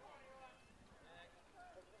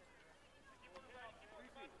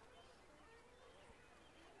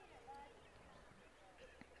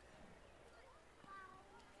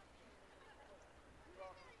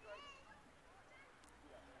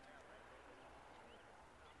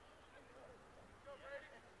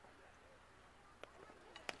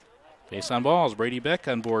 Base on balls. Brady Beck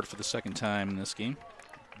on board for the second time in this game.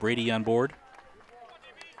 Brady on board.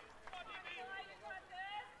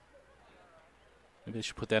 Maybe they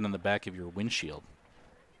should put that on the back of your windshield.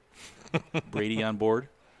 Brady on board.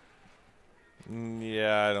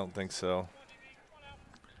 Yeah, I don't think so.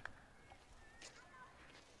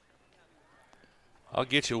 I'll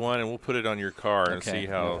get you one, and we'll put it on your car and see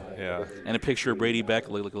how. Yeah. And a picture of Brady Beck,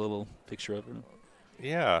 like a little picture of him.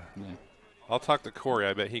 Yeah. I'll talk to Corey.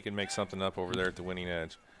 I bet he can make something up over there at the Winning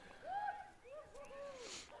Edge.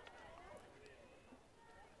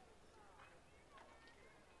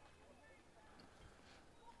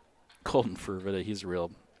 Colton Fervita, he's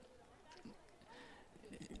real.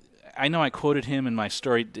 I know I quoted him in my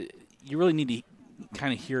story. You really need to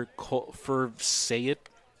kind of hear Ferv say it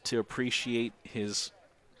to appreciate his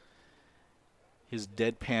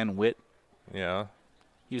deadpan wit. Yeah.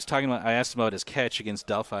 He was talking about, I asked him about his catch against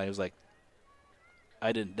Delphi. He was like,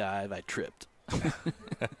 I didn't dive, I tripped.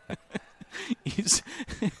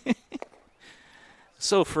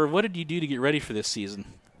 So, what did you do to get ready for this season?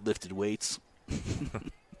 Lifted weights.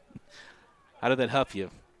 How did that help you?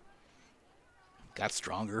 Got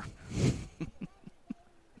stronger.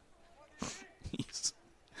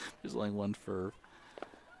 There's only one for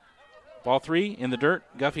ball 3 in the dirt.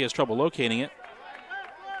 Guffey has trouble locating it.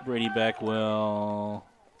 Brady Beck will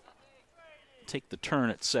take the turn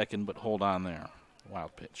at second, but hold on there.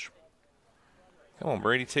 Wild pitch. Come on,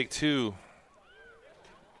 Brady, take 2.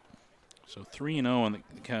 So 3-0 on the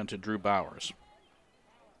count to Drew Bowers.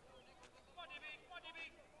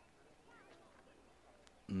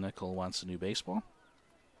 Nickel wants a new baseball.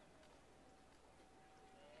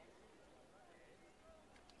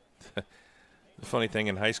 The funny thing,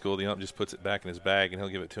 in high school, the ump just puts it back in his bag, and he'll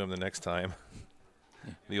give it to him the next time.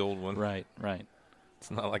 The old one. Right. It's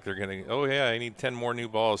not like they're going to, oh, yeah, I need 10 more new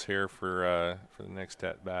balls here for the next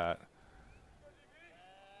at-bat.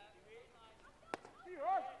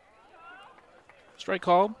 Strike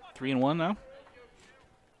called. 3-1 now.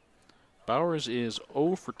 Bowers is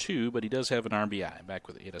 0 for 2, but he does have an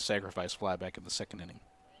RBI. He had a sacrifice fly back in the second inning.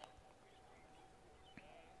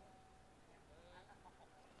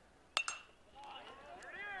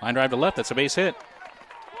 Line drive to left. That's a base hit.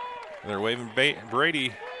 They're waving Brady.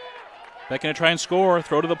 Back going to try and score.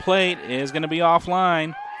 Throw to the plate is going to be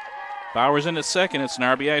offline. Bowers in at second. It's an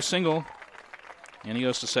RBI single. And he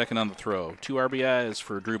goes to second on the throw. 2 RBIs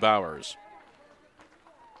for Drew Bowers.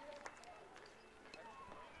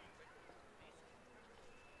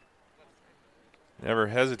 Never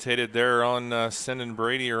hesitated there on sending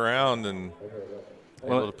Brady around and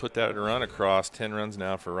able to put that run across. 10 runs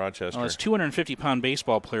now for Rochester. Well, as 250-pound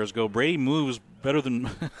baseball players go, Brady moves better than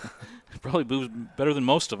probably moves better than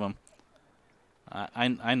most of them.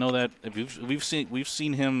 I know that we've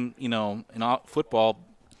seen him, in football.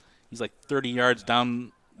 He's like 30 yards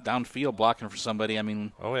downfield blocking for somebody. I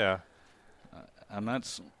mean, oh yeah, I'm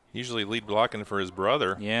not usually lead blocking for his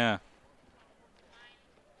brother. Yeah.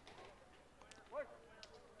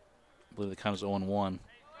 I believe the count is 0-1.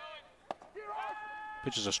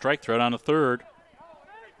 Pitches a strike throw down to third.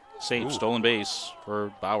 Safe, stolen base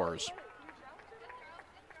for Bowers.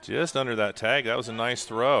 Just under that tag. That was a nice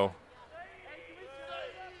throw.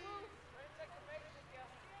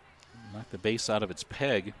 Knocked the base out of its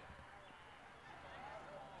peg.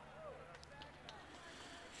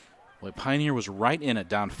 Boy, Pioneer was right in it,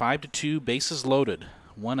 down 5-2, bases loaded.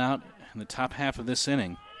 1 out in the top half of this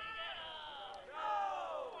inning.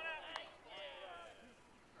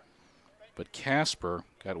 But Casper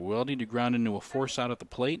got Weldy to ground into a force out at the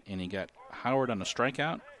plate, and he got Howard on a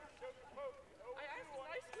strikeout.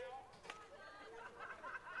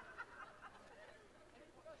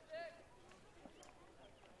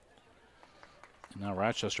 And now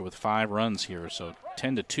Rochester with 5 runs here, so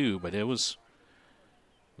 10-2, but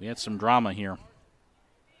we had some drama here.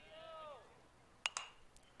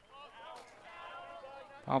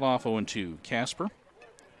 Fouled off 0-2. Casper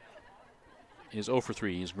is 0 for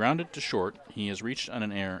 3. He's grounded to short. He has reached on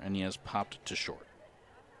an error, and he has popped to short.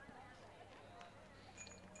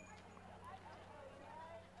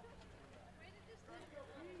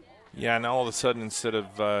 Yeah, now all of a sudden, instead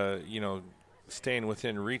of, staying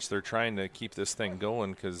within reach, they're trying to keep this thing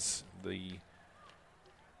going because the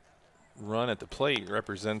run at the plate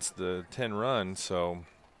represents the 10 run, so.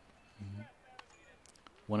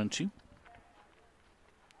 1-2.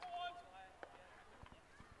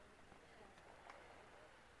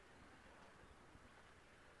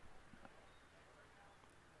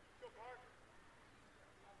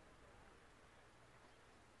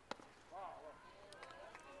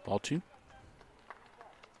 Ball 2.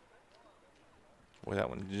 Boy, that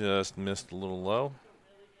one just missed a little low.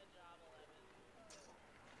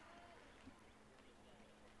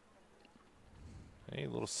 Hey, a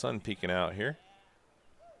little sun peeking out here.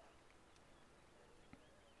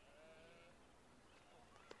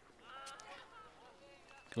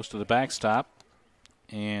 Goes to the backstop,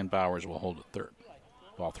 and Bowers will hold it third.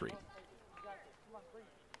 Ball 3.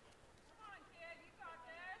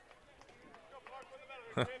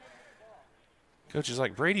 Coach is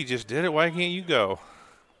like, Brady just did it. Why can't you go?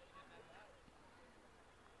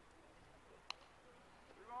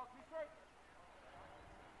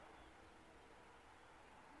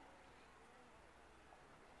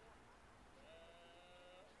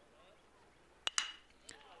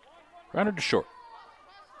 Grounded to short.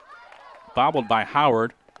 Bobbled by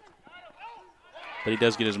Howard, but he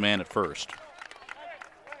does get his man at first.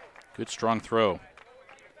 Good strong throw.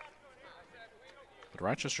 But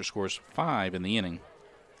Rochester scores 5 in the inning.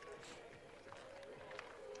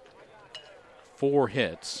 4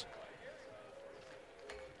 hits.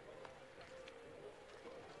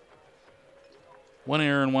 One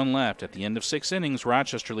error and 1 left. At the end of 6 innings,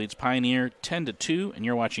 Rochester leads Pioneer 10-2, and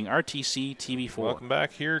you're watching RTC TV4. Welcome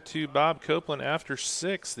back here to Bob Copeland after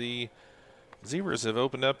 6. The Zebras have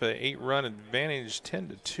opened up an 8-run advantage,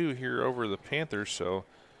 10-2 here over the Panthers. So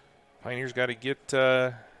Pioneers got to get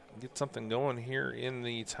something going here in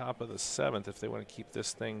the top of the 7th if they want to keep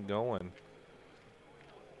this thing going.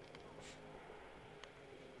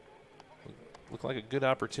 Looked like a good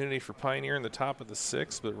opportunity for Pioneer in the top of the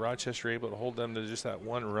 6th, but Rochester able to hold them to just that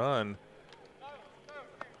one run.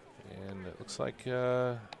 And it looks like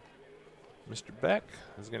Mr. Beck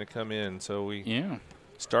is going to come in. So we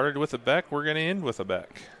started with a Beck. We're going to end with a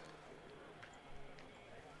Beck.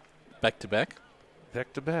 Beck to Beck?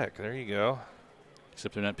 Beck to Beck. There you go.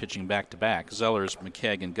 Except they're not pitching back to back. Zellers,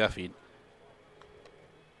 McKegg, and Guffey.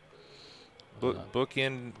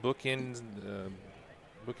 Bookend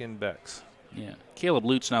Becks. Yeah. Caleb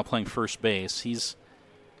Lutz now playing first base. He's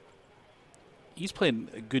played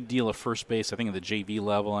a good deal of first base, I think, at the JV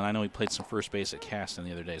level, and I know he played some first base at Caston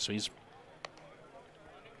the other day. So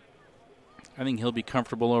I think he'll be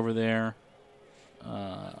comfortable over there.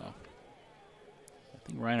 I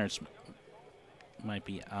think Reinhardt's might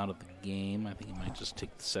be out of the game. I think he might just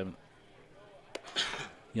take the 7th.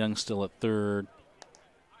 Young still at 3rd.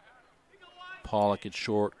 Pollock at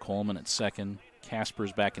short. Coleman at 2nd.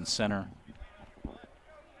 Casper's back in center.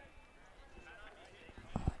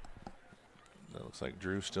 That looks like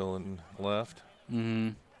Drew still in left.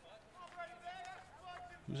 Mm-hmm.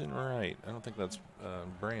 Who's in right? I don't think that's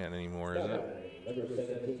Brand anymore, is it? Number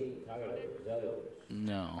 17, Tyler Zellers.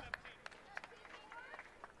 No.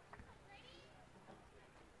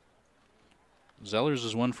 Zellers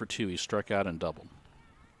is 1 for 2. He struck out and doubled.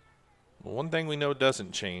 Well, one thing we know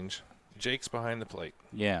doesn't change. Jake's behind the plate.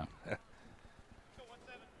 Yeah.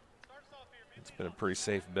 It's been a pretty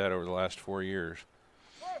safe bet over the last 4 years.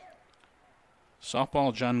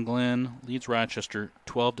 Softball, John Glenn leads Rochester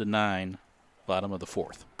 12-9, bottom of the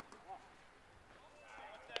 4th.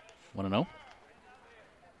 1-0.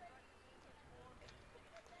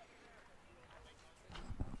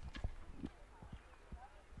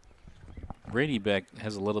 Brady Beck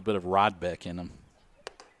has a little bit of Rod Beck in him.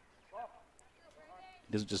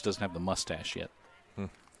 He just doesn't have the mustache yet. A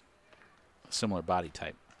similar body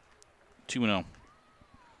type. 2-0.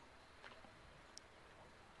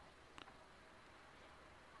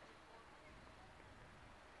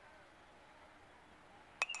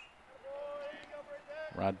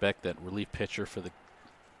 Rod Beck, that relief pitcher for the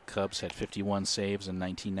Cubs, had 51 saves in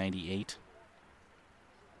 1998.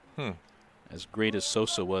 As great as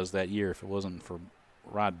Sosa was that year, if it wasn't for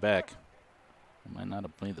Rod Beck, he might not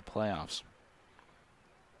have made the playoffs.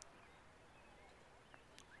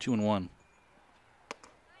 2-1.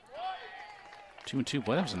 2-2.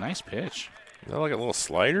 Boy, that was a nice pitch. Is that like a little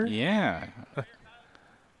slider? Yeah.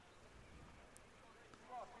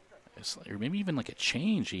 Or maybe even like a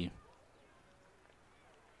change.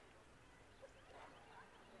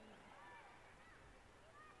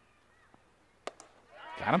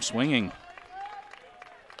 Got him swinging.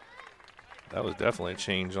 That was definitely a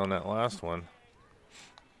change on that last one.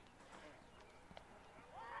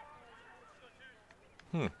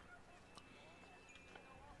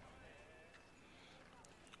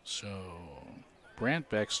 So, Brant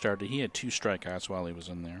Beck started. He had 2 strikeouts while he was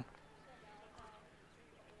in there.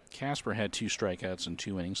 Casper had 2 strikeouts in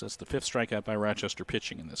 2 innings. That's the 5th strikeout by Rochester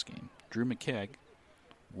pitching in this game. Drew McKegg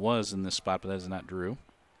was in this spot, but that is not Drew.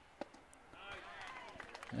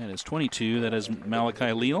 That is 22. That is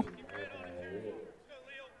Malachi Leal.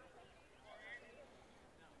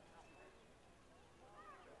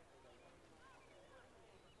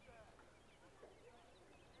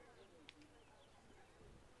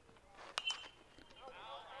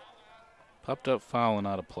 Popped up foul and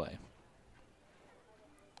out of play.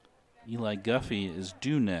 Eli Guffey is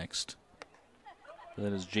due next.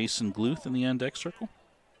 That is Jason Gluth in the on-deck circle.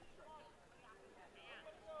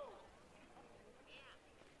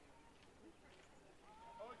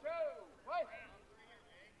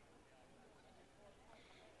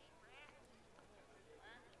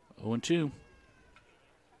 Oh, and 2.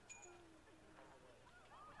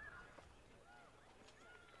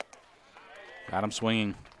 Got him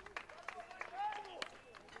swinging.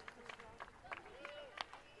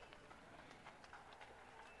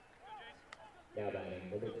 Now batting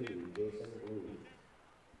number 2, Jason Gluth.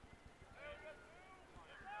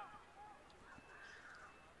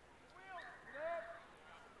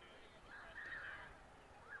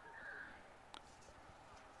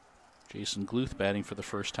 Jason Gluth batting for the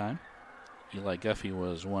first time. Eli Guffey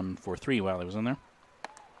was 1 for 3 while he was in there.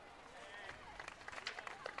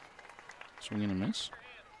 Swing and a miss.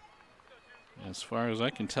 As far as I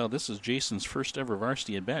can tell, this is Jason's first ever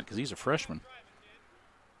varsity at bat because he's a freshman.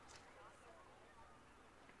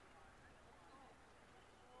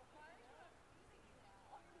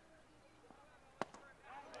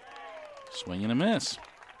 Swing and a miss.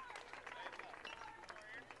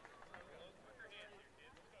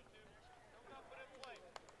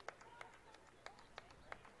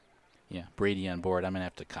 Yeah, Brady on board, I'm going to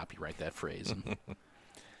have to copyright that phrase.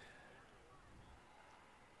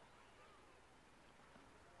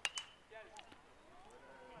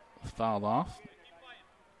 Fouled off.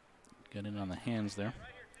 Got in on the hands there.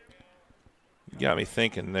 You got me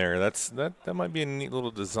thinking there. That might be a neat little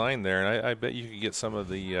design there, and I bet you could get some of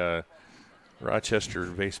the Rochester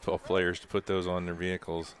baseball players to put those on their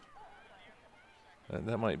vehicles.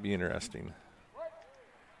 That might be interesting.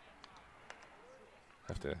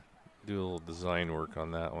 Have to do a little design work on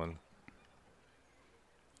that one.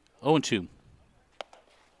 0-2.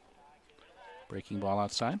 Breaking ball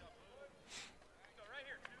outside.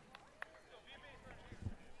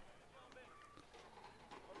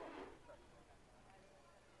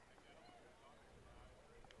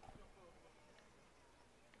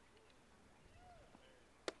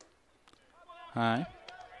 High.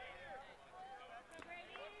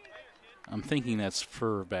 I'm thinking that's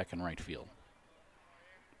Furr back in right field,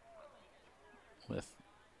 with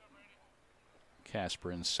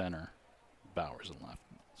Casper in center, Bowers in left.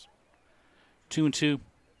 2-2.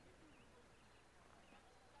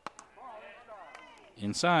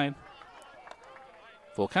 Inside.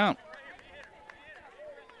 Full count.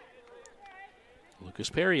 Lucas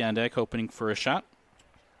Perry on deck, opening for a shot.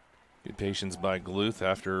 Good patience by Gluth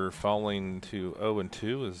after falling to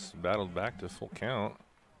 0-2, has battled back to full count.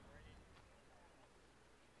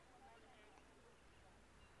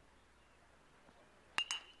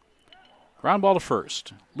 Ground ball to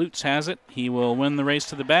first. Lutz has it. He will win the race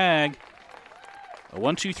to the bag. A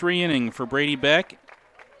 1-2-3 inning for Brady Beck.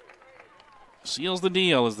 Seals the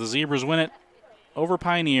deal as the Zebras win it over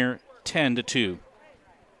Pioneer 10-2.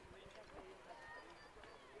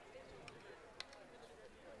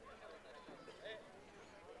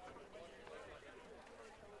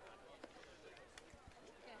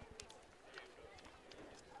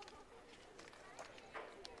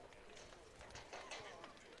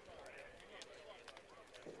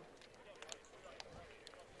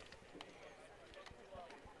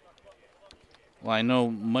 Well, I know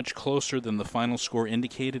much closer than the final score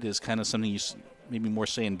indicated is kind of something you maybe more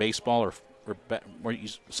say in baseball or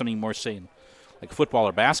something more say in like football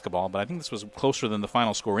or basketball, but I think this was closer than the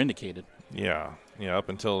final score indicated. Yeah, up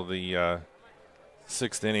until the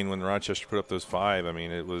sixth inning when Rochester put up those 5, I mean,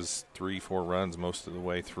 it was 3-4 runs most of the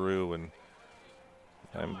way through, and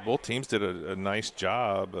both teams did a nice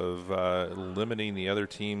job of limiting the other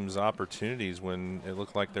team's opportunities when it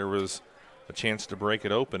looked like there was a chance to break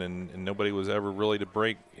it open, and nobody was ever really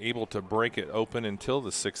able to break it open until the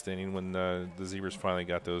 6th inning when the Zebras finally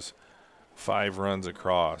got those 5 runs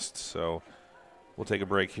across. So we'll take a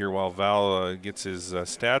break here while Val gets his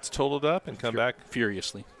stats totaled up and come back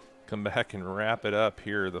furiously. Come back and wrap it up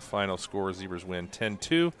here. The final score: Zebras win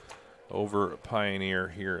 10-2 over Pioneer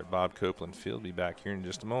here at Bob Copeland Field. Be back here in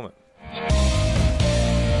just a moment.